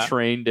something we're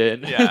trained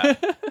in. Yeah.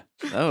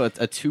 Oh,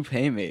 a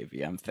toupee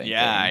maybe, I'm thinking.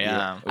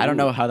 Yeah. I don't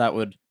know how that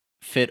would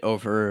fit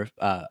over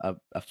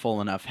a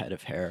full enough head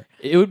of hair.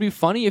 It would be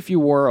funny if you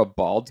wore a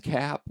bald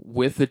cap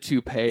with a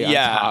toupee on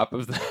top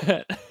of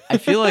that. I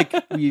feel like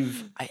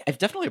I've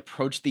definitely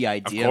approached the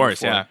idea. Of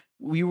course, before.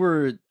 We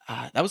were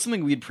that was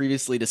something we had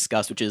previously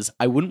discussed, which is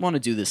I wouldn't want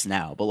to do this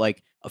now, but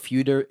like a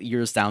few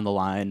years down the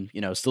line,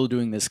 still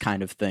doing this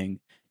kind of thing,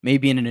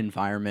 maybe in an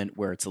environment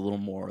where it's a little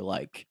more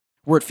like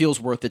where it feels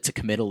worth it to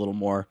commit a little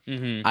more.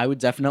 Mm-hmm. I would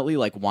definitely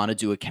like want to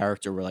do a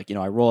character where like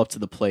I roll up to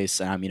the place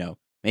and I'm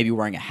maybe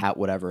wearing a hat,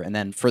 whatever, and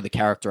then for the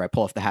character I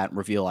pull off the hat and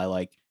reveal I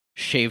like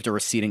shaved a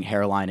receding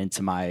hairline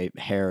into my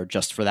hair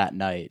just for that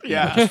night.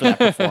 Just for that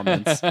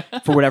performance,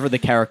 for whatever the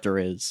character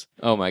is.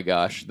 Oh my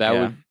gosh, that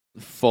would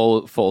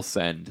full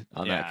send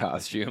on that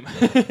costume.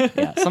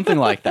 Something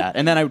like that.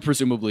 And then I would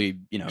presumably,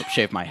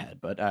 shave my head.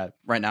 But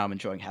right now I'm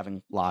enjoying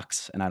having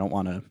locks and I don't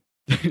want to.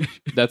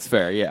 That's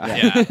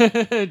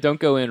fair. Don't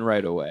go in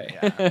right away.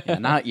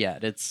 Not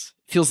yet. It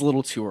feels a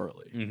little too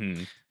early.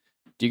 Mm-hmm.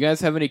 Do you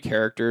guys have any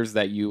characters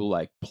that you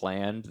like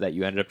planned that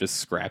you ended up just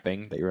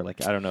scrapping that you were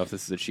like, I don't know if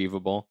this is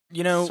achievable?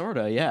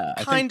 Sorta, yeah.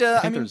 Kinda.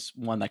 I think there's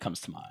one that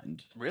comes to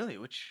mind. Really?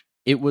 Which?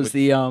 It was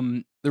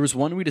there was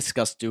one we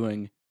discussed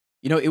doing.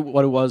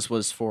 What it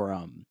was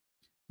for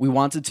we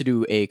wanted to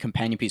do a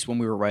companion piece when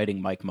we were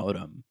writing Mike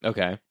Modem.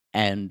 Okay.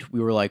 And we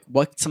were like,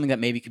 what's something that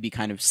maybe could be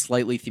kind of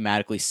slightly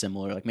thematically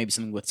similar, like maybe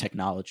something with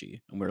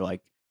technology. And we were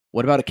like,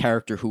 what about a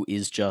character who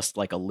is just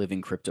like a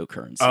living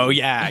cryptocurrency? Oh,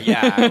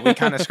 yeah. We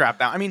kind of scrapped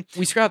that. I mean,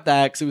 we scrapped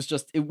that because it was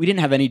just, we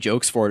didn't have any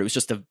jokes for it. It was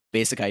just a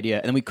basic idea.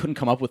 And then we couldn't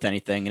come up with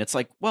anything. And it's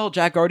like, well,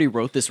 Jack already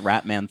wrote this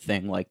Ratman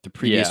thing like the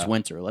previous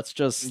winter. Let's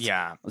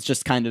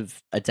just kind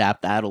of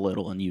adapt that a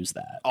little and use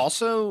that.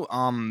 Also,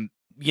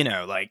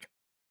 like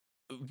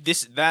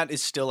that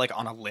is still like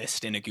on a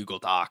list in a Google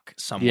Doc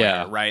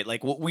somewhere, right?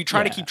 Like we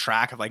try to keep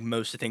track of like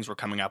most of the things we're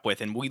coming up with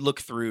and we look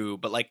through,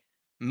 but like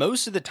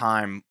most of the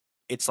time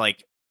it's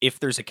like, if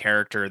there's a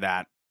character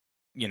that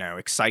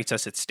excites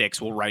us, it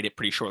sticks. We'll write it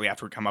pretty shortly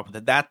after we come up with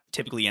it. That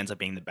typically ends up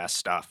being the best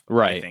stuff,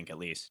 right? I think, at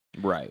least,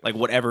 right? Like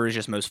whatever is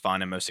just most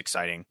fun and most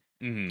exciting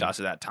to us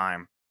at that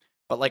time.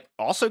 But like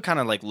also kind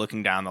of like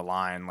looking down the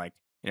line, like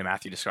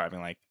Matthew describing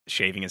like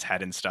shaving his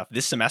head and stuff.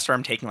 This semester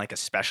I'm taking like a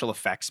special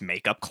effects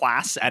makeup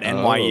class at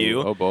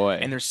NYU. Oh boy.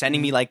 And they're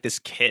sending me like this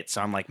kit.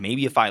 So I'm like,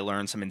 maybe if I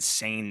learn some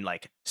insane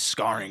like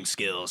scarring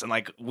skills and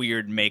like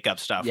weird makeup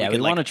stuff. Yeah, we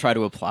want to try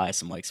to apply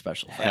some like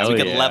special effects. We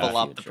could level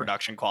up the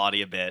production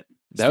quality a bit.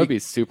 That would be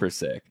super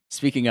sick.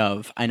 Speaking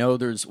of, I know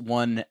there's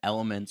one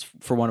element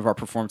for one of our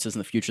performances in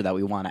the future that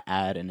we want to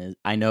add, and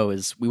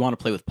we want to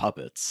play with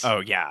puppets. Oh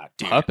yeah,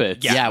 dude.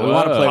 Puppets. Yeah, we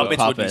want to play with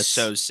puppets. Would be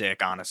so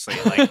sick, honestly.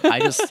 Like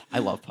I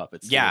love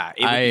puppets. Dude. Yeah,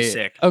 it would be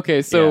sick.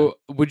 Okay, so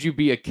would you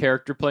be a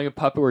character playing a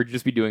puppet, or would you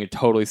just be doing a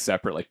totally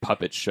separate like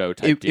puppet show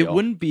type deal? It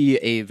wouldn't be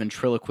a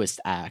ventriloquist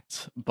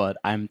act, but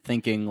I'm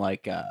thinking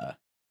like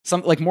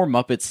some like more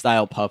Muppet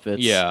style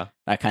puppets. Yeah.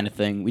 That kind of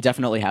thing. We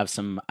definitely have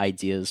some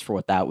ideas for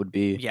what that would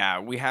be. Yeah,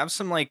 we have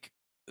some like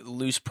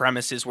loose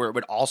premises where it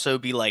would also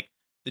be like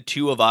the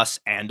two of us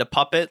and a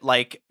puppet,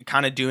 like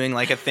kind of doing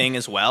like a thing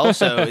as well.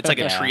 So it's like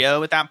a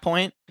trio at that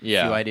point.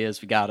 Yeah. A few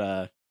ideas. We got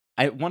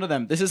one of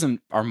them. This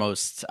isn't our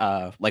most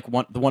like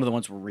one of the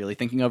ones we're really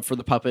thinking of for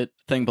the puppet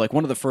thing, but like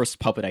one of the first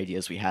puppet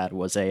ideas we had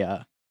was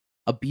a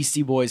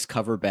Beastie Boys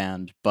cover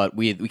band, but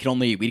we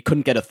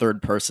couldn't get a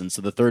third person,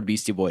 so the third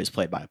Beastie Boy is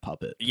played by a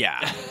puppet. Yeah.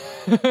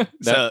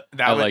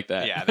 I like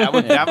that. Yeah,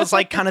 that was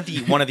like kind of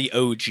one of the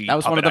OG. That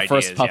was one of the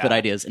first puppet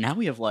ideas. ideas, and now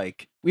we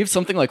have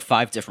something like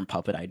 5 different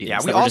puppet ideas. Yeah,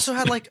 we also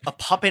had like a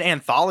puppet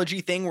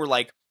anthology thing where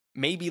like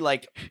maybe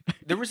like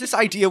there was this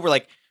idea where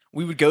like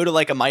we would go to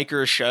like a mic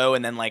or a show,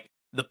 and then like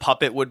the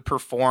puppet would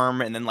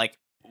perform, and then like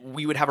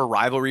we would have a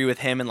rivalry with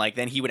him, and like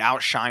then he would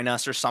outshine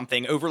us or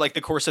something over like the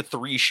course of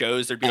 3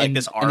 shows. There'd be like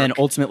this arc, and then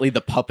ultimately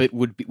the puppet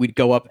we'd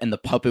go up, and the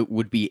puppet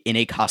would be in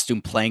a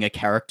costume playing a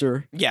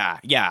character. Yeah,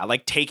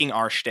 like taking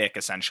our shtick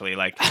essentially.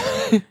 Like,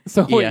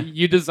 so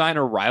you design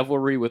a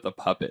rivalry with a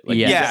puppet. Like,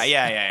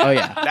 yeah. Oh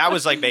yeah, that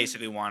was like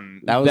basically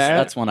one.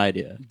 That's one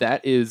idea.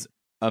 That is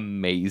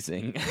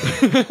amazing.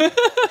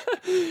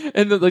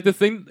 And the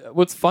thing,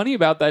 what's funny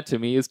about that to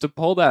me is to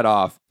pull that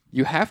off,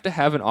 you have to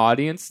have an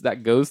audience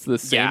that goes to the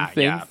same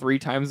thing 3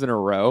 times in a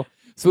row.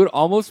 So it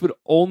almost would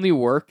only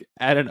work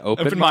at an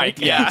open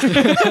mic. Yeah.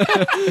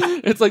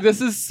 It's like,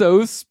 this is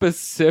so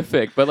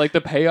specific, but like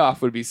the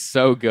payoff would be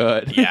so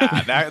good.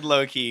 Yeah, that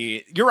low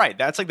key. You're right.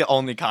 That's like the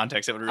only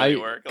context that would really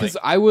work. Because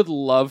I would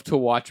love to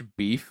watch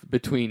beef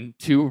between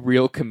 2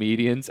 real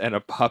comedians and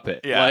a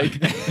puppet. Yeah. Like,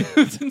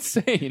 it's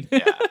insane.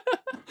 Yeah.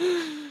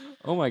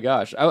 Oh my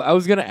gosh. I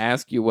was going to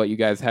ask you what you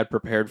guys had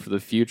prepared for the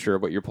future,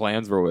 what your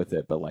plans were with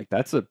it, but like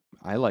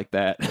I like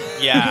that.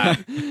 Yeah.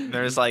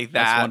 There's like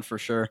that. That's one for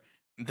sure.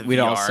 The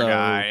VR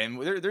guy.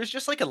 And there's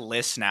just like a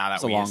list now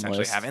that we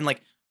essentially have. And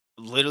like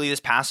literally this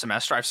past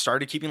semester, I've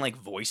started keeping like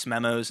voice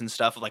memos and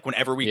stuff. Like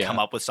whenever we come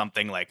up with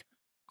something, like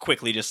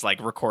quickly just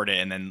like record it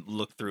and then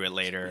look through it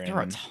later. There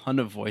are a ton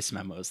of voice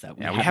memos that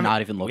we have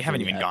not even looked. We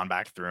haven't even gone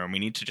back through them. We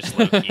need to just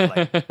low key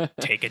like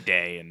take a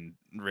day and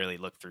really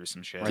look through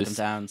some shit. Write them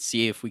down,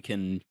 see if we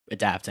can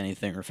adapt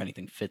anything or if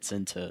anything fits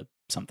into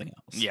something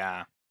else.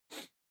 Yeah.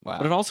 Wow.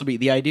 But it also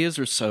the ideas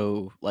are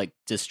so like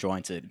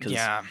disjointed because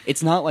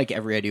it's not like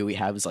every idea we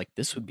have is like,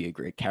 this would be a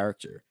great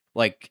character.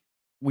 Like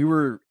we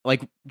were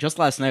like just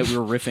last night we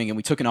were riffing and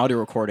we took an audio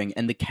recording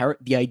and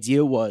the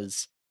idea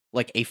was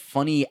like a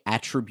funny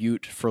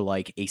attribute for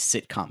like a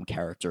sitcom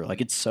character. Like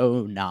it's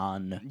so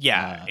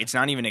it's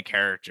not even a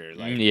character.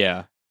 Like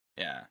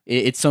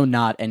it's so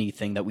not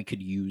anything that we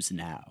could use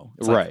now.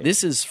 It's right. Like,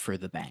 this is for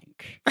the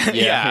bank.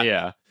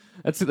 Yeah.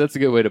 That's a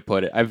good way to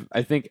put it.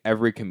 I think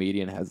every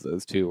comedian has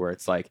those too, where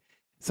it's like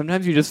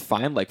sometimes you just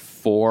find like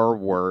 4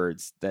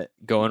 words that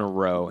go in a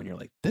row and you're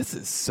like, this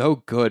is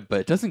so good, but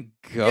it doesn't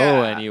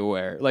go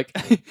anywhere. Like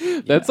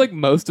that's like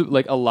most of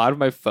like a lot of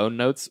my phone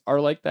notes are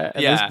like that.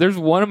 And there's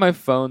one on my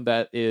phone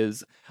that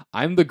is,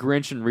 I'm the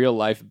Grinch in real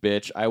life,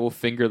 bitch. I will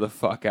finger the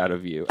fuck out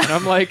of you. And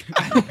I'm like,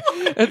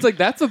 it's like,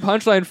 that's a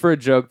punchline for a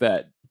joke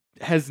that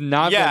has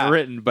not been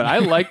written, but I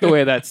like the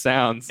way that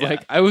sounds.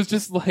 Like I was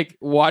just like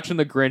watching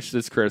The Grinch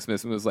this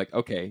Christmas and was like,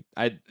 okay,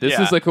 this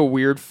is like a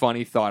weird,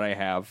 funny thought I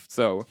have.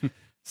 So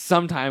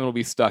sometime it'll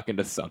be stuck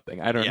into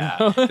something. I don't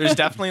know. There's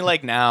definitely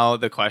like now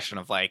the question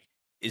of like,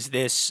 is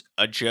this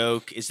a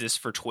joke? Is this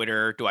for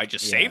Twitter? Do I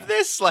just save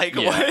this? Like,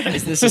 what?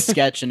 Is this a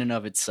sketch in and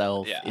of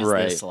itself? Yeah. Is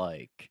this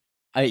like,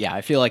 I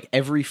feel like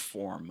every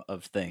form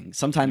of thing.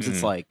 Sometimes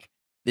it's like,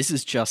 this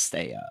is just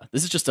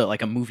a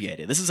like a movie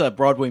idea. This is a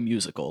Broadway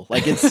musical.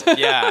 Like it's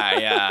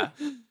yeah.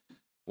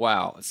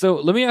 Wow. So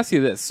let me ask you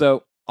this.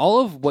 So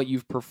all of what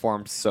you've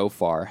performed so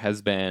far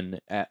has been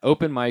at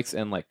open mics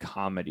and like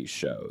comedy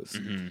shows.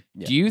 Mm-hmm.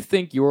 Yeah. Do you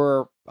think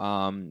your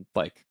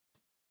like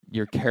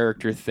your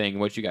character thing,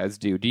 what you guys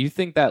do you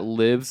think that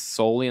lives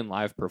solely in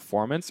live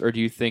performance, or do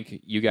you think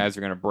you guys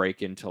are going to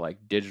break into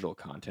like digital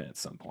content at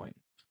some point?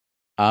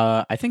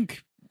 I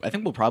think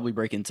we'll probably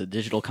break into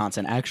digital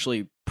content.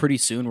 Actually, pretty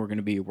soon we're going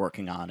to be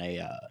working on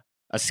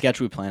a a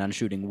sketch we plan on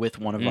shooting with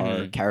one of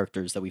our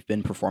characters that we've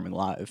been performing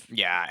live.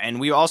 Yeah, and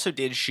we also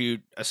did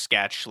shoot a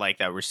sketch like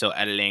that we're still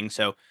editing.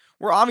 So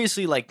we're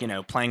obviously like,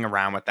 playing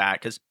around with that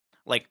because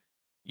like,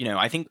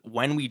 I think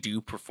when we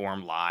do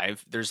perform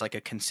live, there's like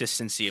a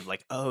consistency of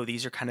like, oh,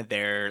 these are kind of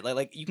there.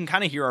 Like you can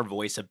kind of hear our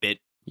voice a bit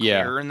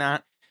clearer in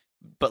that.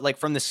 But like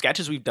from the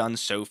sketches we've done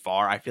so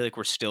far, I feel like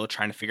we're still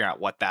trying to figure out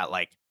what that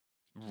like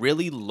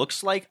really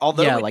looks like.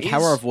 Although like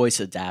how our voice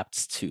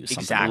adapts to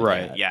something. Exactly.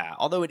 Like that. Yeah.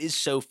 Although it is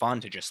so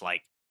fun to just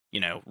like,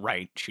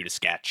 shoot a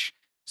sketch.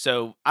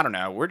 So I don't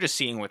know. We're just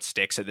seeing what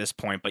sticks at this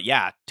point. But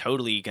yeah,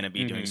 totally going to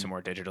be doing some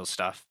more digital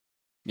stuff.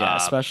 Yeah,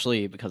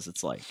 especially because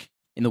it's like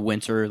in the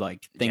winter,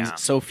 like things,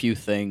 so few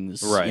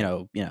things,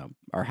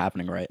 are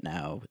happening right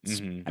now. It's,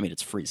 I mean,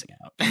 it's freezing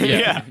out.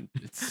 Yeah.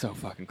 It's so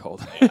fucking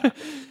cold.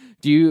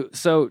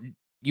 So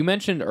you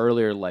mentioned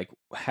earlier, like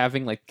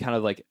having like kind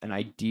of like an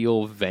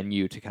ideal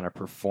venue to kind of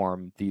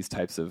perform these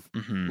types of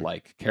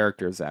like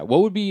characters at.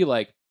 What would be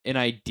like an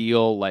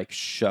ideal like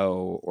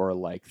show or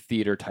like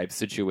theater type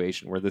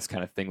situation where this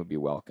kind of thing would be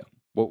welcome?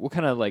 What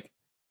kind of like,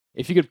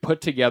 if you could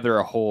put together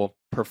a whole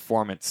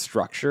performance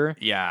structure,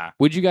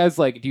 would you guys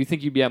like, do you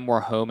think you'd be at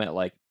more home at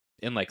like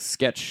in like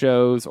sketch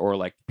shows or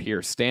like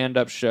pure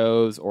stand-up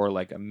shows or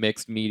like a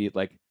mixed media,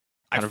 like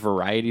kind of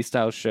variety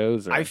style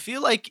shows? Or? I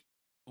feel like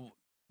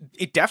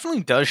it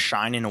definitely does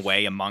shine in a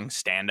way among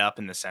stand-up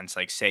in the sense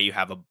like, say you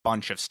have a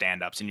bunch of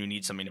stand-ups and you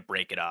need something to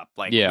break it up.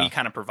 Like we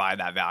kind of provide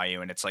that value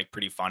and it's like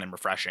pretty fun and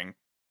refreshing.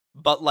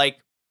 But like,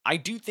 I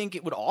do think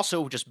it would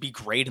also just be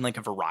great in like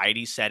a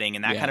variety setting,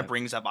 and that kind of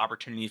brings up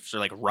opportunities for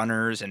like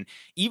runners, and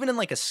even in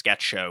like a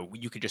sketch show,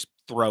 you could just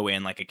throw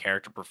in like a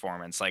character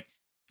performance. Like,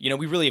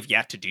 we really have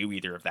yet to do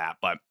either of that,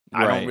 but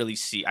I don't really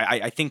see.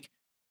 I think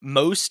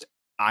most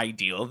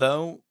ideal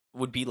though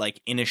would be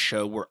like in a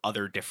show where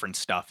other different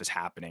stuff is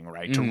happening,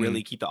 right? To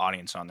really keep the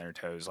audience on their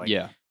toes. Like,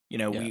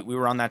 we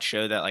were on that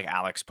show that like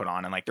Alex put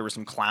on, and like there was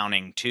some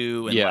clowning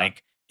too, and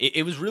like.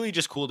 It was really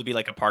just cool to be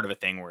like a part of a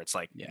thing where it's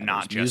like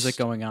not just music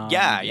going on.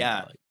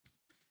 Yeah.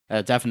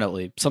 Like,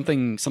 definitely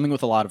something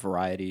with a lot of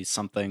variety.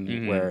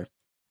 Something where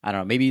I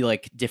don't know, maybe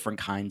like different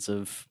kinds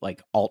of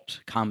like alt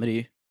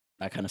comedy,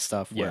 that kind of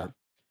stuff. Where,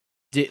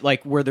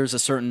 where there's a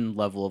certain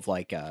level of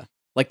like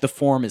the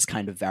form is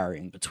kind of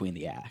varying between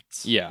the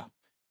acts. Yeah,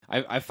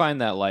 I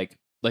find that like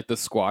the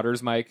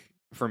Squatters mic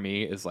for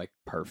me is like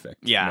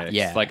perfect.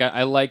 Yeah. Like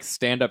I like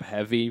stand up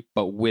heavy,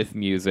 but with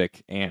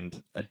music and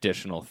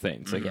additional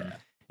things. Like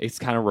it's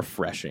kind of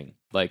refreshing.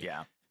 Like,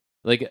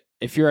 like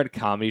if you're at a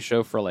comedy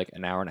show for like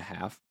an hour and a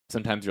half,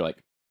 sometimes you're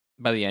like,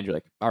 by the end, you're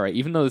like, all right,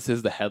 even though this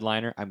is the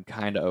headliner, I'm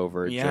kind of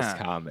over just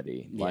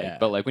comedy.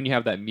 Like, but like when you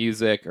have that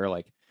music or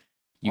like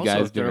you also,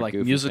 guys do like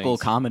musical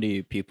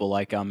comedy people,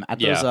 like at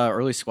those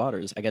early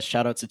Squatters. I guess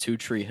shout out to Two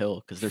Tree Hill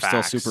because they're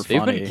still super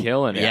funny. They've been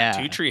killing it. Yeah,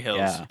 Two Tree Hills.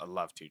 I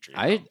love Two Tree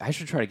Hill. I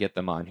should try to get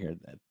them on here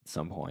at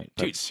some point.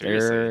 Dude,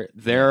 seriously,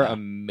 they're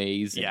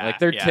amazing. Like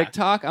their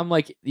TikTok, I'm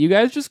like, you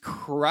guys just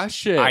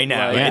crush it. I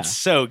know, like, it's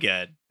so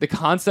good. The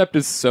concept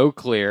is so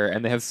clear,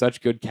 and they have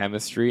such good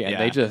chemistry, and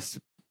they just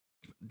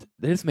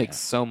make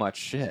so much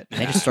shit.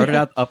 They just started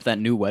up that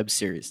new web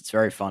series. It's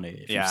very funny.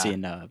 If you've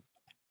seen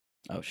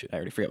oh shoot, I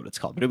already forget what it's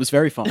called, but it was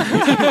very fun.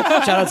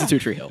 Shout out to Two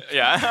Tree Hill.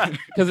 Yeah,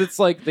 because it's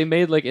like they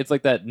made like it's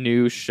like that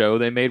new show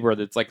they made where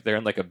it's like they're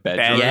in like a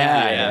bedroom.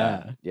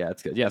 Yeah,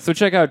 it's good. Yeah, so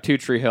check out Two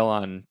Tree Hill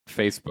on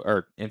Facebook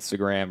or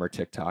Instagram or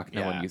TikTok.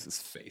 No one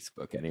uses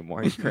Facebook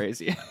anymore. He's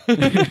crazy.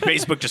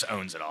 Facebook just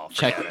owns it all.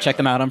 Check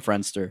them out on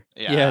Friendster.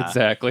 Yeah,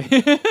 exactly.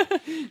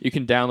 You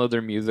can download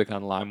their music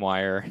on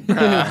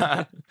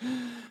LimeWire.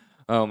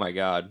 Oh my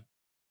god.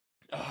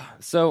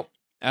 So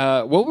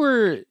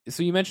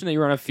you mentioned that you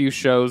were on a few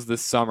shows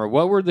this summer.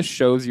 What were the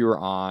shows you were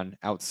on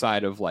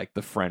outside of like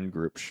the friend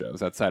group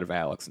shows, outside of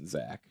Alex and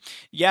Zach?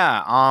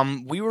 Yeah,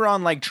 we were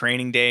on like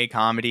Training Day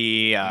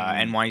comedy,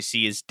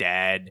 NYC is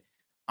Dead.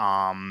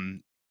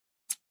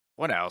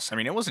 What else? I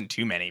mean, it wasn't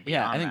too many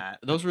beyond I think that.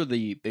 Those were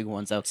the big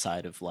ones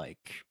outside of like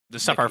the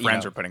stuff our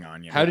friends were putting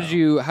on. How'd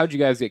you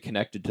guys get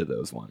connected to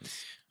those ones?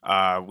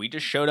 We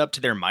just showed up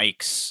to their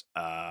mics.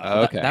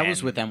 Okay. That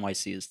was with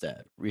NYC is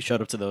Dead. We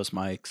showed up to those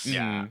mics.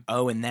 Yeah.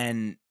 Oh, and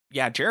then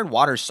Jared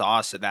Waters saw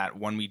us at that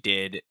one we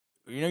did.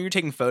 You're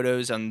taking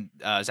photos on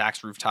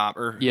Zach's rooftop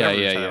or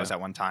that was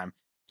at one time.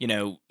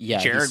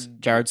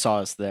 Jared saw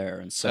us there,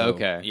 and so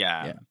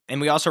yeah. And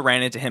we also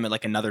ran into him at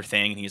like another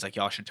thing, and he's like,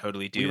 "Y'all should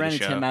totally do." We ran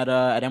into him at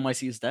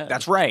NYC is Dead.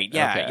 That's right.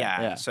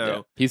 Yeah.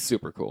 So he's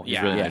super cool.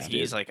 He's really nice.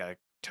 He's like a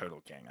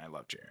total king. I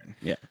love Jared.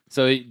 Yeah.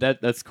 So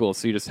that's cool.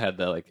 So you just had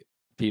the like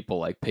people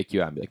like pick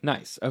you out and be like,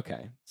 nice,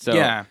 okay. So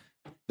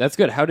that's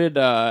good. How do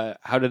the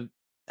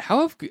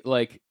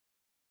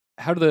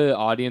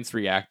audience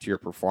react to your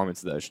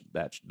performance of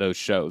those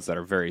shows that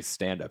are very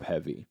stand-up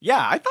heavy?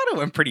 Yeah, I thought it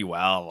went pretty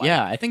well.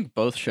 Yeah, I think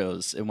both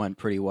shows it went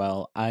pretty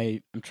well.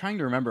 I'm trying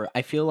to remember.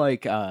 I feel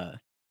like a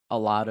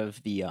lot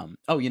of the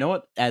you know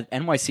what? At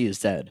NYC is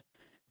Dead,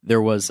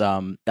 there was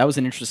that was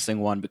an interesting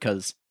one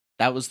because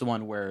that was the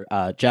one where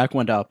Jack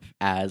went up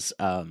as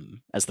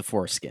the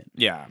foreskin.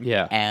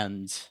 Yeah.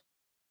 And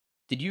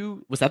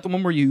was that the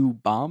one where you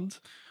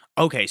bombed?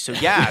 Okay, so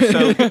yeah,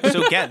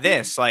 so get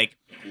this, like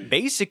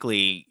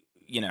basically,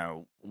 you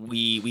know,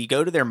 we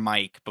go to their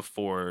mic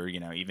before, you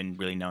know, even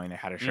really knowing they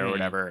had a show or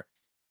whatever.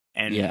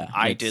 And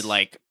I did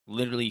like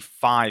literally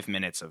 5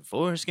 minutes of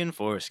foreskin,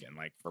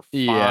 like for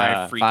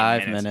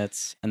five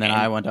minutes. And then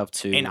I went up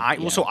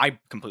to so I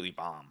completely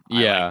bomb.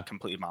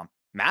 Completely bomb.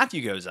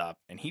 Matthew goes up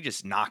and he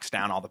just knocks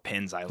down all the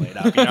pins I laid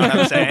up. You know what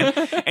I'm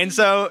saying? And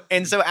so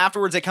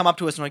afterwards they come up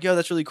to us and like, yo,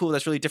 that's really cool.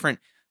 That's really different.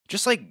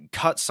 Just like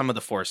cut some of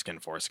the foreskin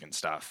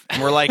stuff.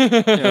 And we're like,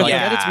 get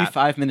it to be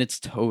 5 minutes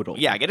total.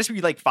 Yeah, get it to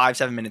be like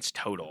 5-7 minutes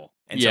total.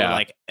 And so we're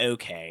like,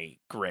 okay,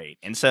 great.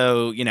 And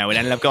so, you know, it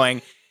ended up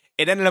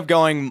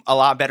going a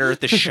lot better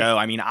at the show.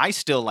 I mean, I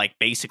still like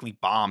basically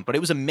bombed, but it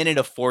was a minute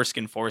of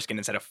foreskin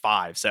instead of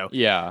 5. So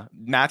yeah,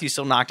 Matthew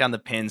still knocked down the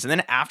pins, and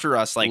then after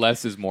us, like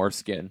less is more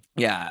skin.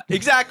 Yeah,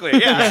 exactly.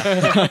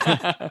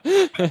 Yeah,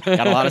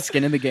 got a lot of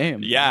skin in the game.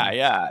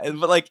 Yeah.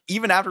 But like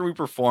even after we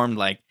performed,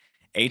 like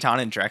Aton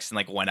and Drexton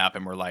like went up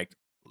and were like,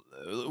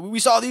 we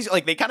saw these,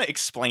 like they kind of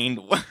explained.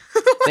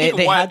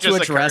 They had to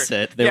address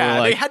it. They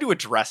had to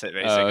address it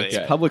basically. It's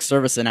a public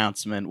service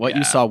announcement. What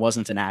you saw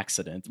wasn't an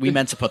accident. We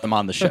meant to put them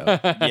on the show.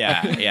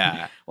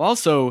 Yeah. Well,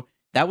 also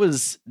that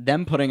was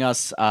them putting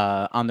us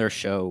on their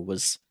show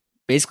was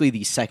basically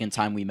the second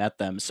time we met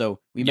them. So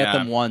we met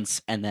them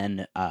once, and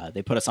then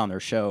they put us on their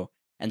show.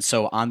 And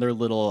so on their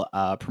little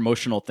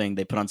promotional thing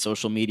they put on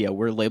social media,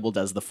 we're labeled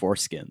as the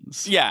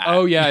Foreskins. Yeah.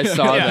 Oh, yeah, I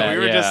saw that. We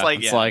were just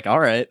like, it's like, all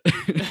right.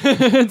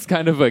 It's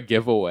kind of a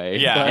giveaway.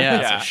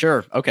 Yeah. So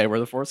sure. Okay, we're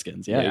the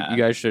Foreskins. Yeah. You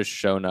guys should have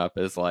shown up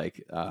as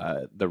like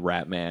the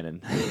Rat Man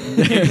and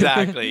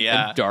exactly.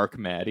 Yeah. And Dark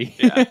Maddie.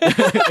 Yeah.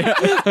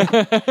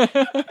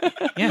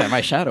 Yeah,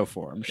 my shadow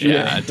form. Sure.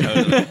 Yeah,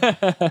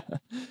 totally.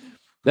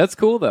 That's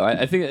cool though.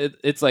 I think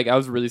it's like I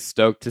was really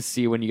stoked to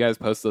see when you guys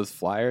post those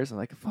flyers. I'm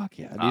like, fuck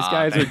yeah, these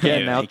guys are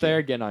getting out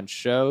there, getting on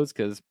shows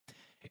because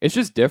it's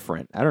just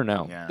different. I don't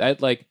know. Yeah.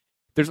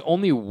 There's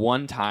only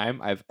one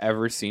time I've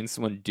ever seen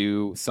someone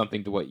do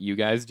something to what you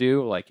guys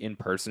do, like in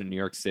person in New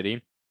York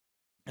City,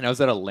 and I was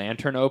at a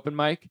Lantern open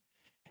mic,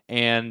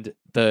 and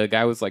the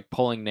guy was like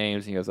pulling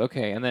names, and he goes,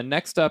 "Okay," and then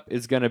next up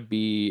is gonna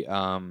be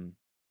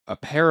a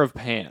pair of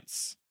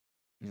pants.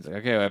 He's like,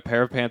 "Okay, a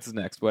pair of pants is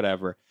next,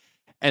 whatever."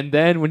 And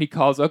then when he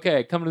calls,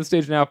 okay, come to the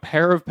stage now,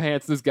 pair of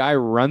pants, this guy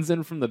runs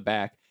in from the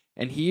back,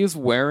 and he is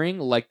wearing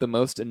like the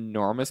most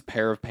enormous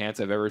pair of pants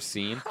I've ever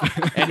seen.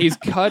 And he's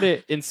cut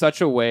it in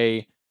such a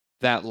way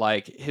that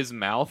like his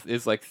mouth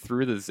is like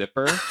through the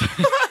zipper.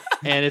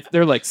 And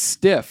they're like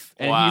stiff.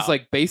 And he's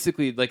like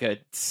basically like a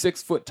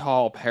 6 foot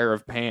tall pair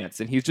of pants.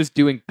 And he's just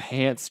doing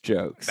pants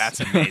jokes. That's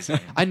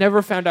amazing. I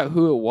never found out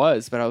who it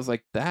was, but I was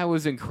like, that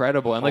was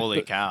incredible. And holy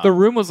like cow. The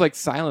room was like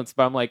silence,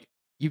 but I'm like,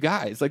 you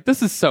guys, like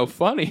this is so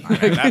funny.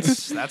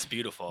 That's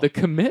beautiful. The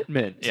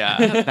commitment.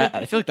 Yeah.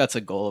 I feel like that's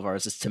a goal of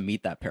ours is to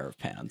meet that pair of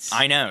pants.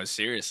 I know,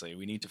 seriously.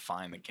 We need to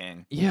find the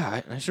king.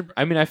 Yeah, I should.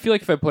 I mean, I feel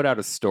like if I put out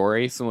a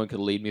story, someone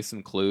could lead me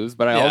some clues,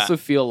 but I also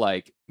feel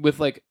like with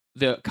like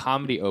the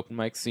comedy open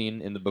mic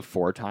scene in the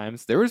before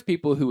times, there was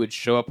people who would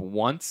show up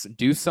once,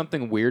 do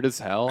something weird as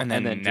hell, and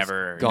then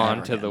never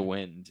gone to the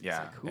wind. Yeah,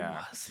 like, who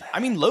was that?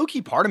 I mean,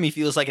 low-key, part of me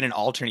feels like in an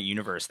alternate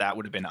universe that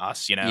would have been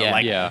us, you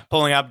know,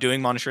 pulling up,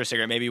 doing Monsieur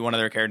Cigarette, maybe one of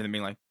their characters and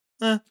being like,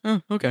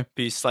 okay,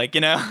 peace, like,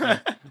 you know.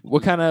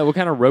 What kind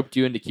of roped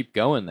you in to keep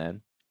going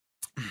then?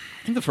 I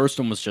think the first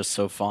one was just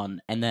so fun,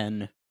 and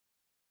then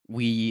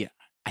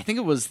I think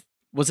it was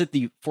it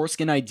the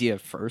foreskin idea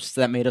first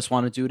that made us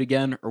want to do it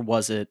again, or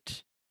was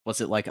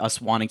it like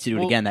us wanting to do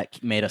it again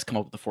that made us come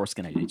up with the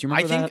foreskin idea? Do you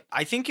remember that?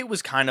 I think it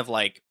was kind of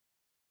like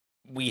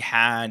we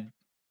had,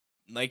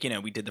 like, you know,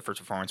 we did the first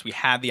performance. We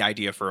had the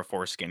idea for a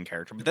foreskin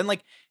character, but then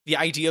like the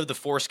idea of the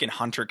foreskin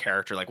hunter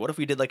character, like what if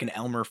we did like an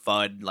Elmer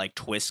Fudd like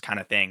twist kind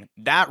of thing?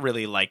 That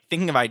really, like,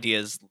 thinking of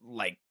ideas,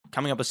 like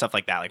coming up with stuff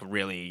like that, like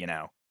really, you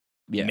know,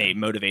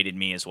 motivated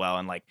me as well.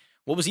 And like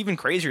what was even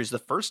crazier is the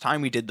first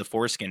time we did the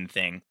foreskin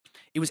thing,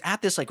 it was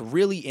at this like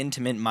really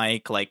intimate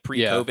mic, like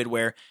pre-COVID,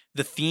 where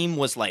the theme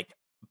was like,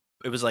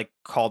 it was like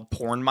called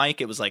porn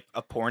mic. It was like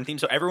a porn theme.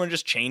 So everyone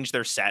just changed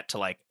their set to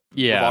like,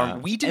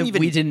 we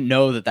didn't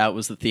know that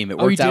was the theme. It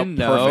worked out perfect.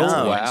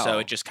 No. Wow. And so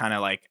it just kind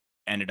of like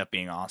ended up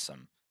being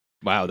awesome.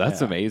 Wow,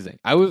 that's amazing.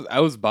 I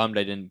was bummed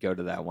I didn't go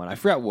to that one. I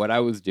forgot what I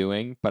was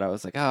doing, but I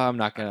was like, oh, I'm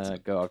not gonna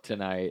go up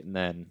tonight. And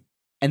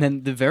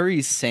then the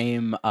very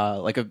same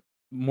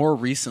more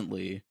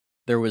recently,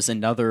 there was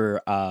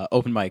another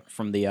open mic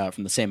from the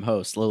same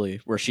host,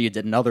 Lily, where she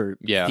did another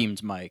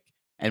themed mic.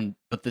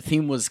 But the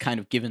theme was kind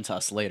of given to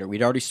us later.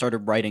 We'd already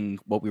started writing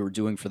what we were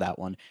doing for that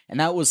one, and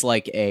that was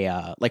like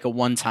a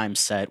one-time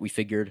set. We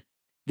figured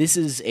this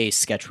is a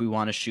sketch we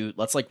want to shoot.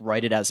 Let's like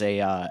write it as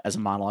a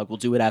monologue. We'll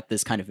do it at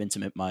this kind of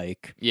intimate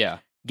mic. Yeah,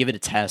 give it a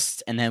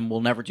test, and then we'll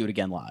never do it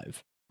again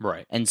live.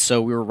 Right. And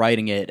so we were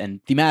writing it,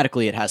 and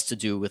thematically, it has to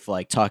do with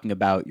like talking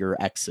about your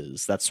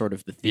exes. That's sort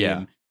of the theme.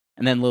 Yeah.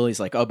 And then Lily's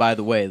like, "Oh, by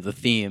the way, the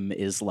theme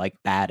is like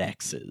bad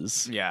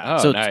exes." Yeah.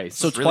 Oh, nice.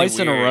 So it's twice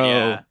really in a weird,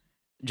 row.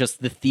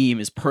 Just the theme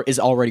is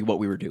already what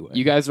we were doing.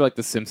 You guys are like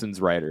the Simpsons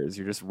writers.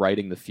 You're just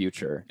writing the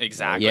future.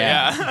 Exactly.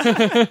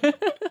 Yeah.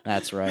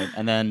 That's right.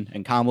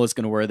 And Kamala's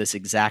going to wear this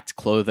exact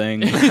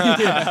clothing.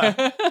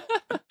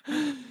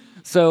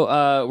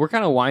 So we're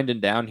kind of winding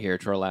down here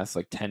to our last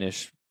like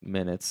 10-ish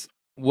minutes.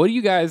 What do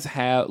you guys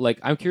have? Like,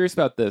 I'm curious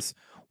about this.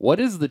 What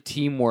is the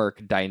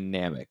teamwork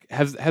dynamic?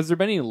 Has there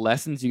been any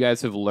lessons you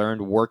guys have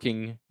learned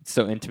working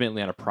so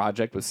intimately on a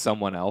project with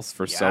someone else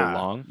for so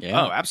long? Yeah.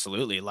 Oh,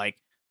 absolutely. Like,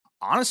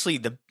 honestly,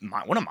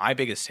 one of my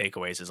biggest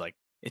takeaways is like,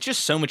 it's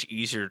just so much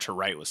easier to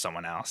write with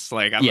someone else.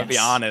 Like, I'm gonna be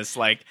honest.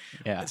 Like,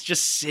 it's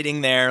just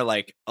sitting there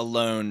like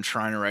alone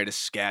trying to write a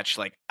sketch.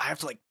 Like, I have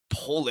to like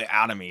pull it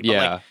out of me. But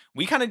like,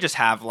 we kind of just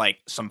have like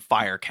some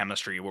fire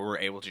chemistry where we're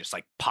able to just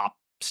like pop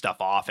stuff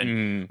off.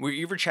 And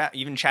we were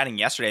even chatting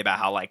yesterday about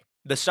how like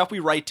the stuff we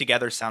write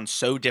together sounds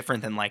so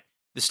different than like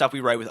the stuff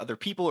we write with other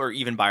people or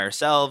even by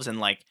ourselves. And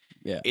like,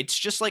 it's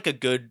just like a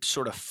good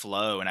sort of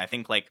flow. And I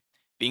think like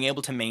being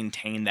able to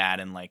maintain that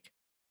and like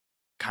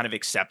kind of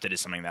accept it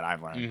is something that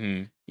I've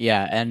learned.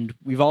 Yeah. And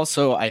we've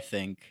also, I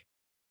think,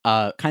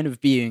 kind of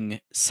being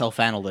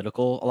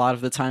self-analytical a lot of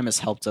the time has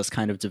helped us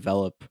kind of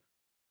develop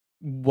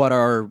what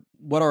our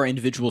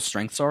individual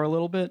strengths are a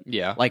little bit.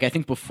 Yeah. Like, I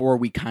think before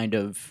we kind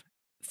of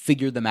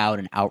figured them out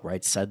and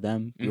outright said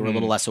them, we were a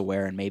little less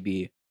aware and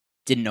maybe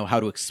didn't know how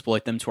to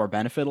exploit them to our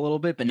benefit a little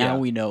bit. But now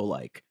we know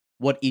like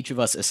what each of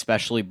us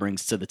especially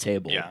brings to the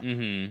table.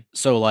 Yeah.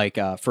 So like,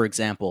 for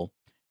example,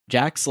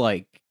 Jack's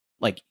like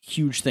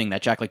huge thing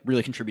that Jack like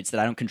really contributes that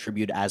I don't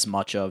contribute as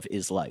much of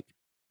is like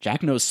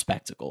Jack knows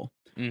spectacle.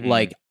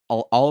 Like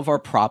all of our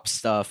prop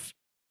stuff,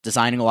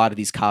 designing a lot of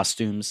these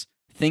costumes,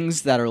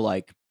 things that are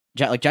like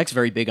Jack's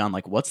very big on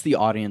like what's the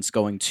audience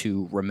going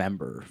to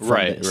remember from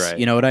this? Right.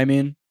 You know what I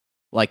mean?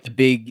 Like the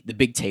big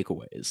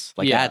takeaways.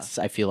 Like that's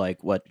I feel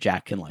like what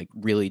Jack can like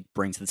really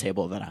bring to the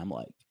table that I'm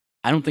like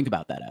I don't think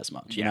about that as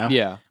much, you know?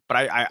 Yeah.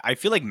 But I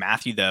feel like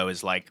Matthew though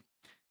is like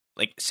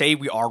say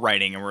we are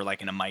writing and we're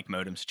like in a Mike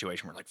Modem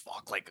situation, we're like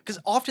fuck, like because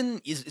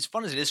often as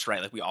fun as it is to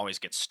write, like we always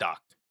get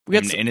stuck. We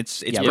get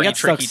it's we pretty get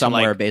stuck tricky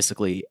somewhere to like,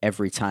 basically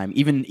every time,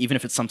 even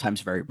if it's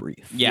sometimes very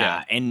brief.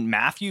 Yeah, and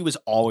Matthew was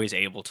always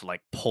able to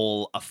like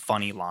pull a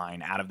funny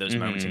line out of those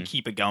moments and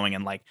keep it going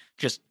and like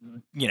just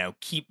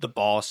keep the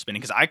ball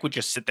spinning. Because I could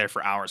just sit there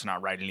for hours and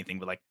not write anything,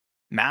 but like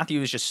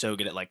Matthew is just so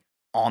good at like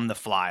on the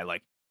fly,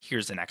 like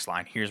here's the next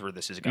line, here's where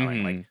this is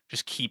going, like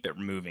just keep it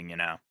moving,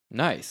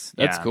 Nice,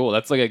 that's cool.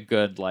 That's like a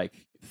good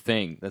like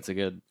thing. That's a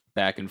good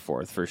back and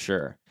forth for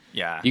sure.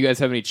 Yeah. Do you guys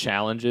have any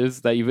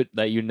challenges that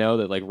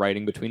that like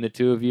writing between the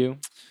two of you?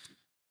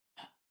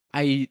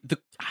 I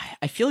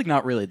feel like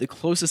not really. The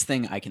closest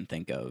thing I can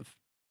think of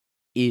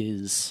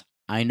is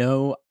I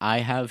know I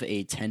have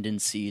a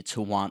tendency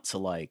to want to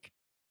like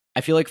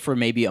I feel like for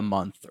maybe a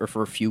month or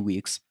for a few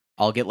weeks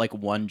I'll get like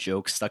one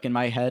joke stuck in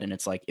my head and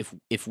it's like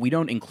if we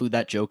don't include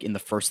that joke in the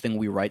first thing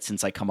we write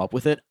since I come up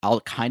with it,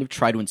 I'll kind of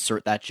try to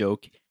insert that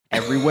joke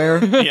everywhere.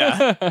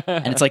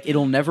 And it's like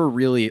it'll never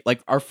really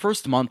like our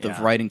first month of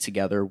writing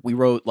together we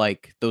wrote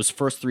like those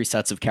first 3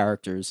 sets of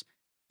characters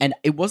and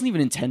it wasn't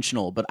even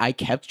intentional but I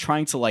kept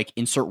trying to like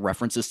insert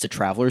references to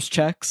traveler's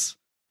checks.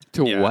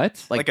 To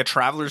what? Like a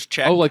traveler's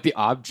check? Oh, like the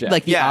object.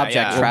 Like the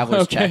object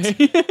traveler's checks.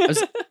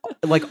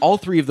 Like all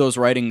 3 of those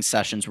writing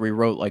sessions where we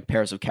wrote like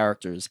pairs of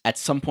characters, at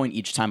some point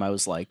each time I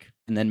was like,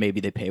 and then maybe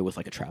they pay with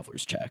like a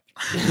traveler's check.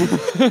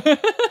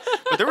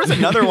 But there was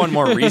another one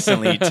more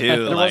recently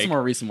too. There was a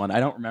more recent one. I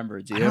don't remember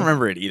it. I don't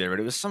remember it either, but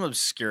it was some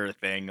obscure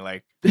thing.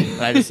 Like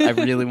I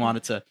really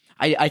wanted to.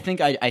 I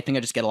think I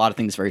just get a lot of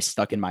things very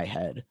stuck in my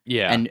head.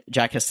 Yeah, and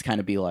Jack has to kind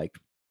of be like,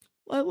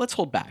 let's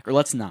hold back or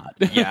let's not.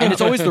 Yeah, and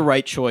it's always the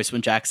right choice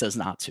when Jack says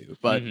not to.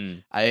 But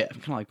I'm kind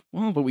of like,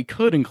 well, but we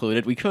could include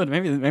it. We could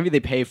maybe they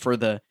pay for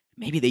the.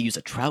 Maybe they use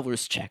a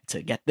traveler's check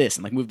to get this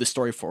and like move the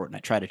story forward and I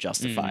try to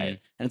justify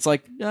it. And it's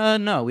like,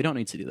 no, we don't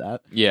need to do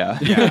that. Yeah.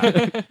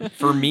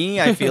 For me,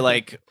 I feel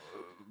like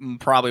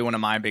probably one of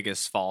my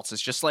biggest faults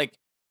is just like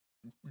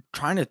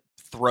trying to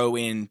throw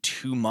in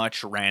too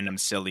much random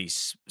silly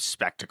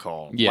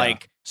spectacle. Yeah.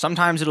 Like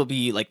sometimes it'll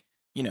be like,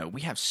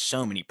 we have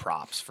so many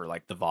props for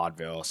like the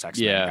vaudeville sex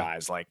men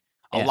guys. Like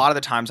a lot of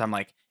the times I'm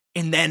like,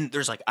 and then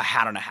there's like a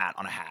hat on a hat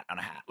on a hat on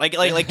a hat. Like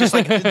just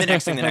like the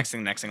next thing,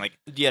 like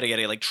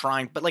yada, like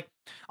trying. But like,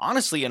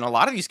 honestly, in a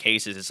lot of these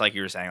cases, it's like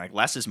you were saying, like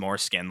less is more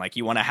skin. Like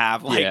you want to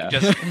have like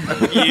just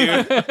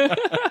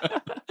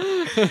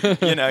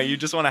you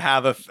just want to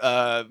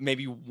have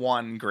maybe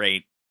one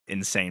great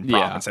insane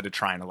prop instead of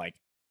trying to like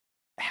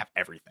have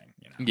everything.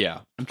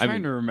 Yeah. I'm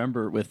trying to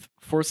remember with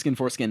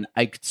Foreskin,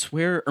 I could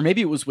swear, or maybe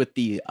it was with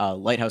the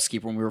Lighthouse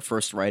Keeper when we were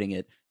first writing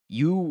it.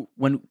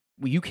 When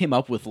you came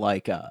up with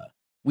like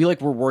we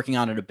like were working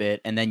on it a bit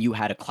and then you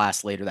had a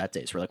class later that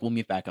day. So we're like, we'll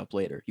meet back up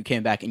later. You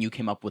came back and you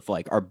came up with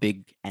like our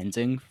big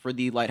ending for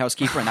the Lighthouse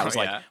Keeper. And that was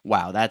like,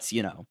 wow, that's,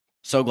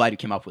 so glad you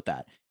came up with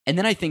that. And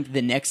then I think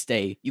the next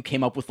day you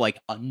came up with like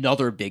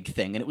another big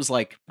thing. And it was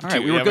like, all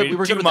right, we were good. We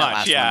were good with that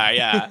last one.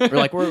 Yeah. We're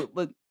like,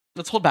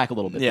 let's hold back a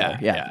little bit. Yeah,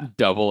 there. yeah.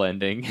 Double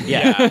ending.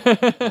 Yeah.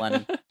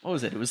 Lennon. What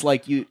was it? It was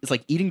like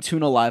eating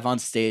tuna live on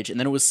stage, and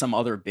then it was some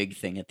other big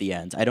thing at the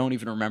end. I don't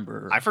even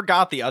remember. I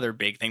forgot the other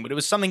big thing, but it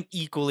was something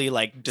equally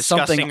like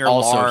disgusting something or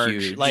also large.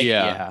 huge. Like,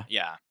 Yeah.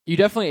 yeah. You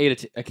definitely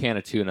ate a can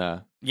of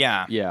tuna.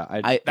 Yeah.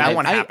 Yeah. That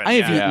one happened, I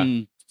have yeah.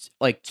 eaten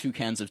like 2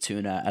 cans of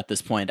tuna at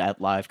this point at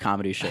live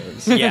comedy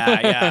shows.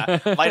 Yeah.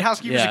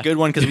 Lighthouse Keeper's Yeah. a good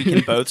one because we can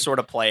both sort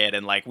of play it,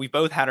 and like we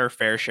both had our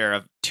fair share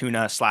of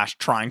tuna /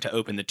 trying to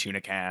open the tuna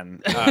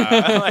can.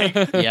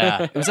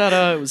 Yeah,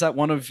 it was at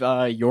one of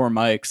your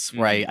mics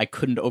where I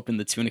couldn't open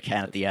the tuna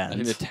can at the I end.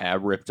 think the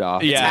tab ripped off.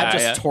 The Yeah, tab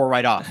just tore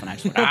right off, and I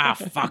just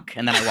went, fuck,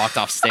 and then I walked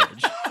off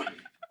stage.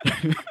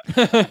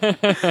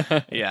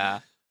 Yeah.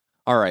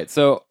 All right.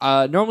 So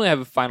normally I have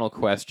a final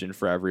question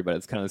for everybody.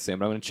 It's kind of the same,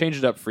 but I'm going to change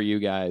it up for you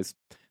guys.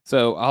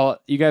 So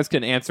you guys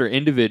can answer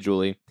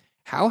individually.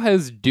 How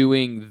has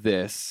doing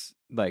this,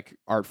 like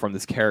art form,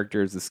 this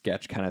characters, the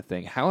sketch kind of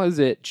thing, how has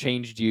it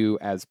changed you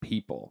as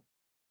people?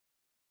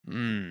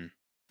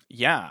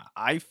 Yeah,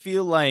 I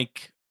feel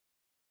like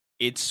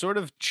it's sort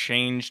of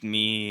changed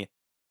me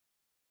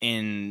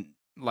in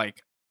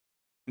like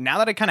now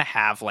that I kind of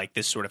have like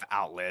this sort of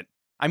outlet.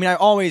 I mean, I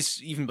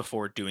always, even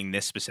before doing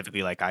this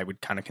specifically, like I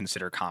would kind of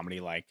consider comedy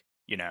like,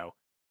 you know,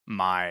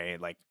 my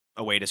like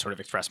a way to sort of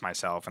express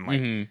myself and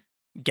like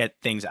get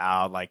things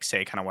out, like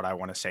say kind of what I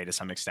want to say to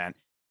some extent.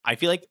 I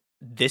feel like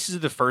this is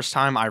the first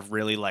time I've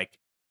really like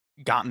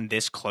gotten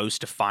this close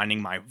to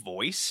finding my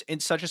voice in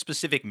such a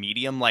specific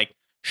medium. Like,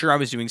 sure, I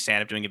was doing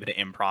stand up, doing a bit of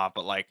improv,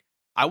 but like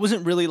I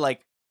wasn't really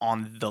like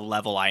on the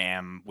level I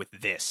am with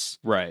this.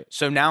 Right.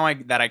 So now I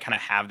kind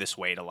of have this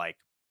way to like,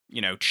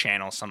 you know,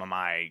 channel some of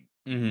my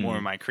more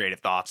of my creative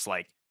thoughts.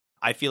 Like,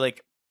 I feel like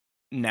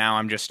now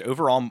I'm just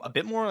overall a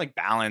bit more like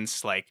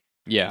balanced. Like,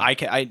 Yeah.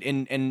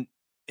 in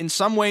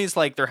some ways,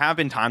 like there have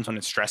been times when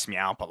it stressed me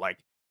out, but like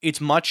it's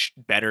much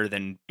better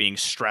than being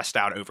stressed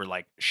out over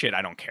like shit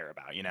I don't care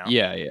about, you know?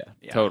 Yeah.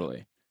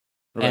 Totally.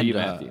 What about And you,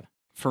 Matthew?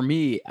 for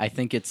me, I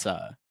think it's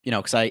you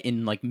know, because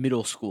in like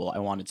middle school I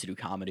wanted to do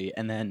comedy,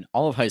 and then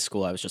all of high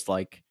school I was just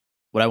like,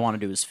 what I want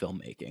to do is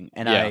filmmaking,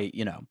 and Yeah. I,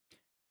 you know,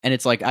 and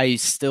it's like I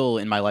still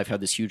in my life have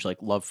this huge like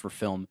love for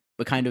film,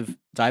 but kind of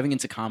diving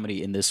into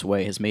comedy in this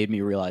way has made me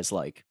realize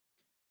like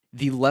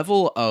the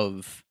level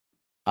of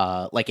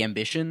like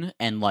ambition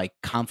and like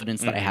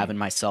confidence that I have in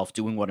myself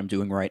doing what I'm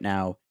doing right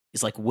now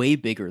is like way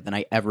bigger than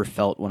I ever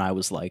felt when I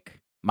was like,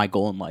 my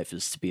goal in life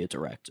is to be a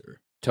director.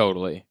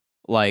 Totally.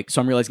 Like,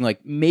 so I'm realizing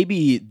like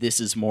maybe this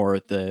is more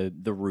the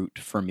route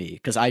for me,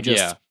 because I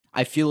just Yeah.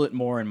 I feel it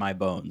more in my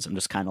bones. I'm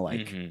just kind of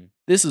like, Mhm.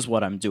 this is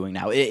what I'm doing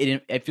now.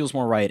 It feels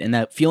more right, and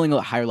that feeling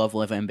a higher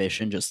level of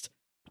ambition just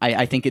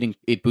I think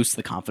it boosts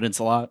the confidence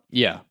a lot.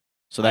 Yeah.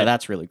 So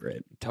that's really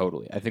great.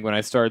 Totally. I think when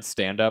I started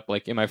stand up,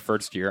 like in my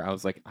first year, I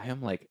was like, I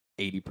am like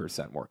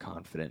 80% more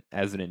confident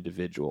as an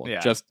individual. Yeah.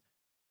 Just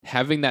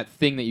having that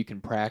thing that you can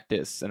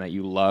practice and that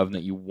you love and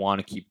that you want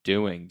to keep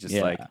doing, just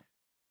Yeah. like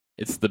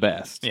it's the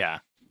best. Yeah.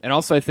 And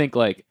also I think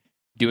like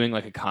doing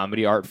like a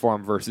comedy art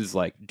form versus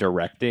like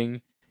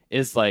directing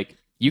is like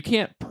you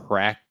can't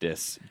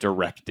practice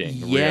directing.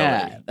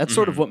 Yeah, Really. that's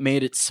sort of what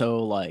made it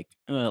so like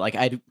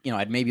I'd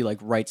maybe like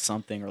write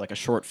something or like a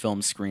short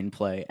film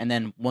screenplay, and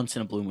then once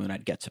in a blue moon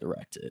I'd get to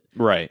direct it,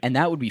 Right. and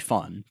that would be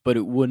fun. But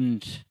it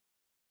wouldn't.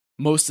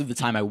 Most of the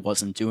time, I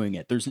wasn't doing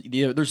it.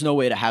 There's no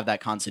way to have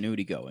that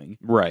continuity going.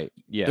 Right.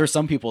 Yeah. There's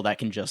some people that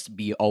can just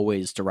be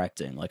always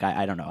directing. Like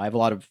I don't know. I have a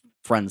lot of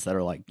friends that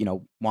are like, you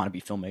know, want to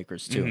be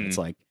filmmakers too. And it's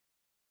like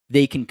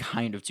they can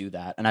kind of do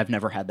that, and I've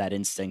never had that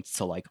instinct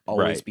to like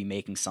always Right. be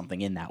making something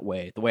in that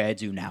way, the way I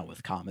do now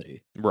with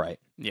comedy. Right.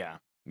 Yeah.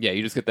 Yeah,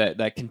 you just get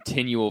that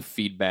continual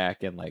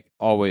feedback and like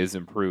always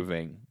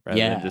improving rather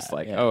than Yeah, just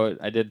like, yeah. oh,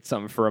 I did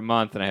something for a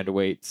month and I had to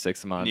wait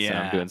 6 months and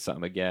I'm Yeah. doing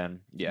something again.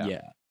 Yeah.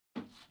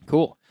 Yeah.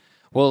 Cool.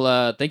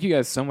 Well, thank you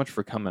guys so much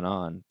for coming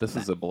on. This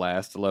was a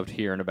blast. I loved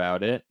hearing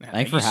about it. Yeah,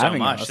 Thanks thank for you having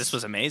so much. us. This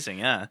was amazing.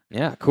 Yeah.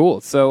 Yeah, cool.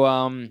 So,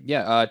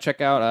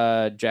 check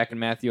out Jack and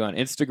Matthew on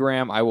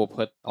Instagram. I will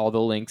put all the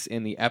links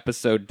in the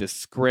episode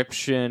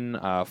description.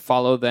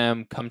 Follow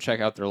them. Come check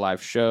out their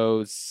live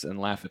shows and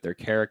laugh at their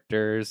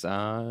characters.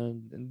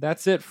 And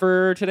that's it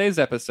for today's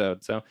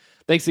episode. So,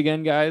 thanks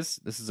again, guys.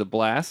 This is a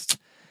blast.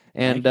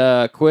 And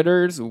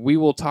quitters, we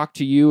will talk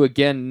to you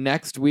again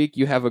next week.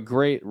 You have a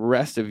great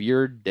rest of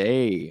your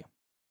day.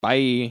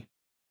 Bye.